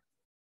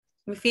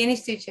 We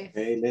finished, teacher.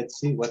 Okay, let's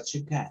see what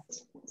you got.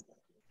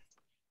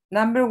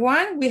 Number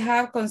 1, we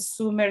have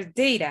consumer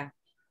data.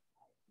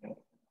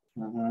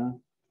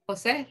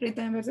 Jose, read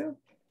number 2.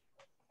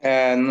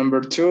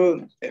 Number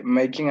 2,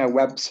 making a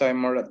website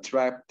more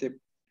attractive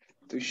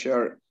to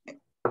share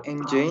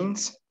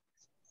engines.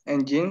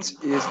 Engines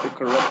is the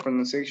correct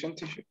pronunciation,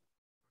 teacher.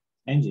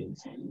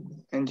 Engines.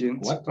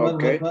 What?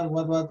 Hold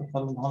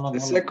on. The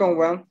second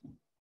one,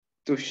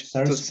 to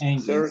search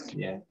engines.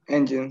 Yeah.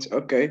 Engines,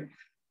 okay.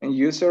 And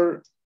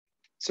user,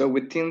 so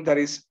we think that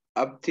is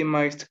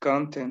optimized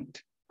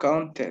content.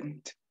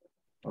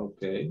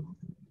 Okay.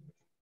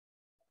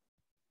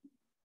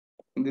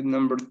 And the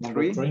number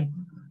 3.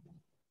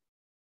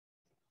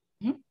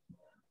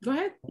 Go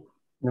ahead.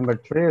 Number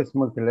 3 is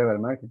multi-level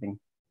marketing.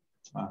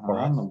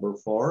 Number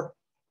 4.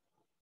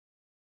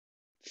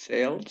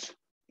 Sales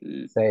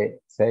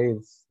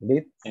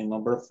lead. And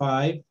number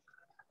 5.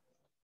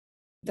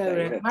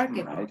 Direct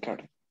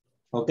marketing.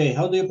 Okay,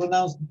 how do you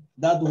pronounce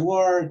that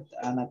word,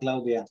 Ana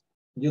Claudia?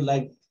 You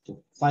like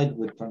to fight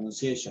with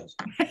pronunciations.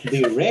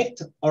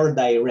 Direct or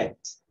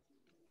direct?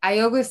 I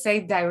always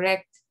say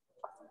direct.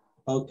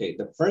 Okay,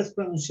 the first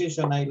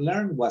pronunciation I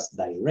learned was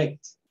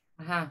direct.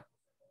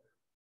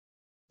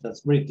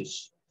 That's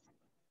British.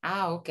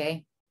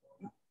 Okay.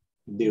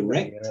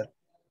 Direct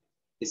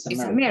is American.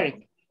 It's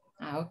American.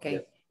 Okay.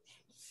 Yep.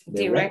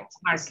 Direct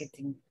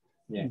marketing.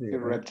 Yeah.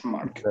 Direct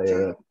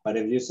marketing. But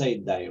if you say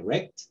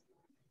direct,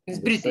 it's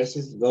British.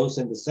 Goes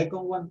in the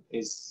second one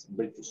is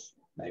British.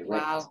 Direct.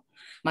 Wow,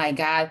 my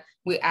God.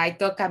 I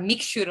talk a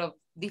mixture of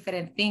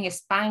different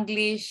things,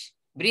 Spanglish,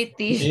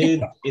 British.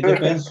 It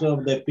depends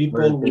on the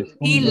people with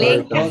whom you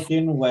are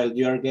talking while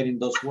you are getting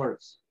those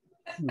words.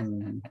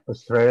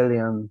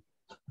 Australian.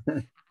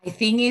 I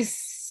think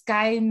it's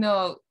kind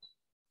of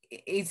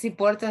it's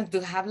important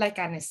to have like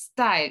an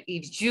style.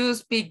 If you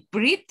speak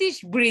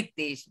British,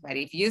 British, but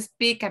if you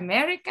speak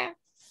American,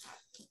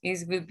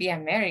 it will be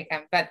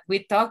American, but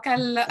we talk a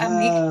lot.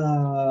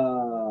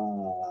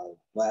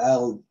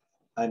 Well,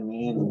 I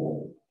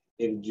mean,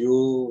 if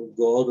you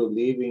go to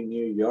live in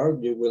New York,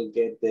 you will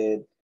get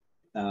the,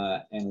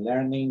 and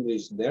learn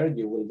English there,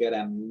 you will get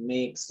a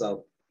mix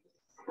of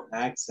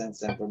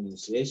accents and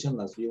pronunciation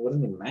as you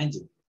wouldn't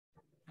imagine.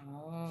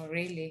 Oh,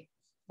 really?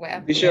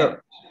 Well,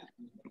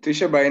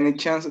 Teacher, by any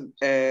chance,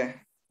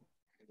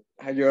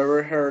 have you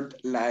ever heard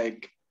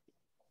like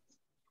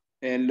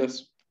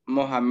los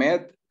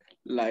Mohammed,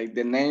 like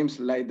the names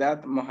like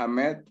that,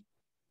 Mohammed?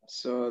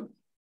 So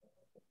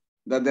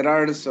that there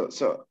are,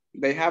 so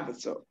they have,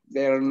 so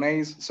their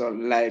names, so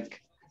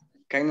like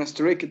kind of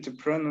tricky to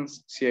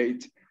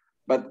pronunciate,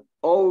 but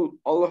all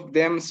of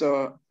them,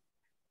 so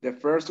the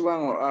first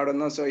one, or I don't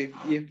know, so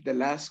if the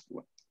last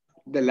one,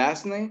 the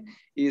last name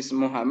is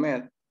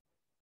Mohammed.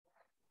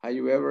 Have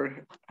you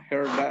ever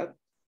heard that?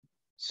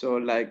 So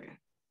like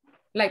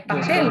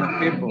those kind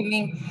of people.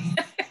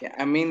 Yeah,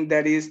 I mean,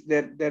 that is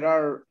that there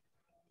are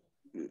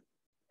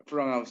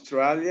from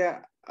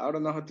Australia. I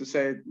don't know how to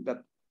say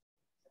that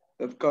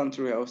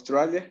country,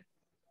 Australia.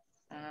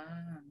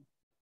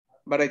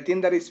 But I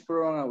think that is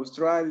from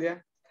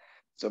Australia.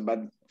 So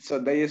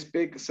they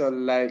speak so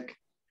like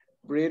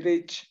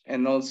British,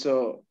 and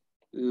also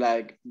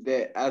like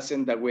the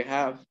accent that we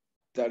have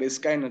that is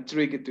kind of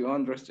tricky to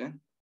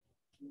understand.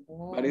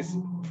 But it's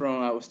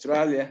from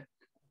Australia,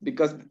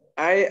 because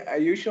I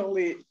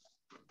usually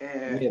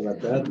but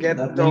that, get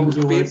that those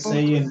you people. were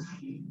saying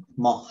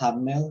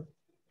Mohammed.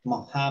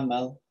 All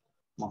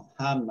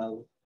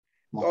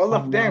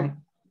of them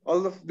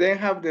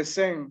have the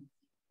same.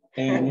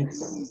 And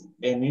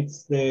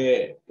it's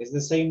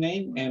the same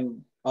name,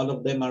 and all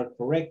of them are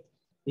correct.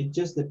 It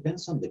just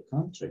depends on the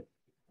country,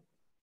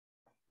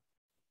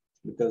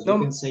 because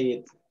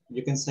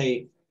you can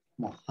say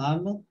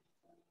Mohammed,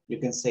 you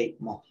can say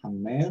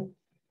Mohammed.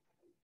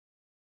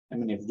 I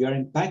mean, if you're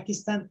in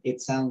Pakistan,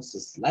 it sounds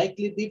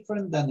slightly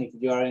different than if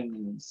you're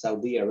in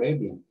Saudi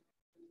Arabia.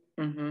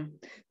 Mm-hmm.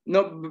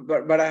 No,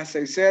 but as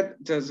I said,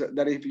 just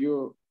that if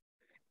you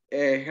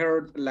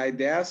heard like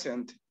the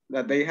accent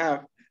that they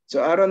have,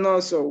 so I don't know,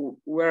 so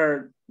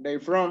where they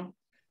from,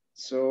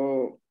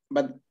 so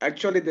but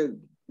actually the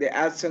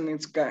accent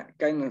is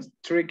kind of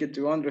tricky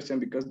to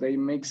understand, because they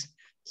mix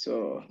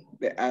so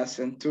the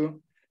accent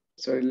too.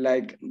 So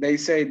like they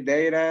say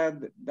data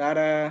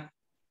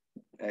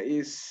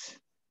is,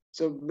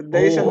 so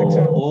there is an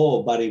example.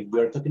 Oh, but if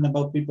you're talking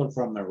about people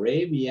from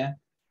Arabia,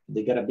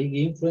 they got a big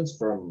influence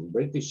from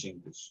British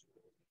English.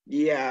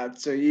 Yeah,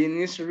 so it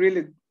is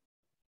really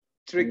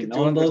tricky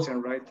to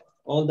understand, right?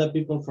 All the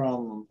people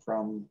from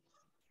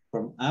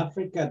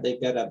Africa, they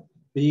got a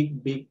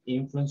big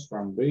influence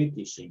from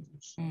British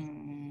English.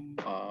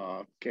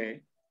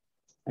 Okay.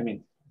 I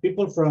mean,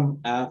 people from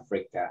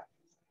Africa,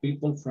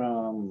 people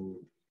from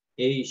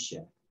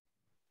Asia,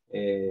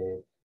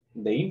 the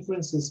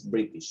influence is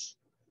British.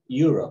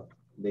 Europe,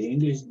 the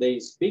English they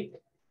speak,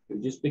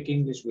 if you speak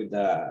English with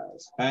a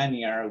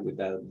Spaniard, with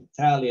an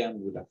Italian,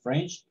 with a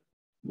French,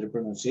 the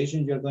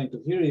pronunciation you're going to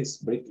hear is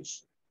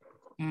British.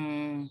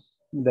 Latin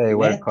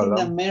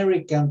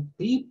American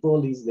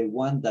people is the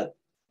one that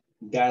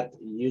got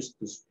used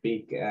to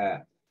speak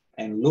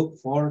and look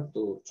for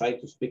to try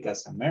to speak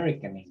as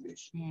American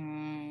English.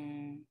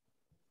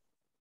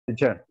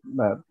 Teacher,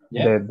 but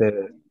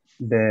the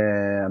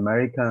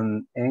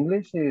American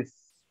English is,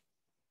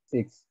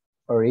 its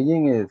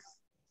origin is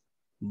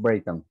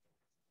Britain.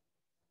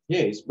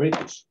 Yeah, it's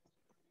British.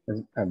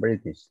 It's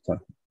British, so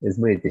it's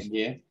British.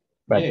 Yeah,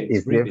 but yeah,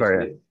 it's British,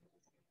 different.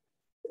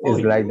 Yeah.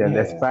 It's like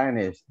the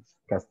Spanish,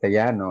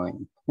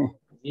 Castellano.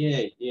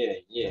 Yeah,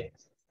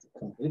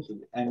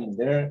 completely. I mean,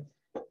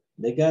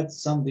 they got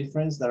some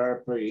difference that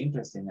are pretty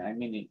interesting. I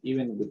mean,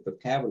 even with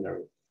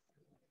vocabulary.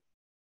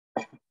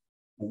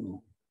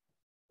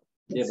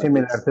 Yeah,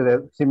 similar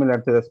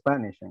to the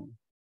Spanish.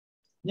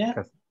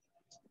 Yeah.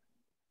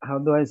 How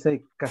do I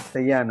say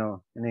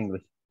Castellano in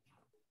English?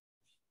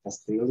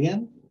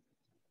 Castilian?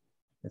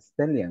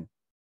 Castilian.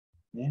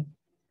 Yeah.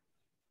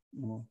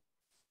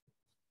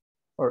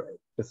 Or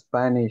the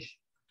Spanish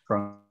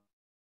from.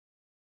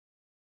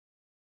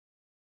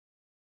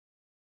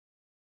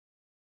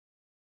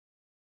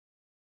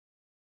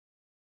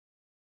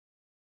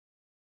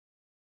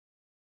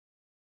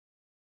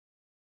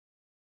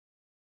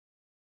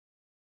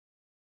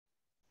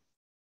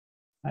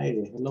 Hi,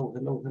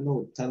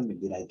 hello. Tell me,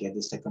 did I get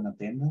the second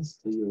attendance?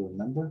 Do you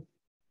remember?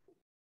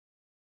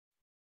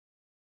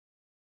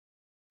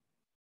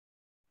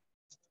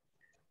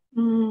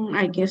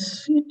 I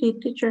guess you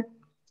did, teacher.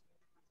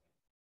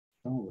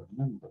 Don't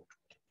remember.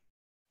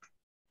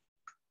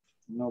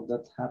 No,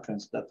 that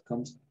happens. That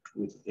comes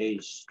with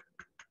age.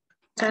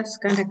 That's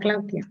kind of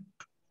Claudia.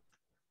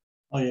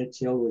 Oh yeah,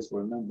 she always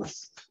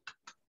remembers.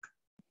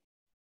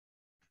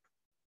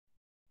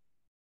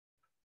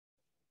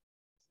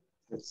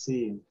 Let's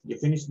see. You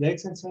finished the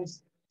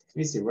exercise?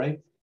 Easy, right?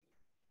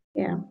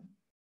 Yeah.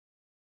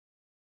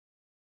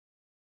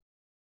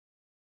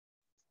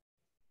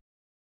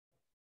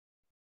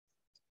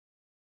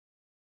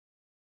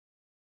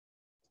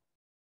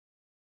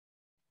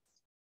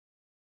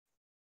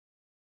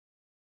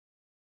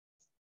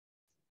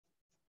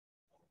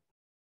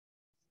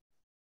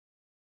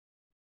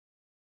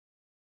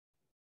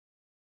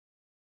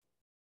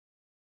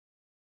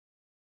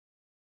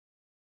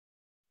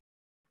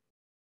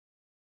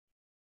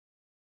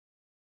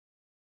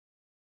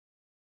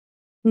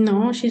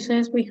 No, she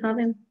says we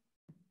haven't.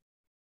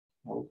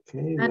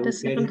 Okay, At the we'll get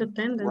second it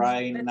attendance.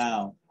 right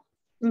now.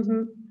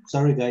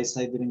 Sorry guys,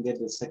 I didn't get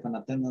the second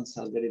attendance.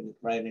 I'll get it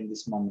right in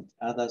this moment.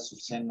 Ada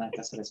Susana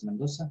Cáceres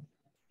Mendoza.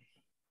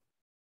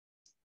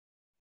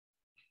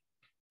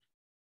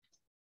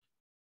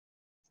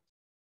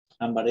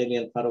 Ambarelli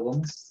Alfaro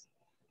Gómez.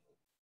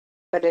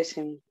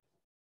 Present.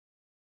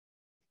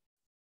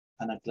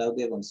 Ana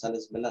Claudia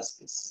González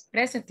Velázquez.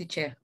 Present,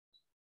 teacher.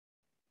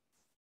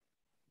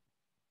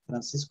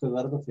 Francisco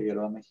Eduardo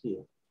Figueroa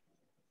Mejía.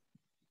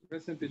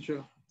 Present,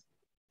 teacher.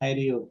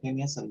 Heidi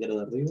Eugenia Salguero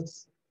de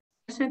Rivas.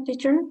 Present,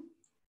 teacher.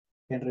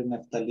 Henry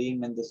Neftalí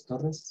Méndez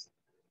Torres.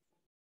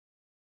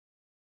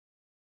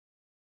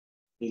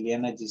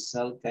 Liliana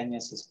Giselle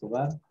Cañas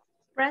Escobar.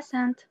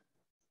 Present.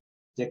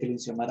 Jacqueline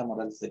Xiomara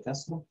Morales de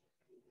Castro.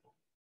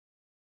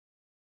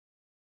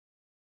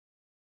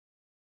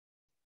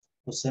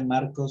 José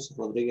Marcos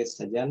Rodríguez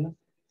Ayala.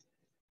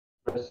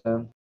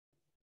 Present.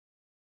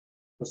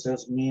 José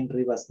Osmín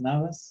Rivas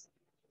Navas.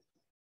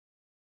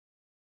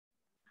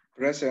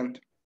 Present.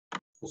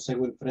 José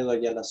Wilfredo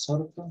Ayala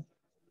Sorto.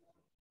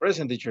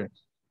 Present, teacher.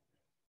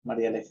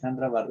 María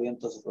Alejandra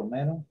Barrientos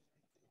Romero.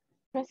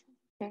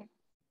 Present.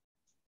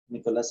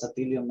 Nicolás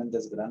Atilio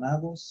Méndez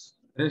Granados.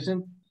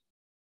 Present.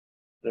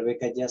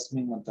 Rebeca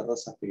Yasmin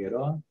Monterrosa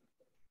Figueroa.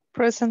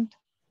 Present.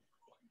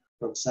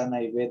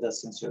 Roxana Iveda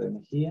Asensio de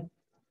Mejía.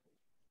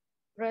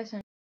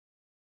 Present.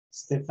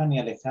 Stephanie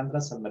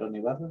Alejandra Salmerón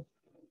Ibarra.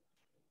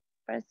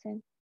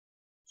 Present.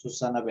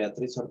 Susana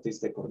Beatriz Ortiz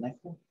de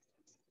Cornejo.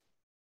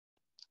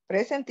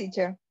 Present,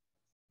 teacher.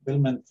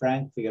 Wilman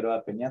Frank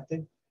Figueroa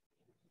Peñate.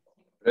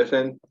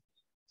 Present.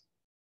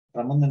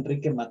 Ramón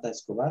Enrique Mata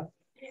Escobar.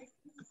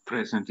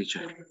 Present,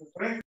 teacher.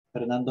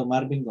 Fernando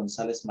Marvin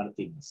González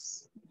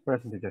Martínez.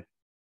 Present, teacher.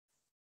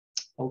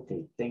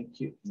 Okay, thank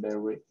you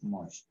very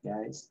much,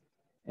 guys.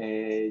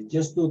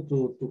 Just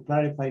to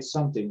clarify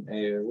something,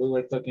 we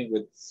were talking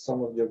with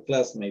some of your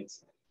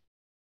classmates.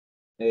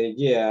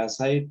 Yeah, as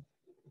I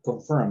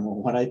confirm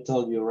what I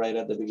told you right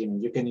at the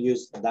beginning, you can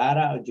use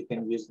data or you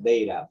can use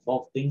data.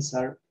 Both things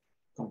are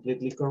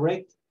completely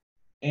correct.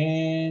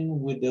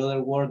 And with the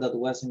other word that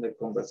was in the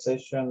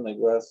conversation, it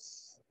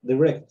was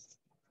direct.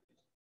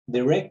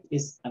 Direct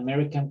is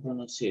American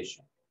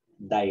pronunciation.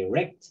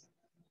 Direct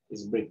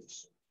is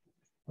British.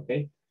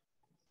 Okay,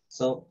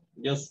 so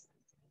just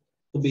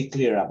to be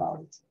clear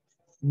about it.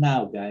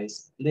 Now,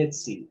 guys, let's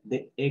see.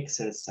 The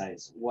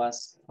exercise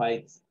was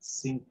quite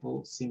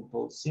simple.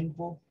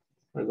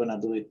 We're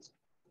gonna do it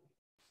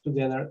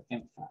together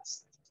and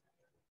fast.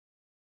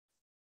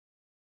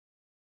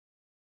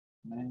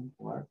 Man,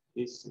 where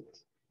is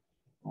it?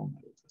 Oh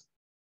my God.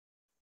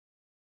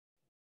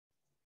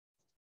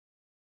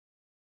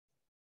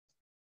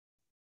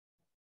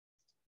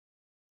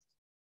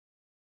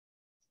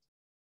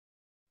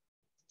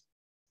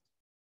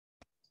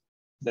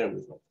 There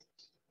we go.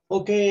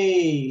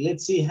 Okay,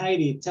 let's see,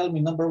 Heidi, tell me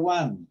number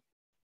one.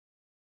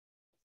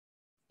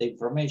 The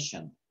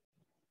information.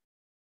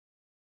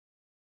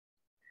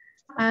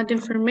 The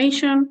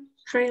information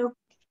trail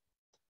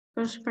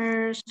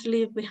customers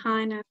leave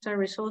behind as a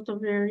result of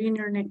their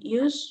internet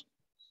use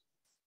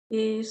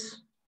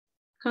is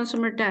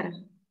consumer data.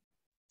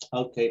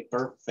 Okay,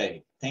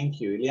 perfect.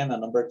 Thank you. Ileana,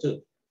 number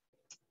two.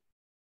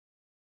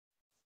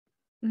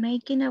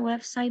 Making a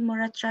website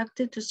more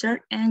attractive to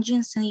search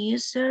engines and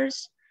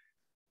users.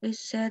 We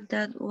said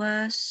that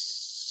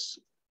was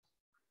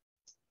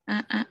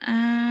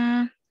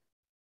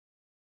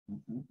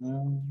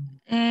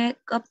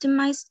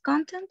optimized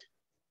content.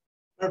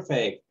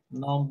 Perfect.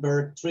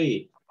 Number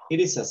three. It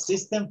is a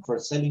system for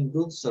selling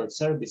goods or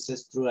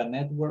services through a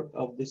network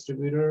of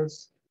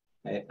distributors.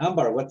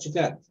 Amber, what you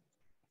got?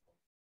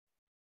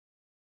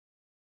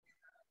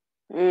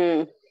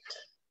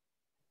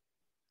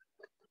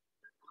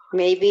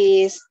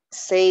 Maybe it's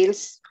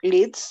sales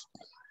leads.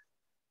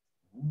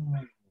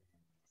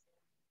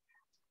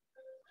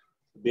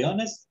 To be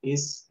honest,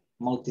 it's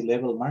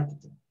multi-level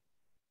marketing.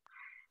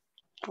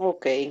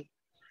 Okay.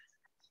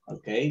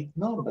 Okay,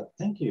 no, but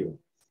thank you.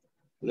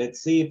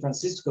 Let's see,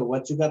 Francisco,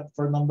 what you got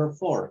for number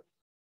four?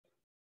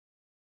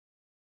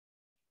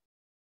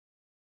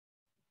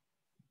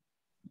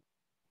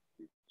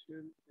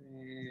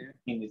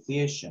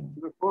 Initiation.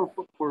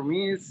 For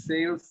me,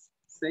 sales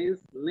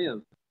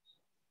lead.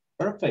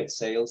 Perfect,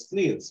 sales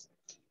leads.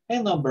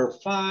 And number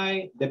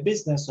five, the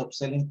business of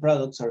selling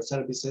products or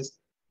services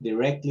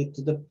directly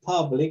to the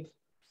public.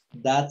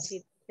 That's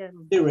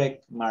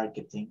direct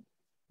marketing.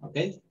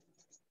 Okay.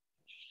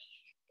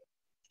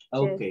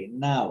 Okay,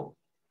 now.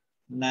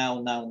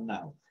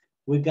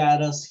 We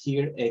got us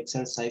here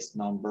exercise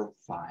number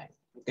 5.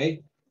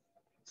 Okay.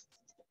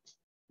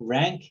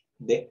 Rank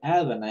the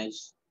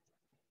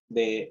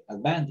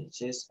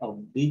advantages of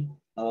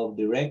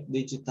direct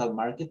digital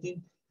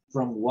marketing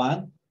from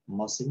 1,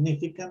 most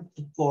significant,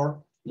 to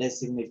 4, less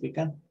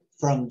significant,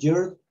 from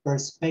your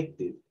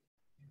perspective.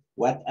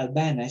 What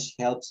advantage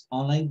helps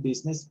online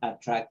business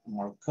attract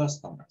more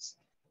customers?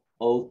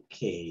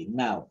 Okay,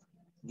 now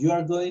you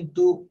are going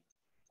to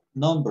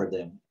number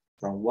them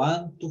from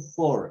 1 to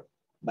 4.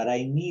 but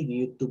I need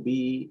you to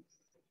be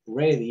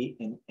ready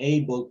and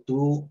able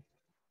to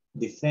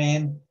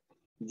defend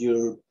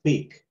your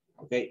pick.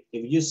 Okay,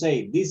 if you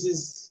say this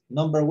is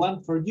number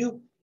one for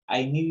you,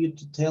 I need you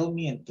to tell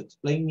me and to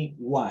explain me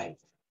why.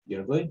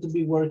 You're going to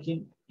be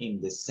working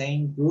in the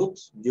same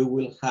groups. You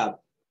will have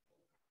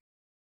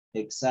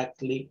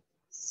exactly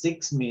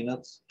 6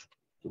 minutes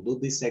to do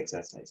this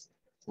exercise.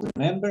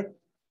 Remember,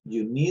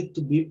 you need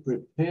to be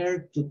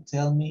prepared to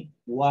tell me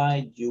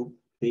why you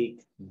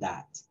pick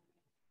that.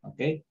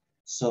 Okay,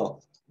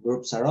 so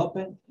groups are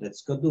open.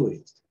 Let's go do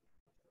it.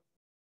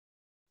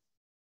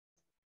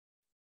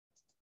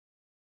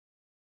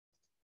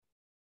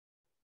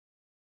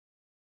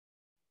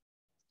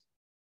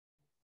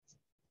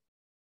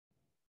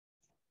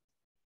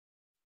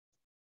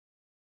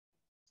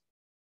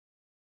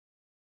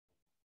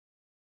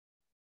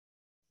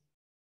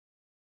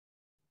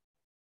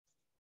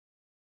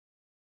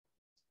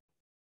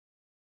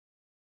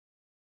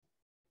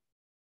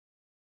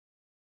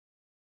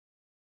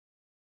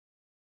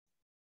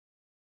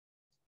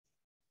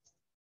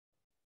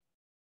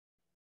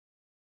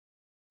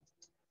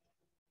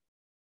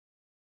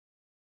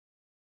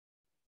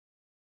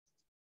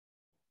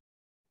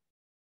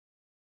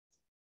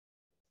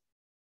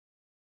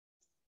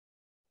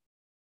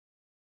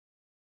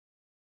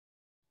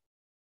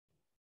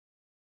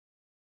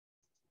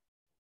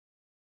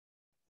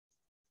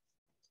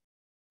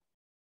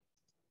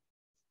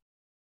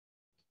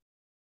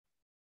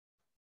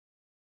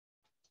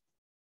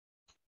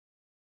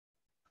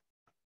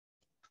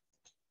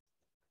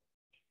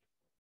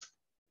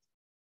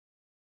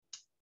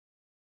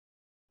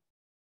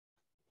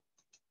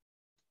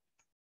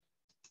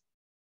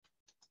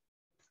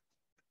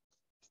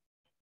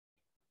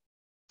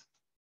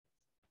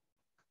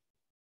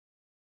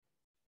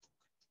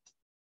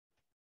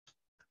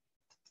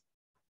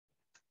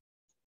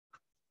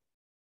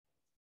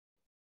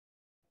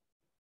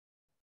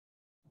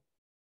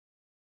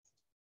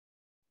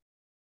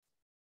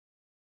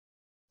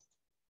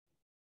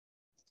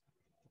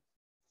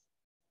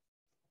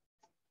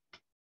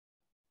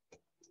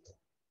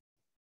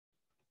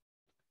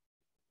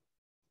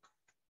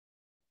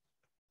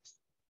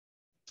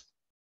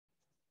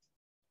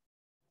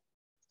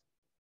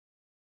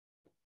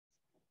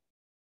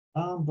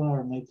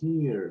 Amber, my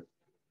dear.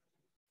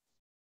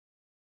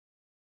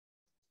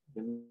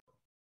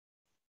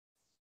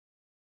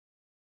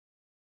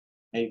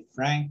 Hey,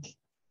 Frank.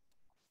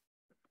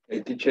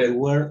 Hey, teacher.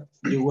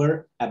 You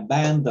were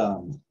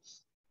abandoned.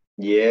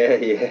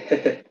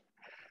 Yeah.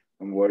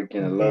 I'm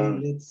working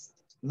alone.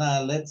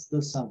 Let's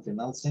do something.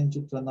 I'll send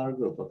you to another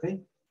group, okay?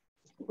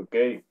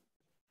 Okay.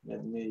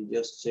 Let me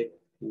just check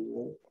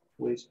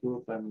which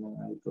group I'm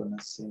gonna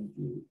send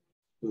you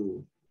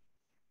to.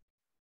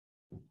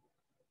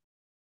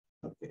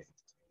 Okay,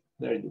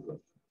 there you go.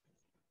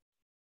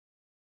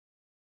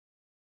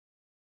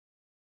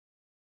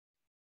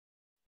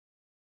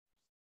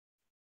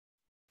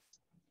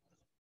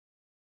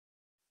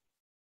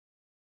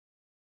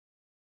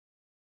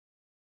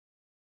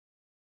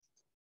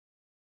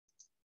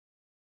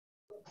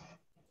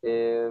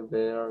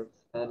 They're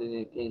expanding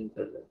the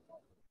internet.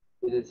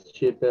 It is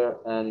cheaper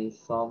and in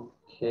some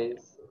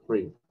cases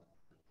free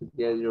to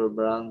get your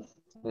brand's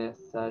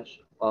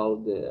message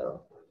out there.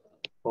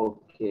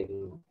 Okay.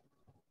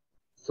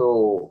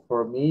 So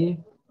for me,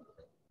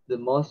 the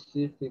most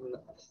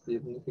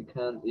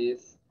significant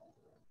is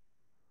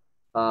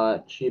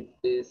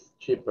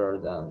cheaper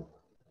than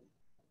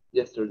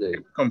yesterday.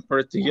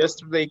 Compared to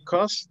yesterday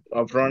cost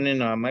of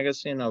running a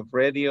magazine of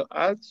radio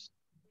ads,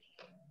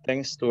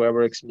 thanks to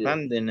ever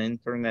expanding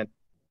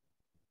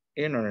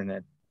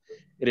internet,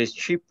 it is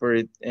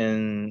cheaper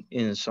and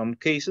in some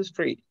cases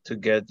free to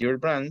get your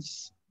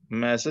brand's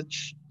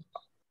message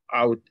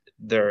out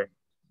there.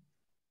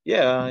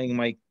 Yeah, in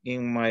my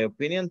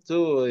opinion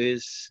too,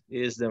 is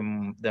the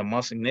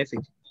most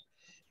significant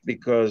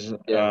because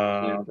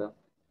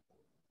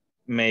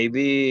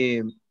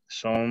maybe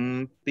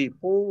some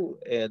people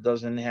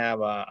doesn't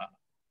have a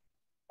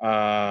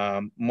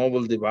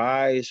mobile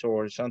device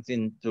or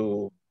something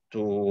to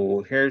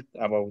hear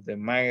about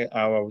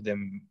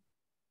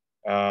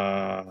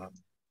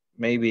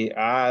maybe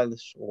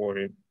ads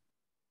or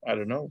I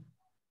don't know,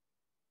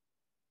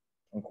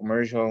 a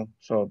commercial.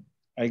 So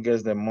I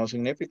guess the most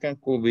significant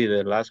could be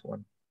the last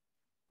one.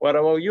 What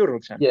about you,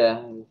 Roxanne?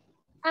 Yeah.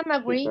 I'm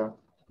agree. On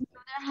the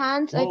other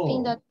hand, I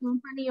think that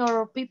company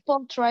or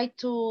people try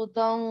to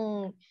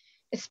don't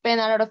spend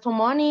a lot of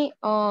money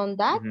on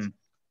that.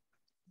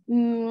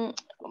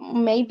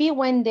 Maybe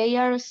when they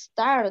are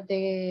start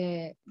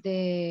the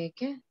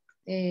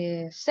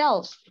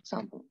sales, for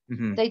example,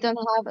 they don't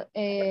have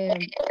a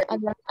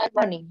lot of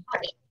money.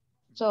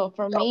 So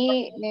for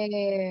me,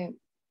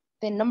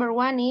 the number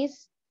one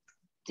is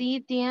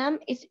TTM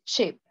is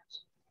cheap.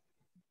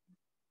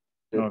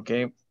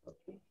 Okay.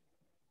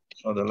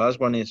 So the last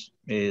one is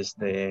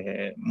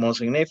the most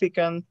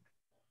significant.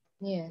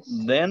 Yes.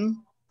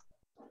 Then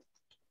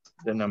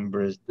the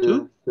number is 2.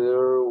 The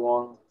third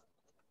one.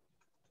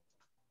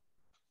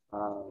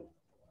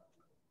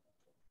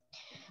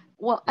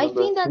 Well, I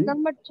think that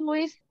number 2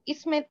 is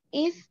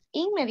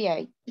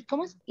immediate.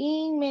 ¿Cómo es?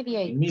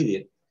 Immediate.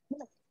 Immediate.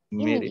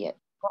 Immediate.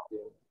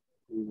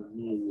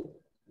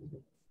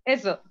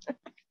 Eso.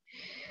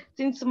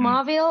 Since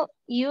mobile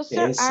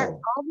users are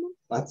almost,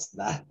 what's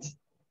that?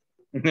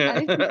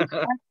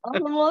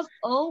 almost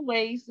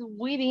always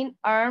within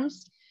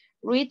arm's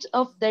reach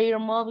of their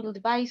mobile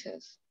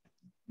devices.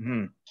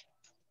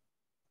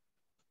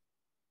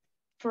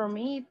 For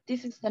me,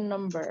 this is the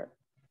number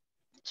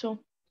 2.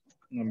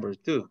 Number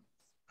 2.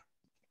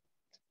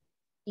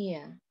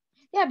 Yeah.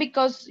 Yeah,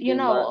 because, you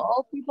know,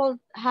 all people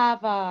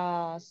have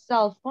a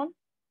cell phone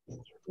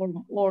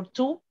or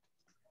 2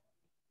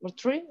 or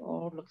 3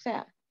 or like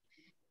that.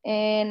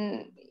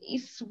 And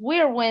it's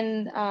weird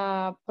when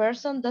a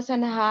person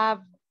doesn't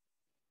have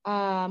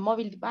a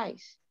mobile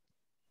device.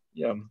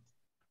 Yeah.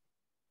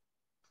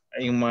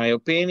 In my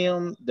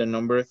opinion, the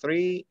number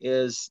 3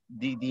 is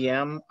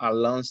DDM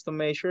allows to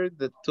measure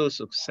the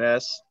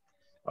success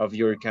of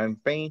your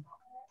campaign,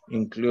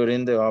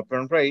 including the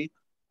open rate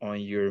on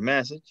your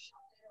message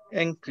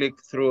and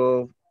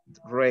click-through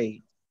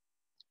rate.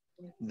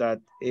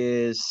 That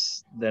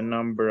is the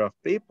number of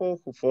people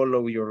who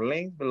follow your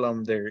link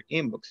below their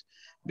inbox.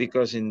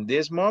 Because in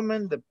this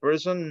moment, the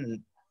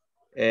person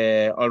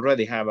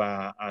already have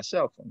a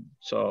cell phone.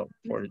 So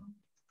for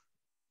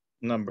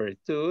number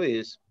 2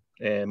 is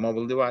a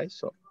mobile device.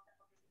 So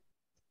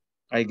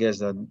I guess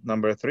that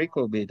number 3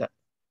 could be that.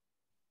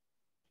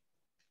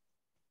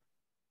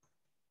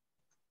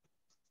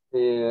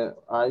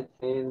 I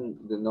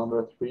think the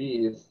number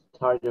 3 is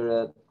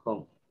targeted.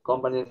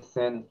 Companies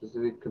send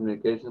specific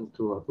communication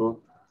to a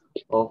group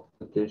of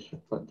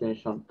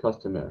potential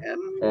customers.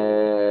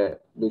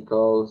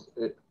 Because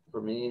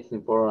for me, it's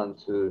important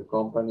to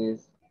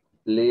companies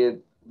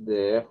lead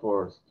the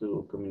efforts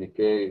to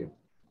communicate,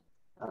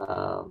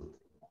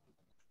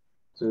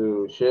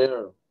 to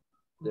share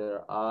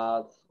their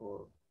ads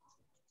or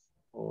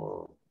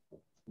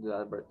the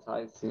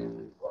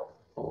advertising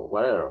or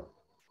whatever,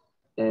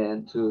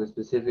 and to a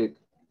specific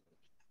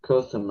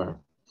customer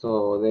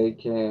so they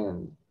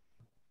can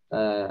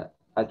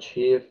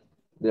achieve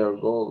their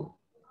goal.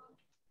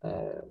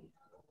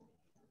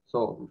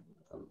 So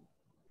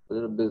a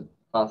little bit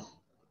fast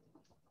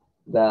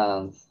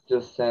than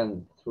just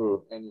send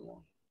through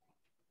anyone.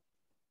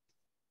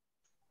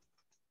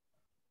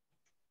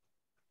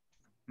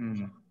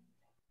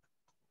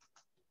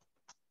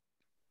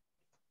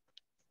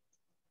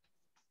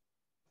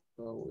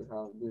 So we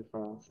have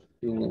different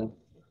opinions.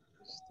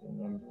 The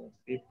number of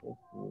people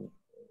who,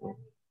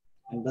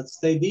 and that's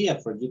the idea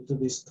for you to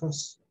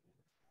discuss.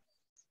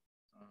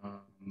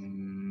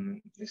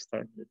 Let's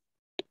start with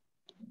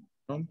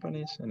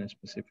companies and a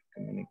specific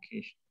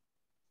communication.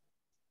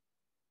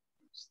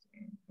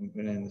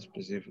 Company and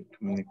specific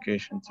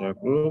communication to a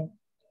group,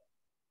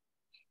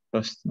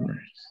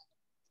 customers.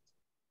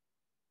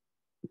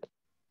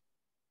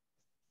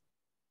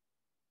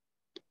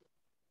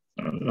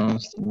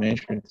 Allows to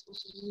measure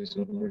this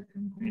over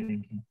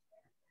campaign.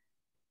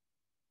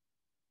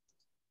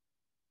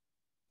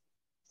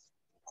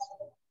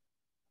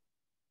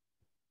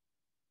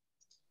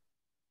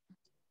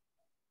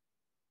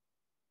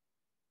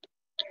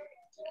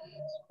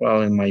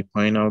 Well, in my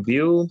point of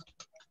view,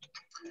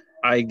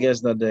 I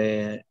guess that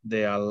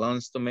the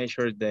allows to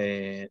measure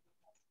the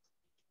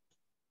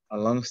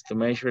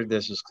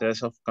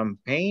success of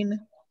campaign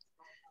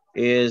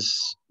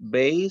is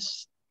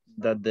based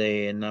that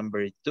the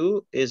number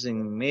 2 is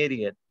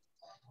immediate,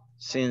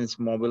 since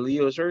mobile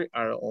users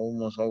are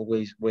almost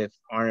always with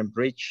arm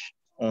reach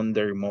on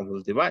their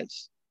mobile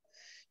device.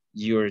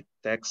 Your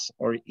text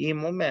or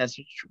email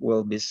message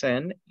will be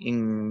sent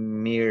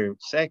in mere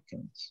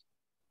seconds.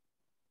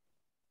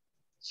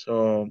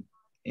 So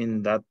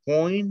in that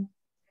point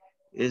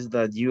is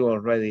that you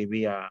already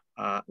be a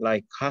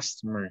like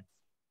customer.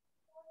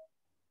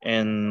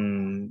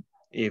 And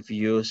if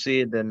you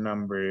see the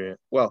number,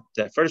 well,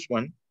 the first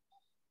one,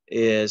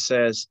 it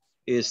says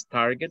is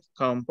target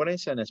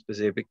companies and a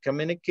specific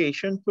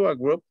communication to a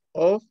group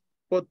of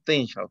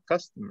potential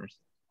customers.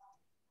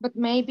 But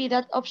maybe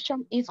that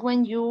option is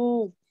when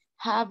you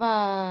have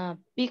a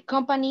big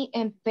company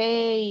and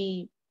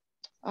pay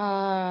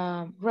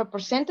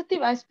representative,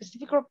 a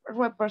specific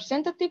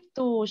representative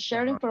to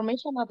share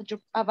information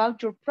about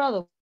your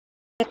product.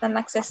 ¿Qué tan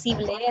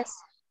accesible es?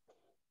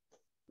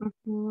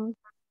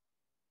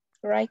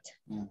 Right.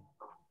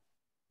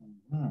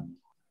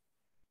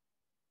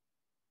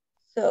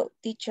 So,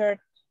 teacher.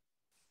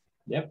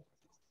 Yep.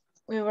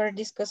 We were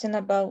discussing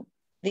about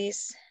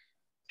this,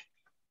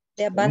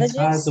 the advantages.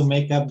 It's hard to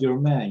make up your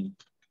mind.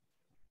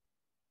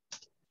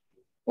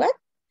 What?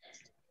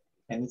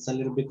 And it's a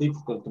little bit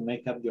difficult to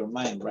make up your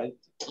mind, right?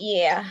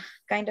 Yeah,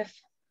 kind of.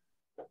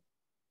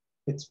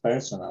 It's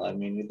personal. I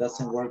mean, it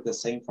doesn't work the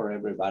same for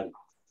everybody.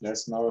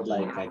 There's not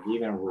like a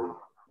given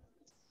rule.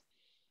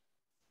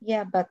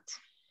 Yeah, but,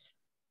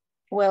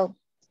 well.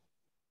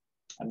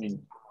 I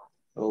mean,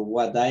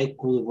 what I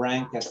could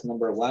rank as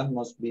number 1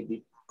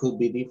 could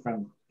be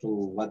different to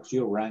what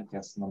you rank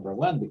as number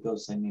 1,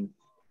 because I mean,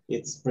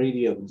 it's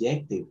pretty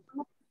objective.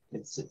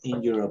 It's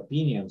in your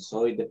opinion,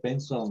 so it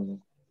depends on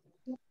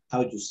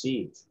how you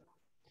see it.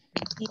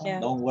 Yeah.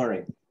 Don't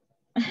worry.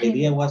 The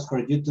idea was for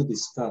you to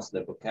discuss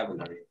the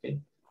vocabulary, okay?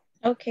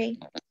 Okay.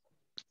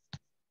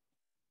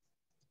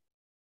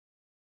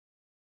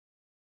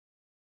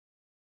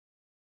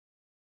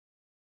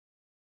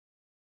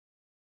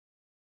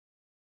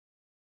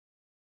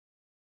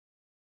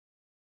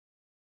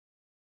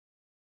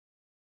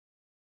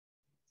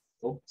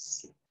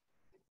 Oops.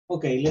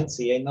 Okay, let's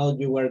see. I know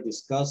you were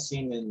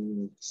discussing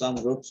and some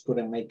groups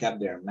couldn't make up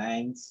their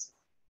minds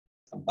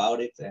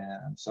about it.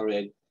 I'm sorry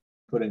I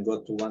couldn't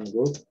go to one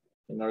group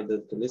in order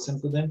to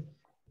listen to them,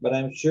 but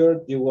I'm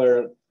sure you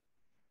were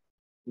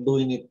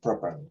doing it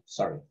properly.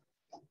 Sorry.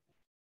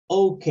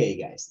 Okay,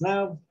 guys,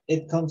 now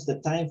it comes the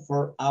time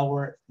for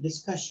our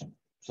discussion.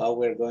 So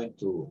we're going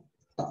to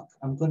talk.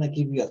 I'm going to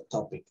give you a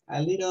topic,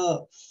 a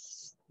little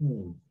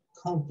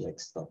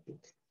complex topic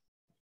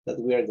that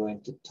we are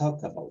going to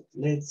talk about.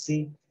 Let's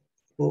see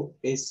who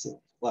is it.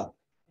 Well,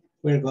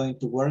 we're going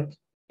to work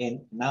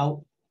and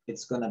now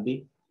it's going to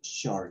be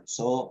short.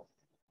 So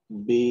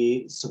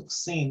be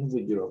succinct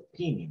with your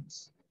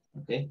opinions,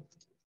 okay?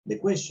 The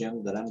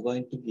question that I'm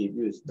going to give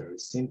you is very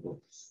simple.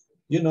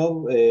 You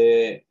know,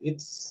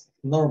 it's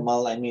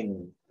normal. I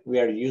mean, we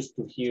are used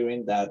to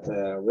hearing that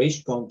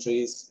rich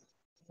countries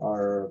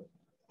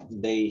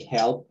they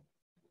help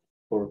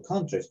poor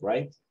countries,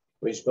 right?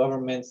 Rich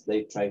governments,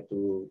 they try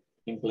to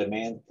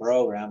implement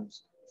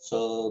programs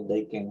so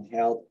they can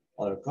help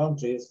other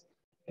countries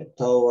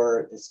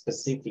toward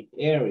specific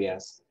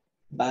areas.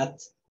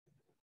 But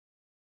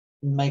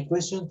my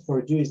question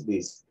for you is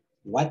this: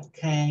 what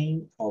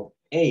kind of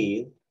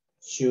aid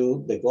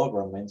should the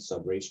governments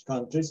of rich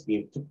countries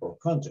give to poor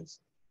countries?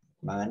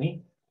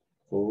 Money,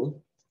 food,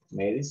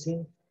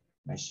 medicine,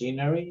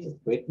 machinery,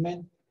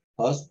 equipment,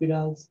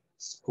 hospitals,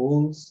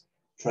 schools,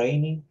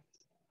 training.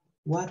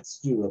 What's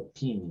your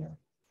opinion?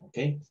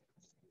 Okay.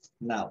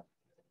 Now,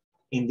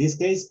 in this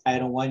case, I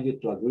don't want you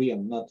to agree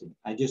on nothing.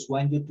 I just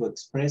want you to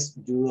express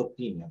your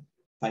opinion.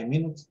 5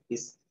 minutes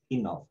is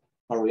enough.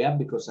 Hurry up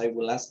because I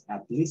will ask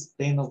at least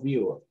 10 of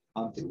you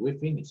until we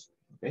finish.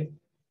 Okay.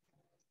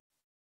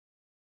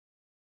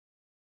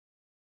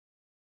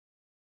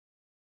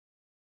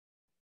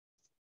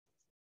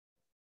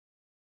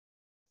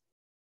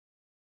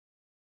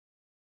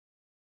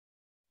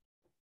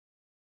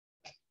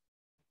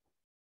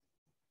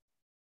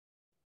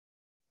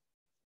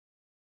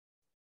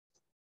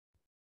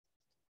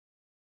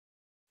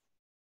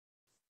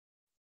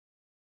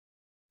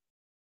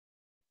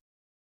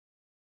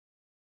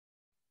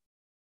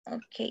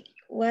 Okay,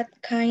 what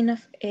kind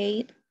of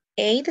aid?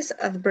 Aid is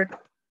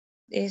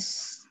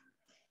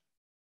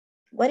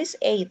what is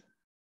aid?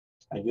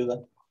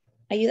 Ayuda.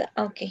 Ayuda,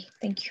 okay,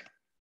 thank you.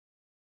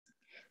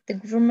 The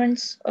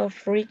governments of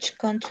rich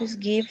countries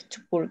give to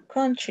poor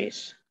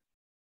countries.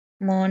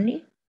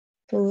 Money,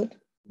 food.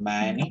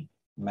 Money.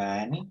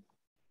 Money?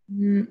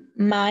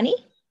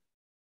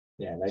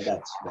 Yeah, like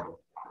that's better.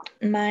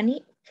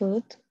 Money,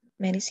 food,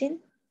 medicine.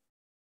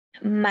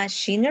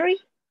 Machinery?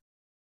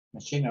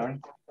 Machinery,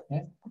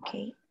 yeah.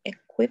 Okay,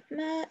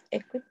 equipment,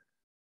 equipment.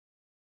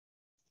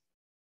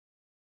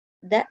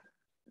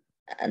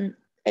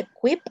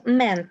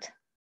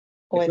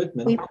 Or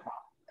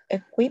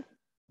equip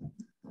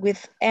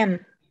with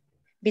M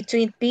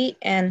between P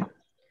and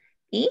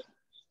E.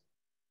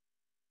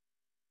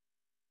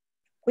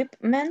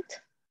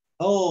 Equipment.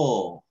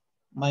 Oh,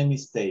 my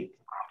mistake.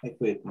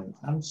 Equipment.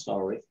 I'm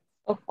sorry.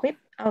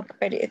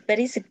 But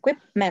it's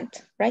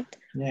equipment, right?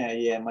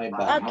 Yeah, my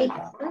bad. Okay.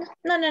 My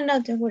bad. No,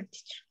 don't worry,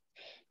 teacher.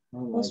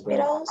 Oh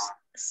Hospitals,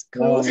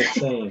 schools.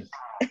 schools. Now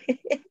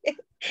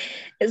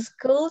I'm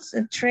Schools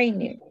and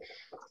training.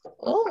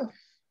 Oh,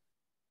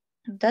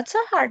 that's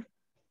a hard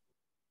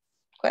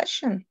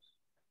question.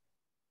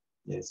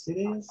 Yes, it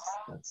is.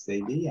 That's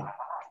the idea.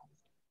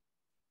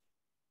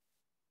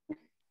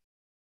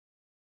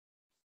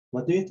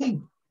 What do you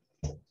think?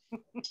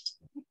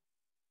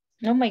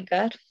 Oh my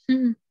God.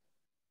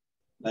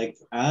 Like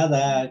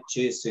Ada,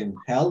 she's in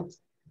health.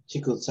 She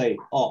could say,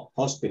 oh,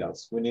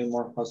 hospitals. We need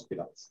more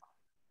hospitals.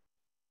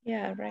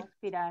 Yeah, right.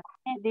 Hospital,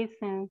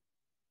 medicine,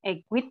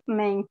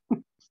 equipment.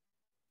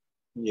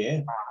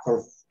 Yeah,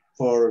 for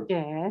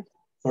Yes.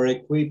 For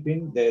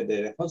equipping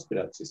the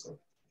hospitals, she said.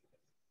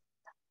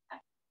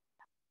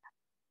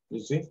 You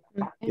see?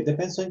 It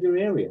depends on your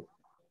area.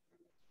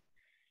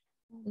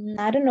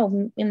 I don't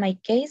know. In my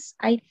case,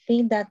 I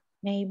think that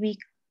maybe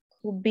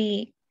could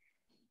be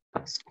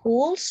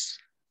schools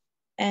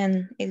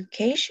and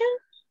education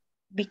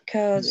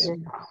because,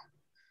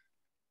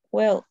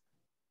 well,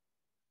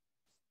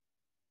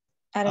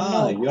 I don't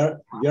know.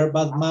 You're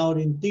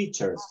bad-mouthing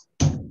teachers.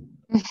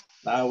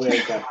 Now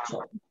we're got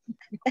trouble.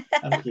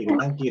 I'm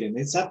kidding.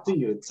 It's up to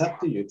you. It's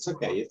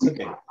okay.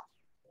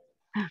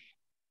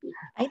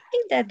 I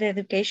think that the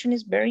education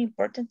is very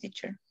important,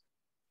 teacher.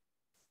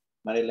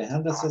 Maria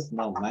Alejandra says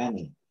no,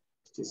 money.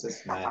 She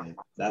says money.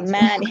 That's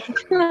money.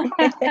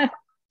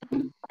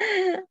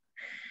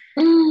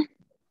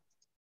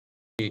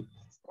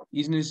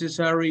 It's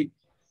necessary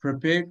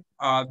prepare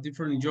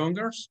different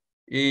genres.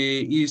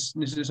 Is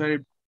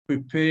necessary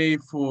prepare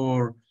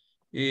for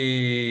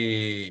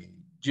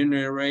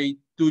generate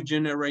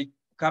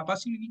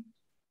capacity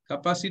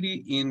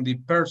in the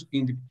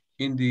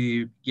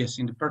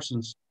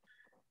persons,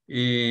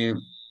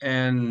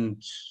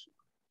 and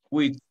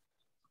with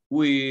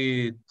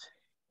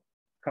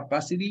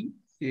capacity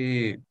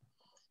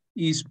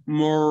is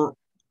more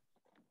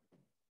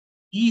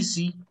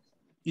easy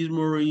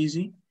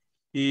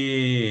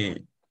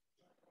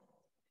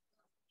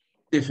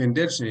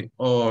defenderse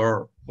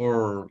or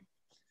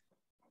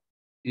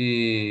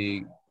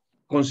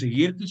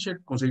conseguir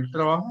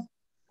trabajo.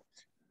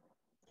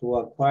 To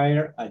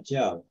acquire a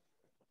job.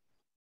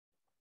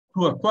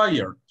 To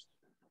acquire.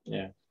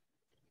 Yeah.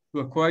 To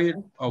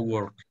acquire a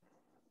work.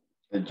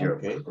 A job.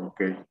 Okay.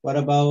 Okay. What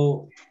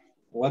about,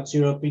 what's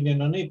your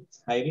opinion on it,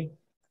 Heidi?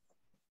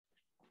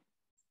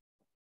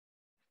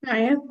 I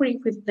agree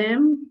with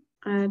them.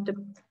 The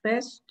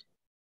best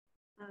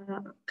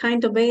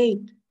kind of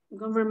aid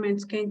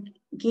governments can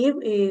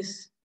give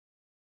is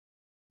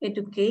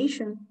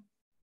education,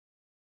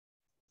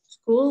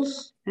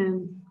 schools,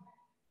 and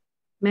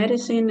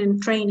medicine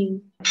and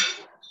training,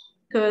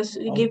 because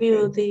it give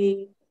you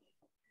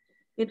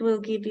it will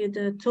give you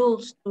the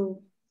tools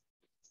to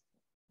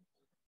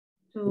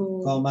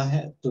come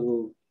ahead,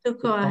 to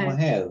come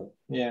ahead.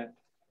 Yeah.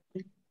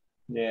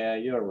 Yeah,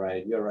 you're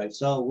right. You're right.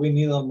 So we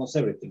need almost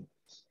everything.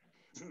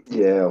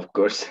 Yeah, of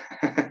course.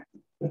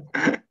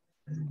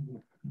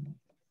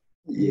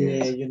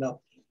 Yeah, you know.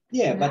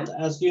 Yeah, but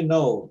as you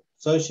know,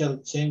 social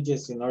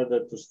changes, in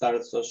order to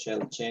start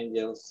social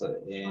changes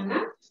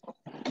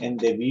and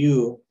the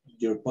view,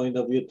 your point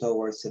of view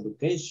towards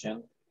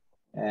education,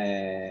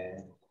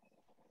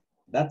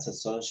 that's a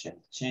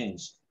social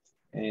change.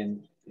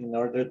 And in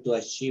order to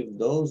achieve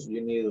those,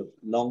 you need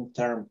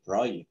long-term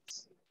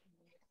projects.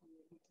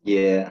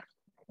 Yeah.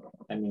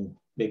 I mean,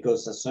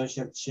 because a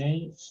social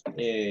change,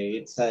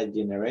 it's a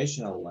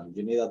generational one.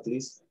 You need at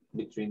least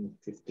between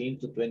 15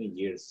 to 20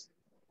 years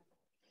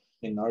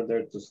in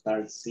order to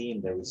start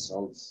seeing the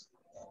results.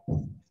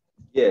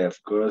 Yeah,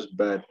 of course,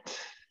 but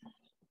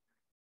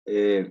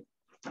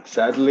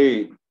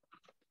sadly,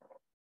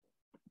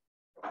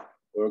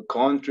 our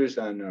countries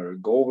and our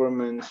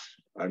governments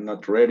are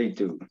not ready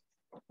to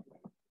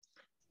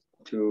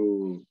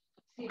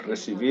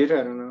receive, I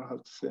don't know how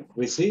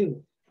to say.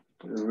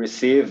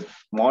 Receive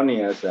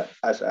money as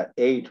a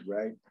aid,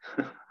 right?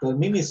 To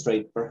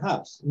administrate,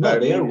 perhaps. No,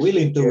 they are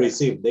willing to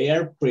receive. They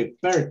are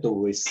prepared to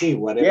receive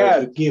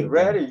whatever you give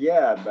ready, them.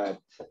 Yeah, but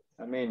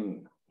I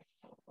mean,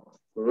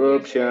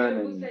 corruption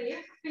and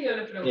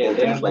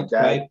things like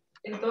that.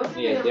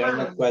 Yeah, they are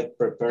not quite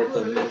prepared to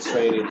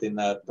administrate it in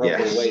a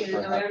proper way,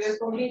 perhaps.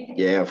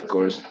 Yeah, of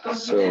course.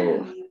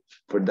 So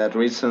for that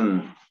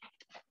reason,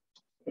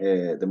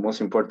 the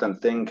most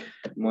important thing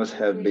must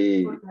have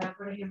be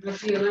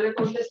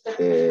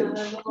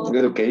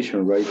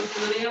education, right?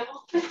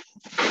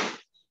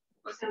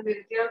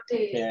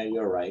 Yeah,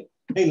 you're right.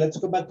 Hey, let's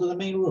go back to the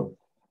main room.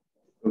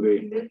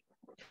 Okay.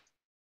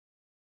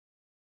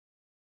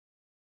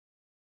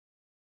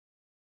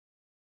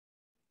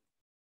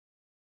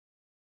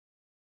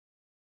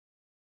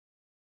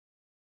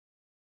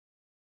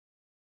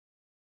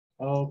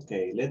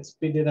 Okay, let's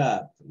speed it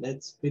up.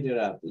 Let's speed it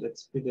up.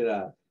 Let's speed it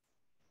up.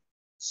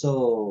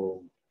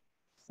 So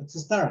let's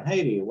start.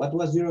 Heidi, what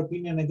was your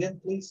opinion again,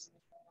 please?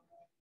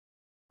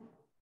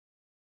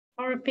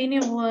 Our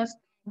opinion was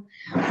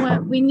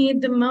what we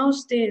need the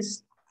most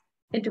is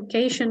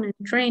education and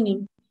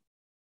training.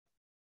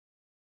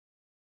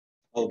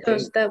 Okay.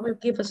 Because that will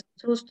give us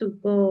tools to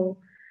go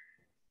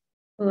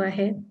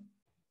ahead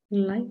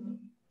in life.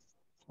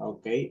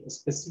 Okay,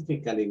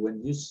 specifically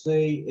when you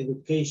say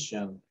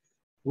education,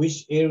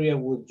 which area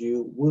would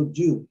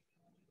you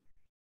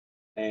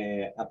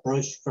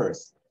approach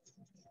first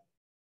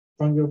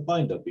from your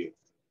point of view?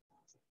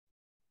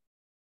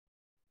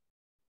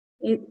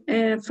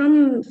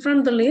 From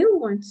the little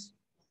ones.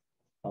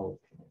 Okay.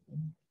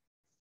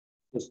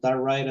 To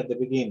start right at the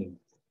beginning.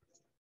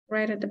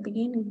 Right at the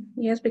beginning,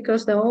 yes,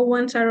 because the old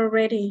ones are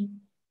already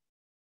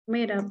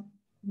made up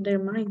their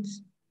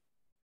minds.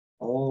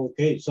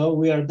 Okay, so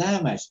we are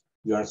damaged.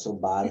 You are so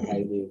bad,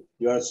 Heidi.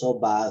 You are so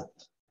bad.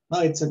 No,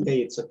 it's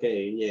okay, it's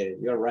okay. Yeah,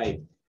 you're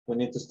right. We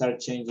need to start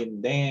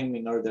changing them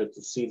in order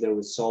to see the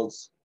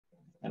results,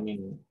 I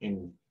mean,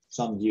 in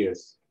some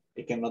years.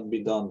 It cannot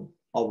be done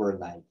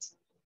overnight.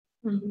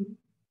 Mm-hmm.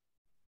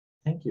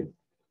 Thank you.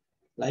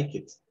 Like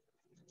it.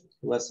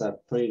 It was a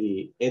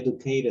pretty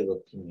educated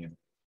opinion.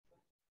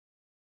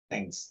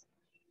 Thanks.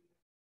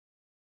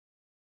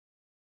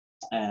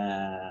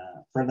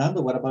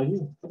 Fernando, what about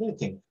you? What do you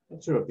think?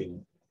 What's your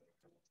opinion?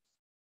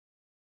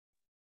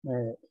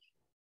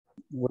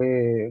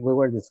 We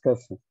were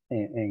discussing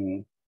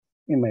in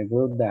my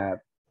group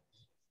that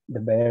the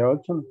better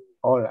option,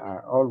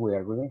 all we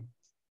agree,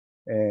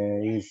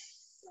 is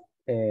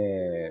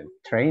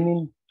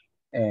training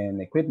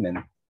and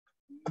equipment,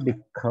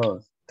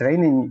 because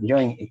training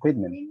join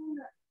equipment,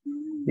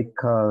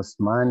 because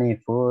money,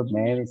 food,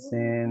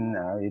 medicine,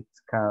 it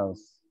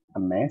costs a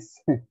mess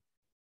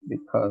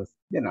because,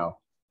 you know,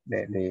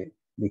 the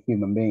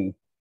human being.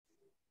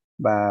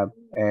 But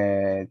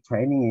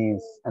training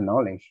is a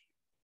knowledge,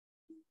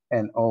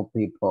 and all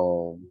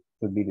people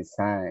could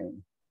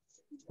design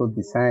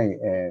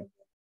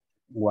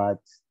what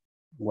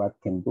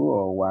can do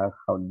or what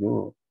how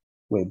do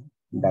with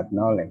that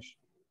knowledge,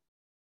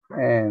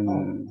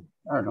 and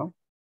I don't know,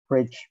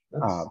 reach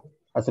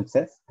a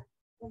success.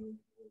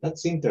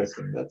 That's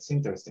interesting. That's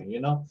interesting, you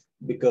know,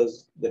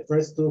 because the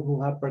first two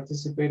who have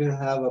participated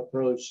have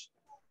approached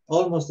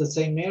almost the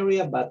same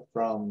area, but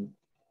from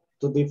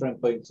two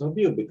different points of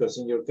view. Because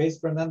in your case,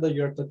 Fernando,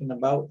 you're talking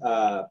about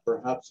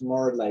perhaps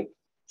more like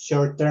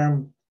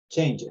short-term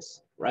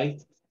changes,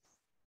 right?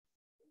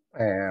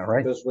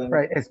 Right,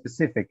 right, a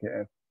specific,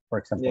 for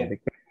example,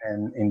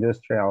 an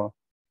industry.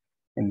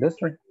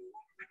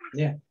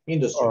 Yeah,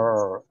 industry.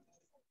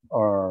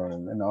 Or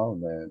you know,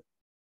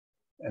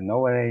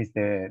 nowadays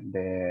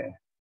the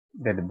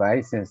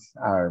devices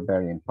are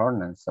very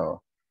important,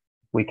 so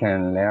we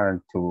can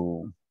learn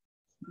to,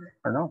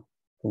 I don't know,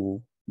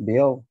 to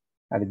build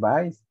a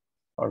device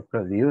or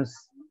produce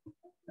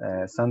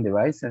some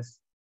devices.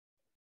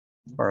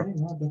 Okay,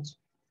 no, that's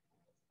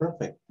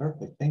perfect,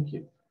 perfect, thank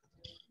you.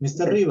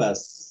 Mr.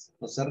 Rivas,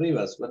 Jose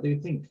Rivas, what do you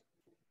think?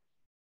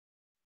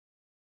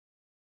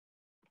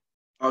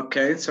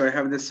 Okay, so I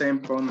have the same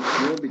point of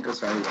view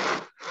because I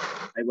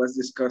was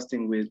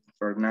discussing with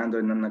Fernando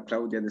and Ana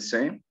Claudia the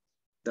same,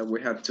 that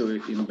we have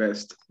to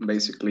invest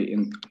basically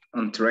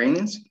on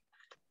trainings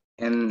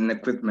and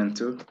equipment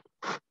too.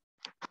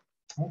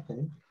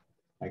 Okay,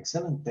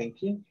 excellent,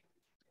 thank you.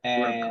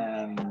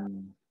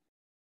 And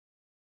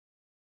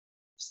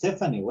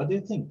Stephanie, what do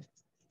you think?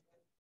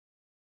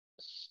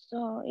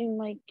 So in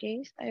my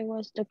case, I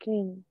was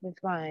talking with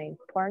my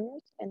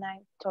partners and I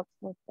talked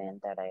with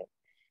them that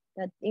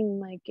in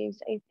my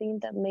case, I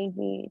think that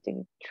maybe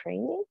the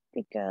training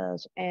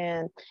because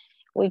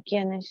we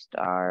can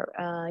start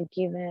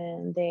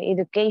giving the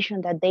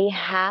education that they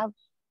have,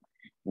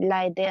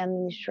 like the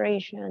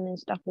administration and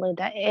stuff like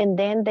that, and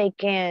then they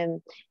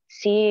can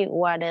see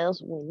what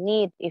else we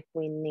need, if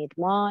we need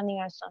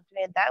money or something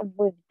like that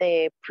with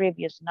the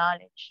previous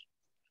knowledge,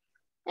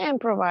 and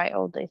provide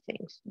all the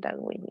things that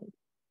we need.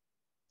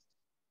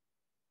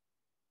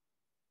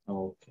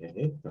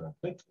 Okay,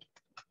 perfect.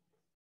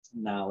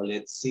 Now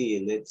let's see.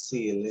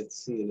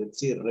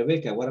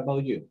 Rebecca, what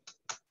about you?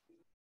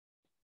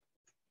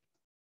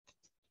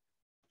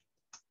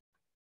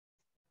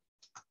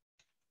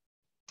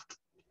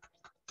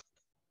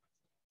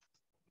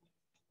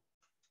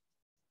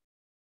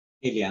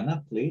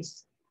 Iliana,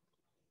 please.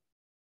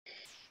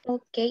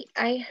 Okay,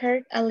 I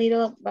heard a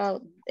little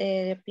about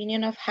the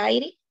opinion of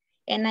Heidi,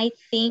 and I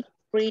think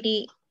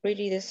pretty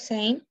the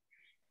same.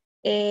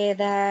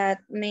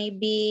 That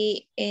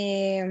maybe,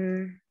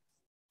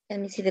 let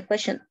me see the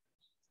question.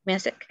 Give me a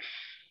sec.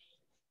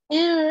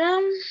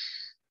 Maybe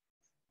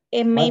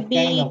what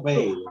kind of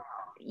way?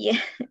 Yeah,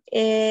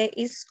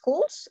 is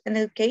schools and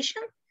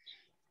education,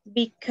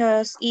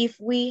 because if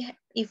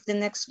the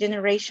next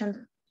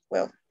generation,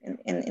 well,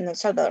 in El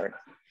Salvador,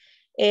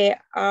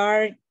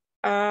 are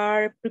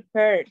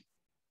prepared,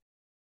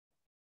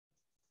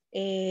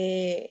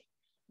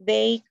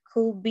 they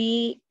could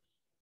be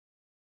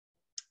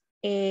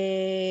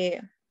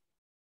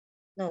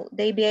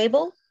they be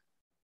able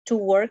to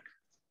work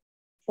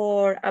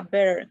for a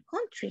better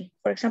country.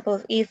 For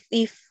example,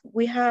 if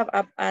we have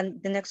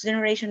the next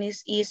generation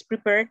is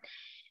prepared,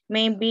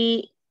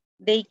 maybe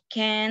they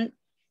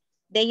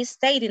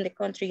stay in the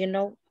country, you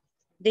know,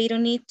 they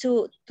don't need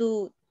to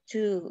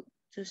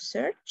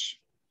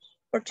search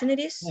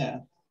opportunities.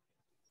 Yeah,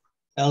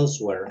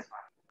 elsewhere.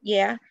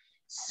 Yeah,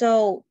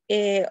 so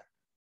I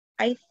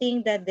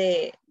think that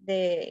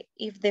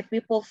if the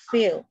people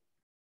feel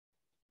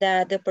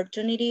that the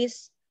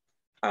opportunities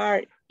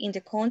are in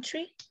the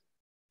country,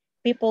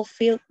 people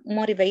feel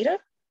motivated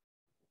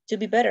to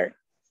be better.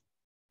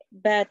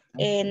 But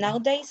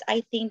nowadays,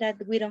 I think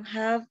that we don't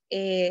have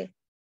the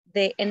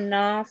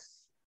enough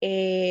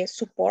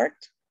support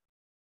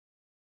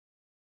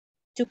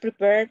to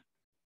prepare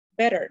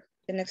better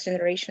the next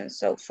generation.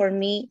 So for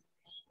me,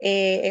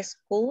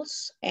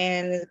 schools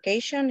and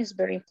education is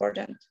very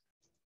important.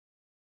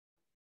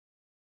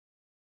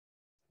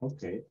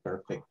 Okay,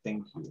 perfect.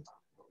 Thank you.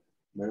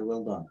 Very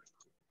well done.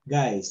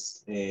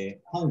 Guys,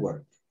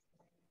 homework.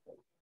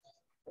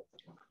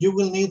 You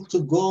will need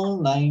to go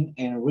online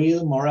and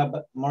read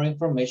more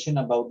information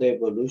about the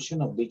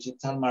evolution of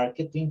digital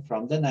marketing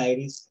from the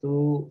 90s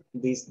to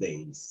these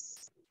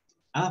days.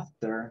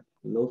 After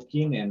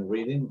looking and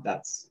reading,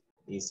 that's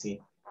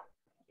easy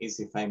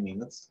 5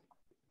 minutes.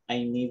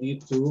 I need you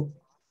to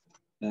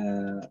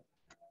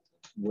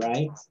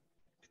write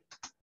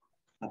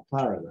a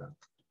paragraph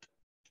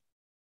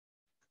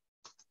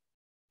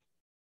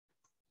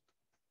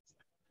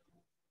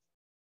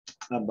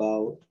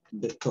about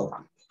the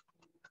topic.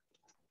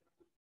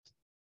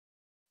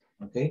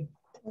 Okay?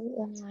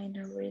 Online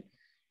or read.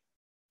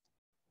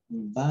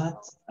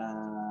 But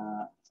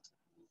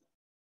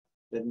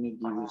let me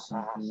give you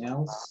something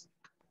else.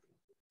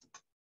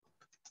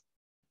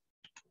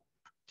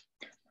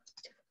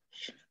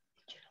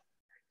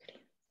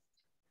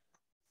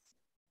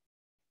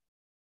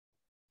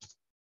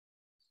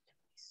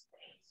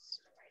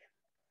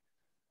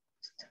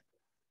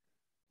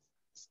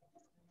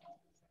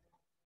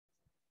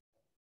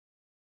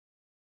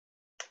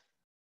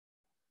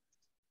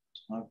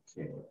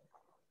 Okay.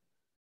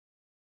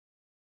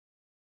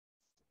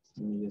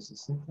 Give me just a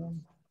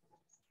second.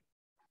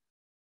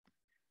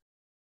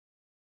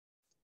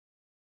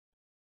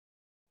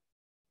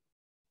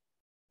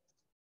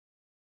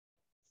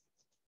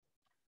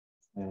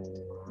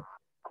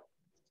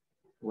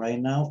 Right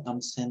now,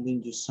 I'm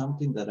sending you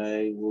something that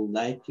I would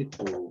like you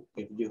to,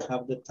 if you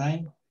have the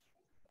time,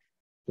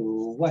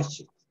 to watch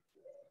it.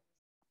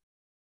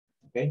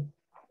 Okay?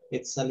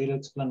 It's a little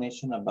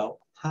explanation about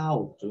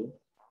how to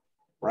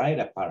write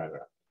a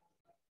paragraph.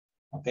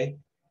 Okay?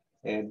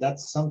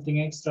 That's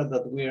something extra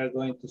that we are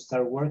going to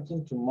start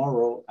working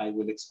tomorrow. I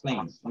will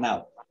explain.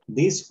 Now,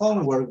 this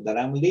homework that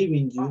I'm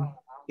leaving you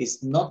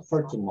is not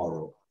for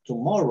tomorrow.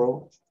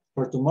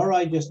 For tomorrow,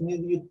 I just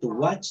need you to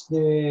watch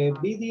the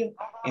video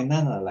and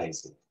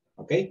analyze it.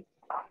 Okay?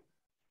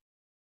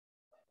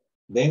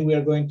 Then we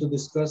are going to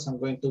discuss, I'm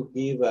going to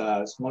give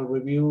a small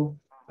review,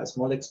 a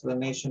small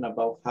explanation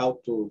about how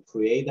to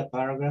create a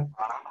paragraph.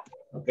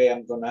 Okay,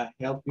 I'm gonna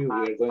help you.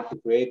 We are going to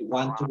create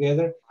one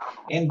together.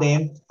 And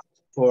then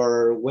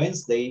for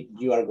Wednesday,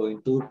 you are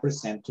going to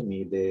present to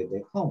me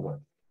the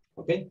homework,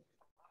 okay?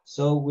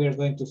 So we are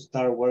going to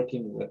start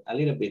working with a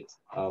little bit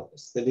of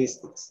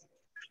statistics.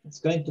 It's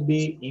going to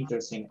be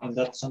interesting, and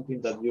that's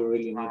something that you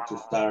really need to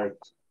start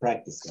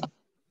practicing.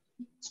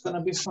 It's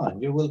gonna be fun.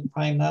 You will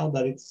find out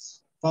that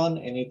it's fun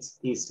and it's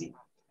easy.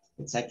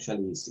 It's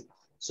actually easy.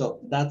 So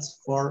that's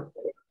for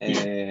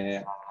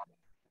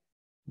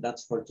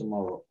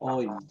tomorrow.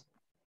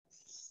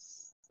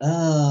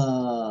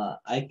 Oh,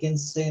 I can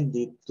send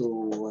it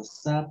to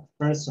WhatsApp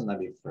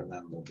personally,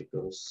 Fernando,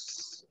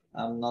 because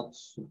I'm not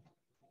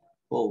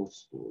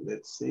supposed to.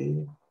 Let's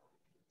see.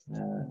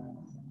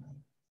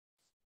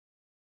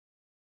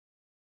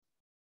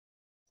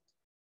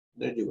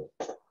 There you go.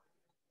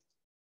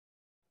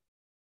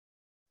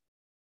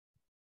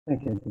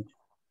 Thank you.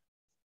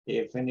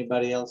 If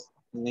anybody else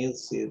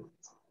needs it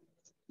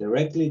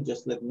directly,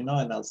 just let me know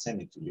and I'll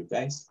send it to you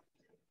guys.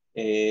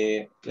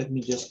 Let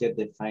me just get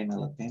the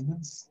final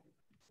attendance.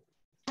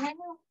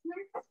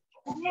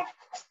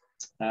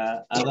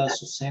 Ada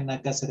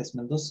Susana Cáceres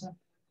Mendoza.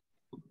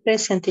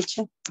 Present,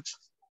 teacher.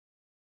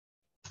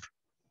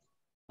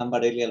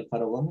 Ambarelia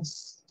Alfaro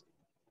Gómez.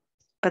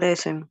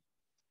 Present.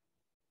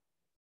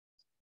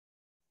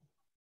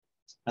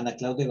 Ana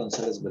Claudia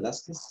González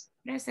Velázquez.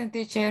 Present,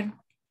 teacher.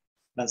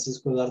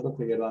 Francisco Eduardo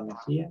Figueroa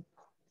Mejía.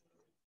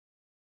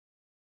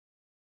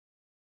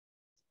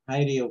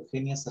 Jairi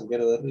Eugenia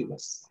Salguero de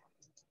Rivas.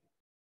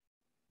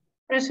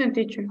 Present,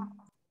 teacher.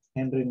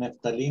 Henry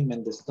Neftalí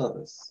Méndez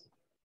Torres.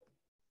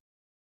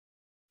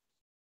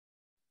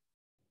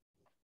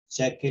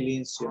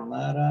 Jacqueline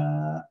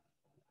Xiomara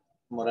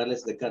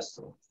Morales de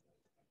Castro.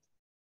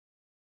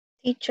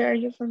 Teacher,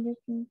 you forget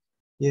me.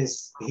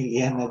 Yes,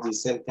 Iliana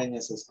Giselle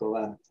Cañas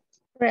Escobar.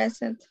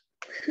 Present.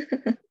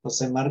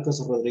 José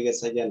Marcos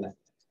Rodríguez Ayala.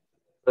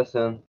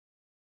 Present.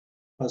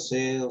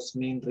 José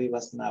Osmin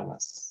Rivas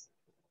Navas.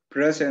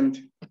 Present.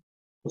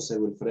 José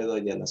Wilfredo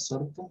Ayala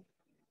Sorca.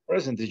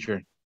 Present,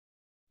 teacher.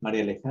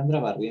 María Alejandra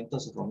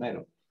Barrientos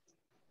Romero.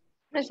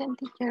 Present,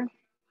 teacher.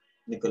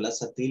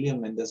 Nicolás Atilio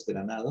Méndez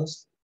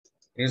Granados.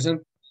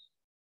 Present.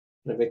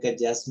 Rebeca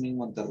Jasmine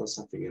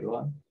Monterrosa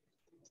Figueroa.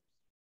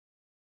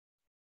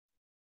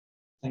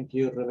 Thank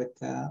you,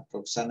 Rebeca.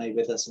 Roxana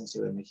Iveta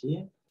Asensio de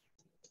Mejía.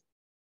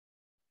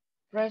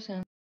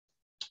 Present.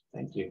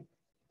 Thank you.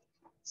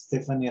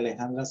 Stephanie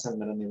Alejandra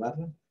Salmerón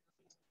Ibarra.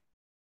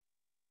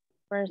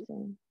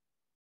 Present.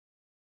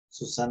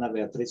 Susana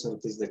Beatriz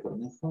Ortiz de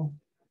Cornejo.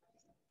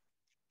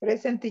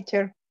 Present,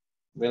 teacher.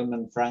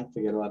 Wilman Frank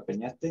Figueroa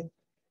Peñate.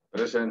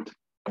 Present.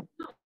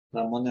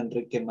 Ramón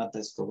Enrique Mata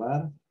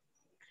Escobar.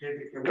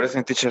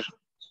 Present, teacher.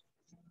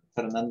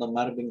 Fernando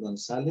Marvin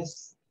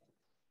González.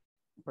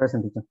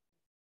 Present, teacher.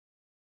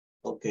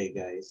 Okay,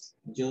 guys,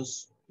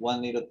 just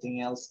one little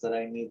thing else that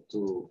I need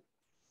to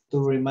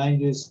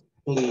remind you is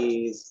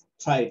please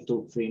try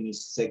to finish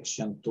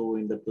section 2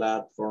 in the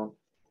platform.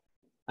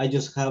 I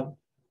just have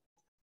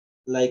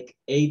like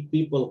 8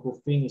 people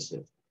who finish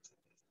it.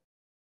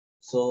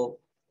 So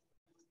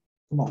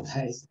come on,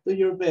 guys, do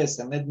your best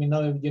and let me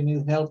know if you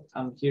need help.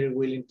 I'm here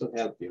willing to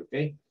help you,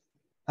 okay?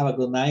 Have a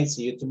good night.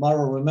 See you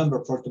tomorrow.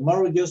 Remember, for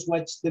tomorrow, just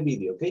watch the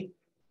video, okay?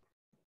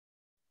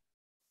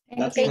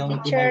 That's okay,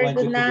 teacher.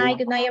 Good night.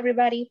 Good night,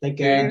 everybody. Take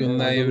care. Good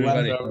night,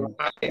 everybody.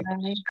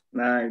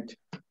 Night.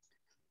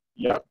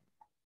 Yeah.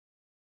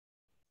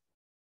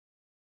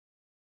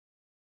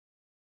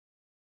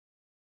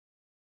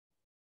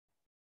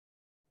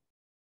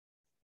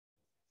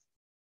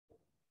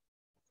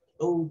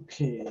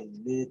 Okay,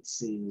 let's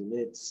see.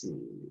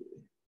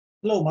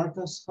 Hello,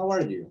 Marcus. How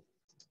are you?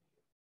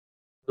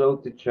 Hello,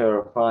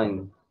 teacher.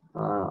 Fine.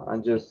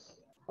 I'm just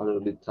a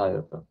little bit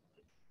tired of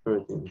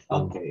everything.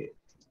 Okay,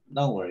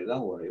 don't worry.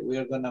 We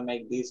are gonna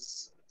make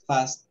this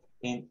fast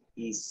and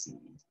easy.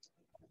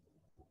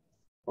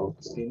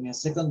 Okay. Just give me a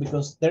second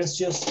because there's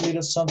just a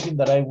little something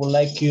that I would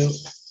like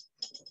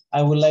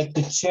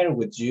to share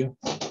with you,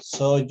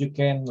 so you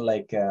can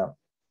like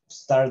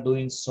start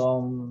doing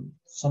some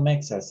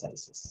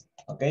exercises.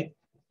 Okay.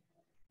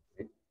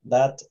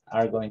 that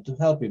are going to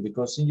help you,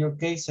 because in your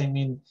case, I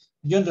mean,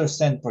 you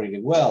understand pretty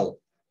well.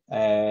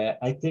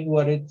 I think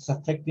what it's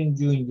affecting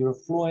you in your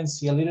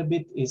fluency a little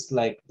bit is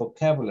like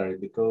vocabulary,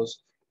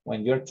 because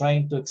when you're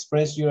trying to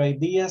express your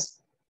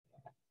ideas,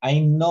 I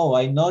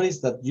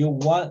noticed that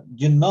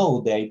you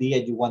know the idea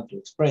you want to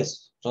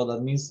express. So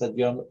that means that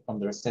you're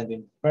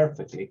understanding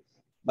perfectly.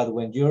 But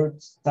when you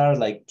start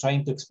like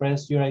trying to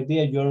express your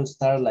idea, you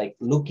start like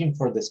looking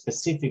for the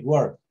specific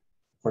word,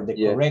 for the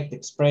correct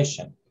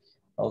expression.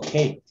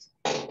 Okay.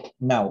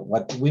 Now,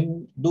 what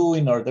we do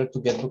in order to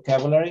get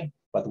vocabulary,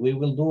 what we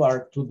will do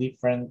are two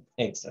different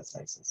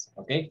exercises.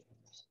 Okay.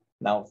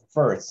 Now,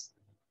 first,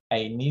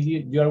 I need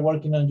you are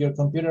working on your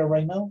computer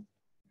right now?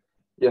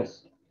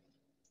 Yes.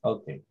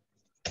 Okay.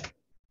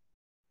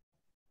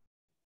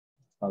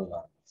 Hold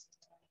on.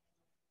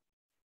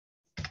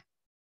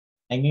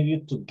 I need you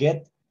to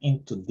get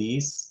into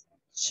this,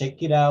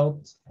 check it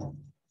out.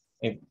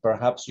 If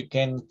perhaps you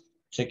can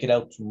check it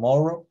out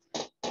tomorrow.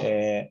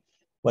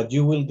 What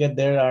you will get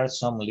there are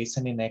some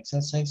listening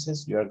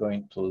exercises. You are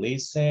going to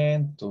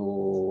listen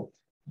to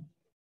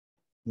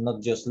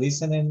not just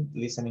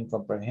listening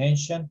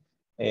comprehension.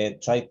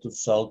 Try to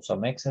solve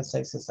some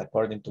exercises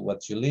according to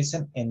what you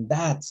listen, and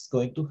that's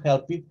going to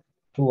help you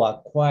to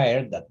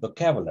acquire that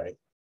vocabulary.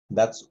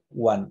 That's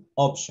one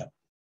option.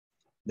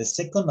 The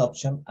second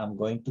option I'm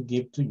going to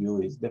give to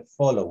you is the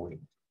following.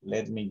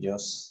 Let me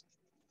just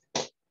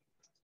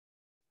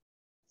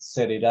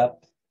set it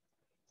up.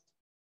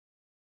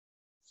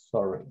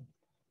 Sorry.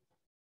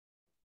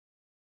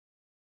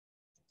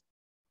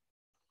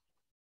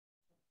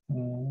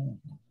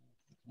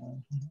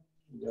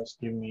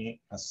 Just give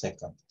me a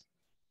second.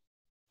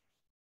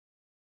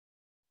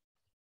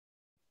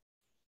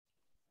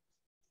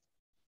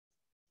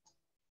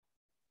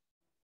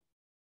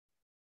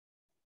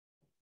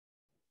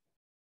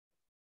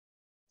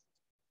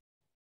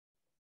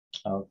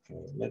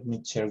 Okay, let me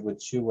share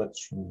with you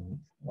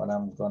what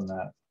I'm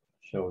gonna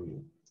show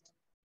you.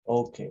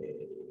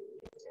 Okay,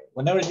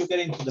 whenever you get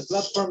into the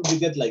platform, you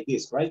get like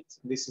this, right?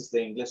 This is the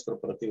Inglés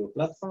Corporativo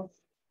platform,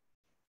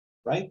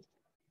 right?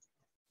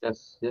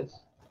 Yes, yes.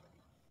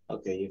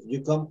 Okay, if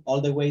you come all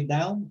the way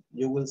down,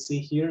 you will see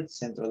here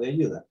Centro de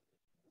Ayuda.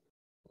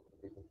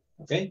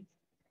 Okay?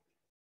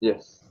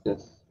 Yes,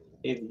 yes.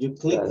 If you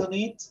click on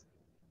it,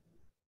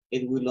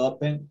 it will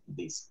open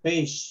this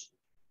page.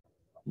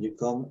 You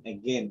come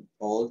again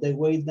all the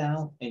way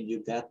down and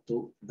you got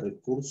to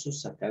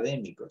recursos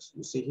académicos.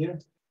 You see here?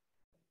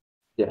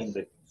 Yes. In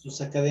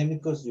recursos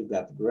académicos, you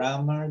got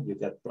grammar, you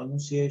got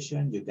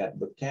pronunciation, you got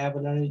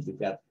vocabulary, you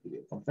got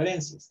video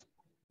conferences.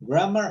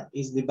 Grammar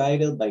is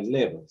divided by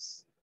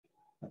levels,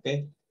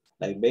 okay?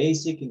 Like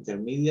basic,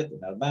 intermediate,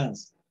 and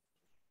advanced.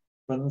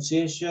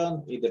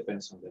 Pronunciation, it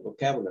depends on the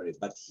vocabulary,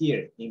 but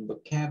here in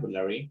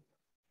vocabulary,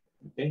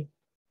 okay,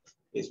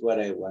 is what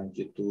I want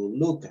you to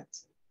look at.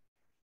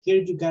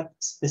 Here you got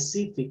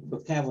specific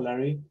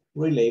vocabulary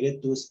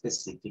related to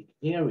specific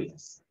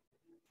areas.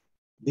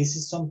 This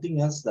is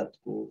something else that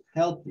could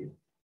help you,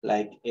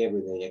 like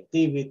everyday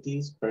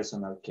activities,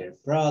 personal care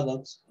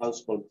products,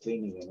 household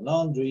cleaning and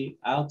laundry,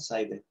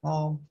 outside the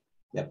home,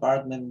 the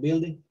apartment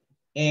building.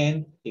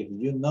 And if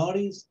you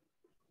notice,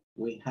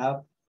 we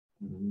have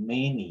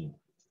many.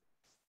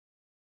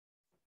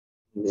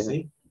 Yeah.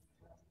 See?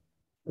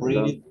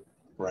 Pretty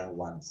different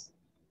ones.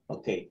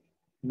 Okay,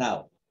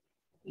 now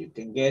you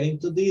can get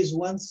into these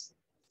ones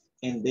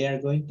and they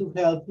are going to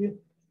help you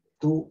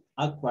to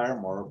acquire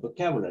more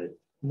vocabulary.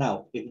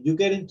 Now, if you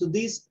get into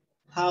this,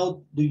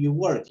 how do you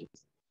work it?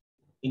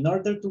 In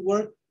order to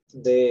work,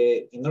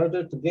 in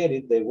order to get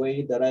it, the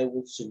way that I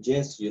would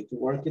suggest you to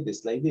work it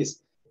is like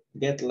this.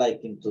 Get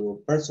like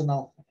into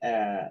personal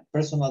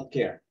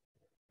care.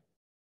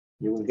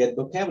 You will get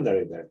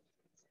vocabulary there.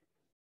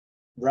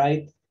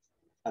 Write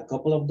a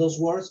couple of those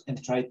words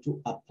and try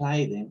to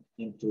apply them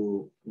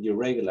into your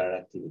regular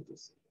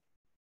activities.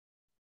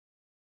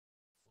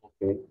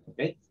 Okay.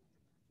 Okay.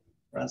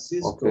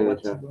 Francisco, okay,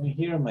 what you doing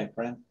here, my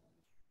friend?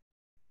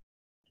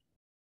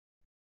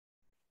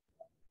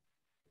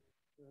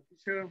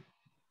 Teacher,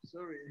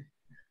 sorry,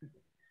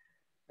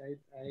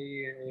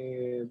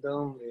 I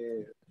don't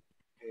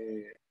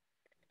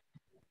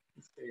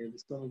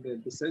start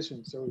the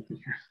session. Sorry,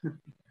 teacher.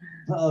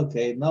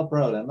 Okay, no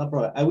problem, no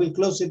problem. I will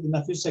close it in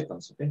a few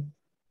seconds, okay?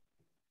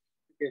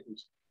 Okay,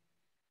 teacher.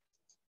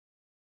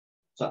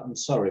 So I'm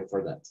sorry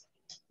for that.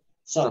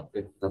 So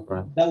okay, no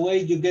problem. That way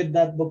you get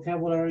that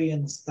vocabulary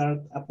and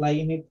start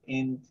applying it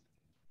in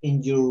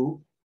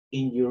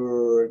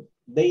your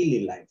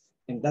daily life.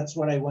 And that's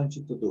what I want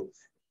you to do.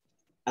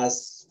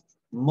 As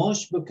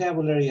much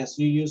vocabulary as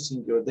you use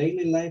in your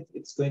daily life,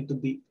 it's going to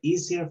be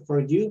easier for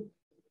you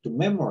to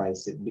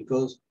memorize it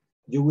because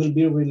you will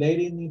be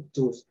relating it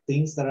to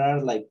things that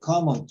are like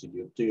common to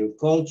you, to your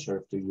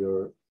culture,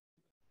 to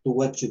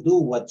what you do,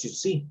 what you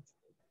see.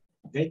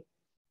 Okay?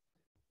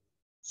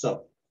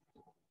 So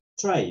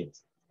try it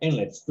and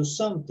let's do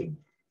something.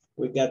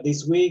 We got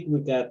this week,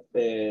 we got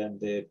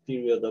the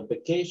period of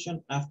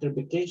vacation. After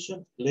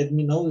vacation, let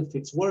me know if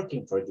it's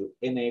working for you.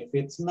 And if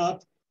it's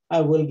not, I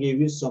will give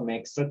you some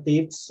extra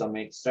tips, some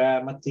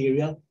extra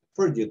material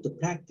for you to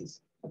practice,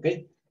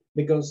 okay?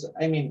 Because,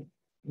 I mean,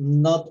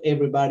 not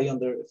everybody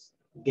learns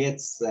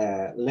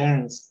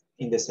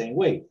in the same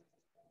way.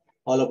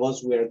 All of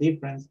us, we are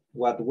different.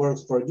 What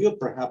works for you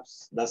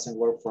perhaps doesn't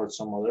work for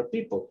some other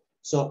people.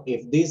 So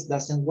if this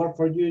doesn't work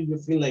for you, you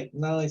feel like,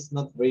 no, it's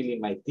not really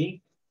my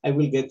thing. I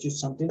will get you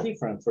something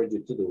different for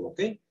you to do,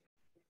 okay?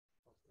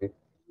 Okay.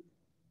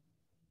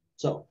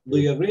 So do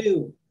you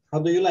agree? How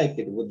do you like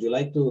it? Would you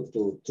like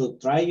to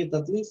try it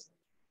at least?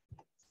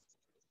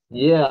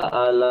 Yeah,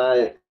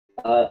 I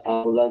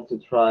would like to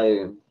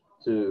try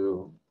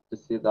to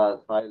see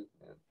that file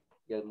and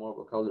get more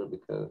vocabulary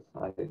because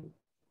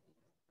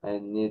I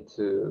need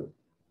to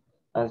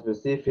a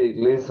specific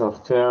list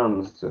of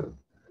terms to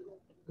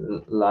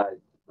like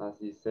as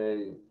you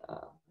say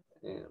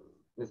in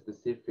a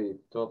specific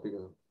topic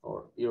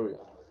or area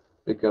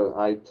because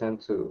I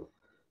tend to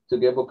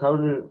get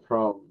vocabulary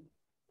from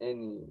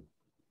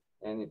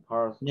any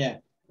part. Yeah.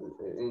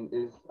 In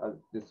this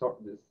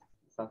disaster.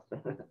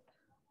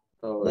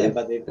 So yeah,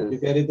 but if you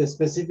get it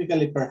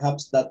specifically,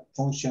 perhaps that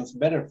functions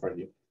better for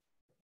you.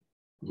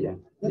 Yeah.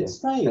 Let's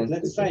try it.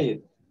 Let's try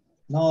it.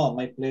 No,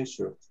 my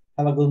pleasure.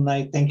 Have a good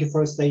night. Thank you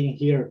for staying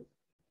here.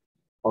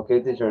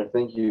 Okay, teacher.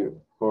 Thank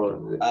you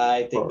for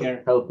Take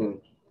care.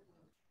 helping.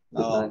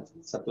 No,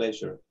 it's a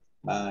pleasure.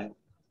 Bye.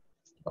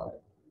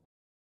 Bye.